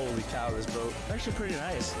Mr. B. Holy cow, this boat. Actually pretty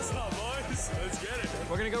nice. What's up, boys? Let's get it.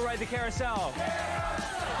 We're gonna go ride the carousel.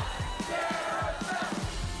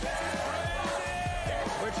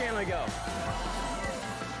 Where'd Chandler go?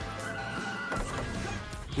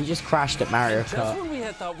 He just crashed at Mario Just Kart. when we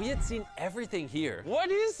had thought we had seen everything here. What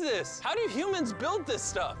is this? How do humans build this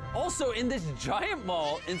stuff? Also, in this giant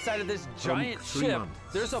mall, inside of this giant ship,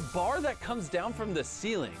 there's a bar that comes down from the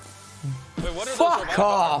ceiling. Wait, what are Fuck those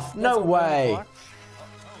off! No way.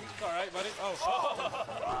 It's all right, buddy.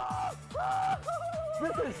 Oh.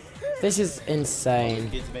 This is insane.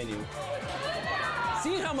 Kids menu.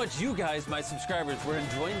 Seeing how much you guys, my subscribers, were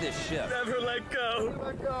enjoying this ship. Never let go.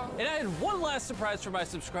 And I had one last surprise for my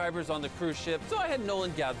subscribers on the cruise ship, so I had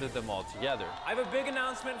Nolan gather them all together. I have a big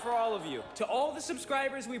announcement for all of you. To all the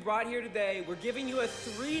subscribers we brought here today, we're giving you a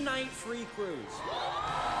 3-night free cruise.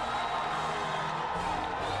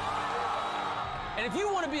 And if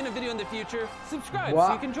you want to be in a video in the future, subscribe What?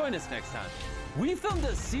 so you can join us next time. We filmed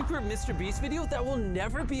a secret Mr. Beast video that will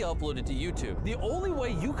never be uploaded to YouTube. The only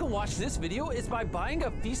way you can watch this video is by buying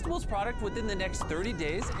a Feastables product within the next 30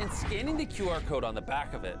 days and scanning the QR code on the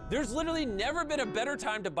back of it. There's literally never been a better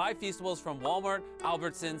time to buy Feastables from Walmart,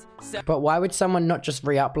 Albertsons, But why would someone not just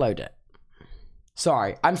re-upload it?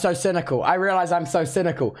 Sorry, I'm so cynical. I realize I'm so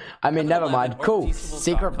cynical. I mean, never mind. Cool.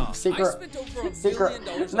 Secret. I spent over $1 million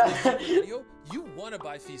on this video. You want to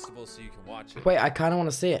buy Feastables so you can watch it. Wait, I kind of want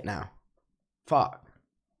to see it now. Fuck.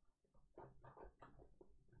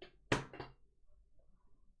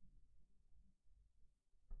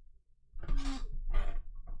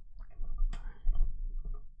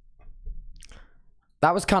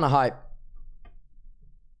 That was kind of hype.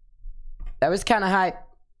 That was kind of hype.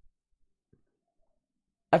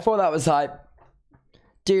 I thought that was hype.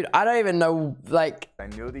 Dude, I don't even know, like... I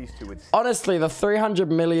knew these two would... Honestly, the $300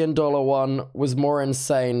 million one was more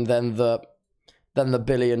insane than the than the $1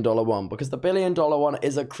 billion one, because the $1 billion one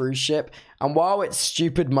is a cruise ship, and while it's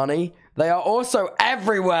stupid money, they are also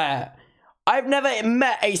everywhere. I've never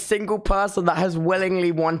met a single person that has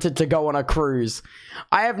willingly wanted to go on a cruise.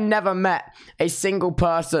 I have never met a single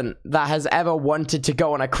person that has ever wanted to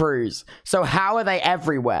go on a cruise. So how are they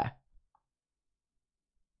everywhere?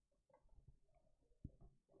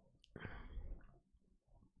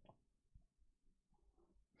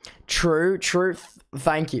 True.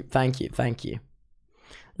 Thank you.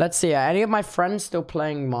 Let's see. Are any of my friends still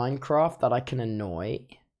playing Minecraft that I can annoy?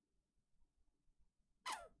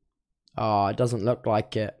 Oh, it doesn't look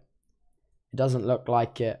like it. It doesn't look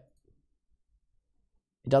like it.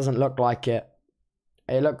 It doesn't look like it.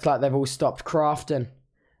 It looks like they've all stopped crafting.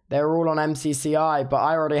 They were all on MCCI, but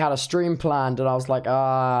I already had a stream planned, and I was like,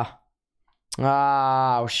 oh,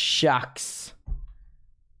 shucks.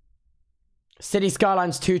 City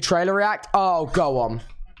Skylines 2 trailer react? Oh, go on.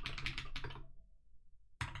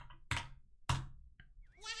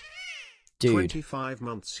 Dude, 25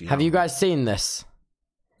 months have you guys seen this?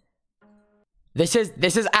 This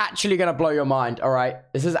is actually gonna blow your mind, all right?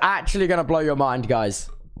 This is actually gonna blow your mind, guys.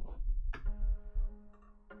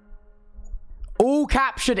 All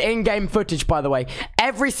captured in-game footage, by the way.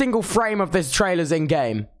 Every single frame of this trailer's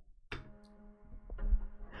in-game.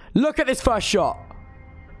 Look at this first shot.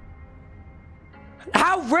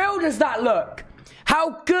 How real does that look?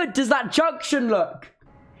 How good does that junction look?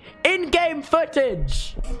 In-game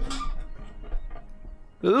footage.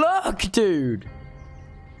 Look, dude.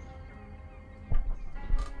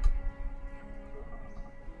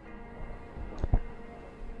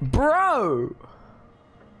 Bro.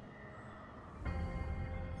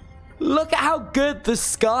 Look at how good the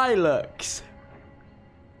sky looks.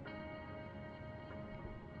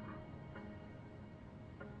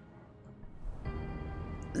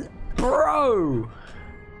 Bro.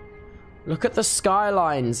 Look at the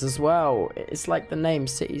skylines as well. It's like the name,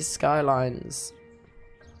 Cities Skylines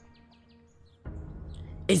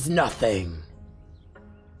is nothing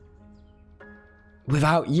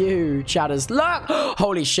without you, chatters. Look!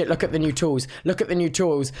 Holy shit, look at the new tools. Look at the new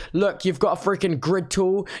tools. Look, you've got a freaking grid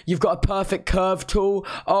tool. You've got a perfect curve tool.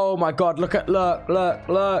 Oh my god, look at, look at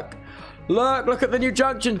the new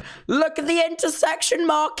junction. Look at the intersection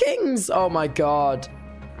markings. Oh my god.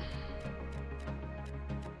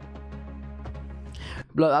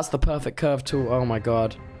 Look, that's the perfect curve tool. Oh my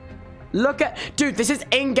god. Look at, dude, this is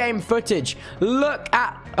in-game footage. Look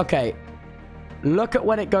at, okay. Look at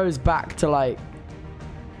when it goes back to like,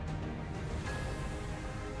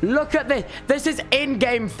 look at this. This is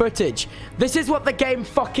in-game footage. This is what the game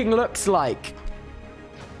fucking looks like.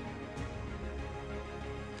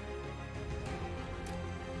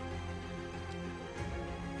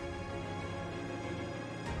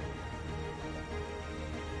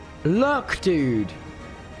 Look, dude.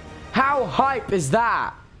 How hype is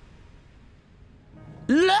that?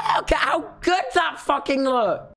 Look at how good that fucking looks.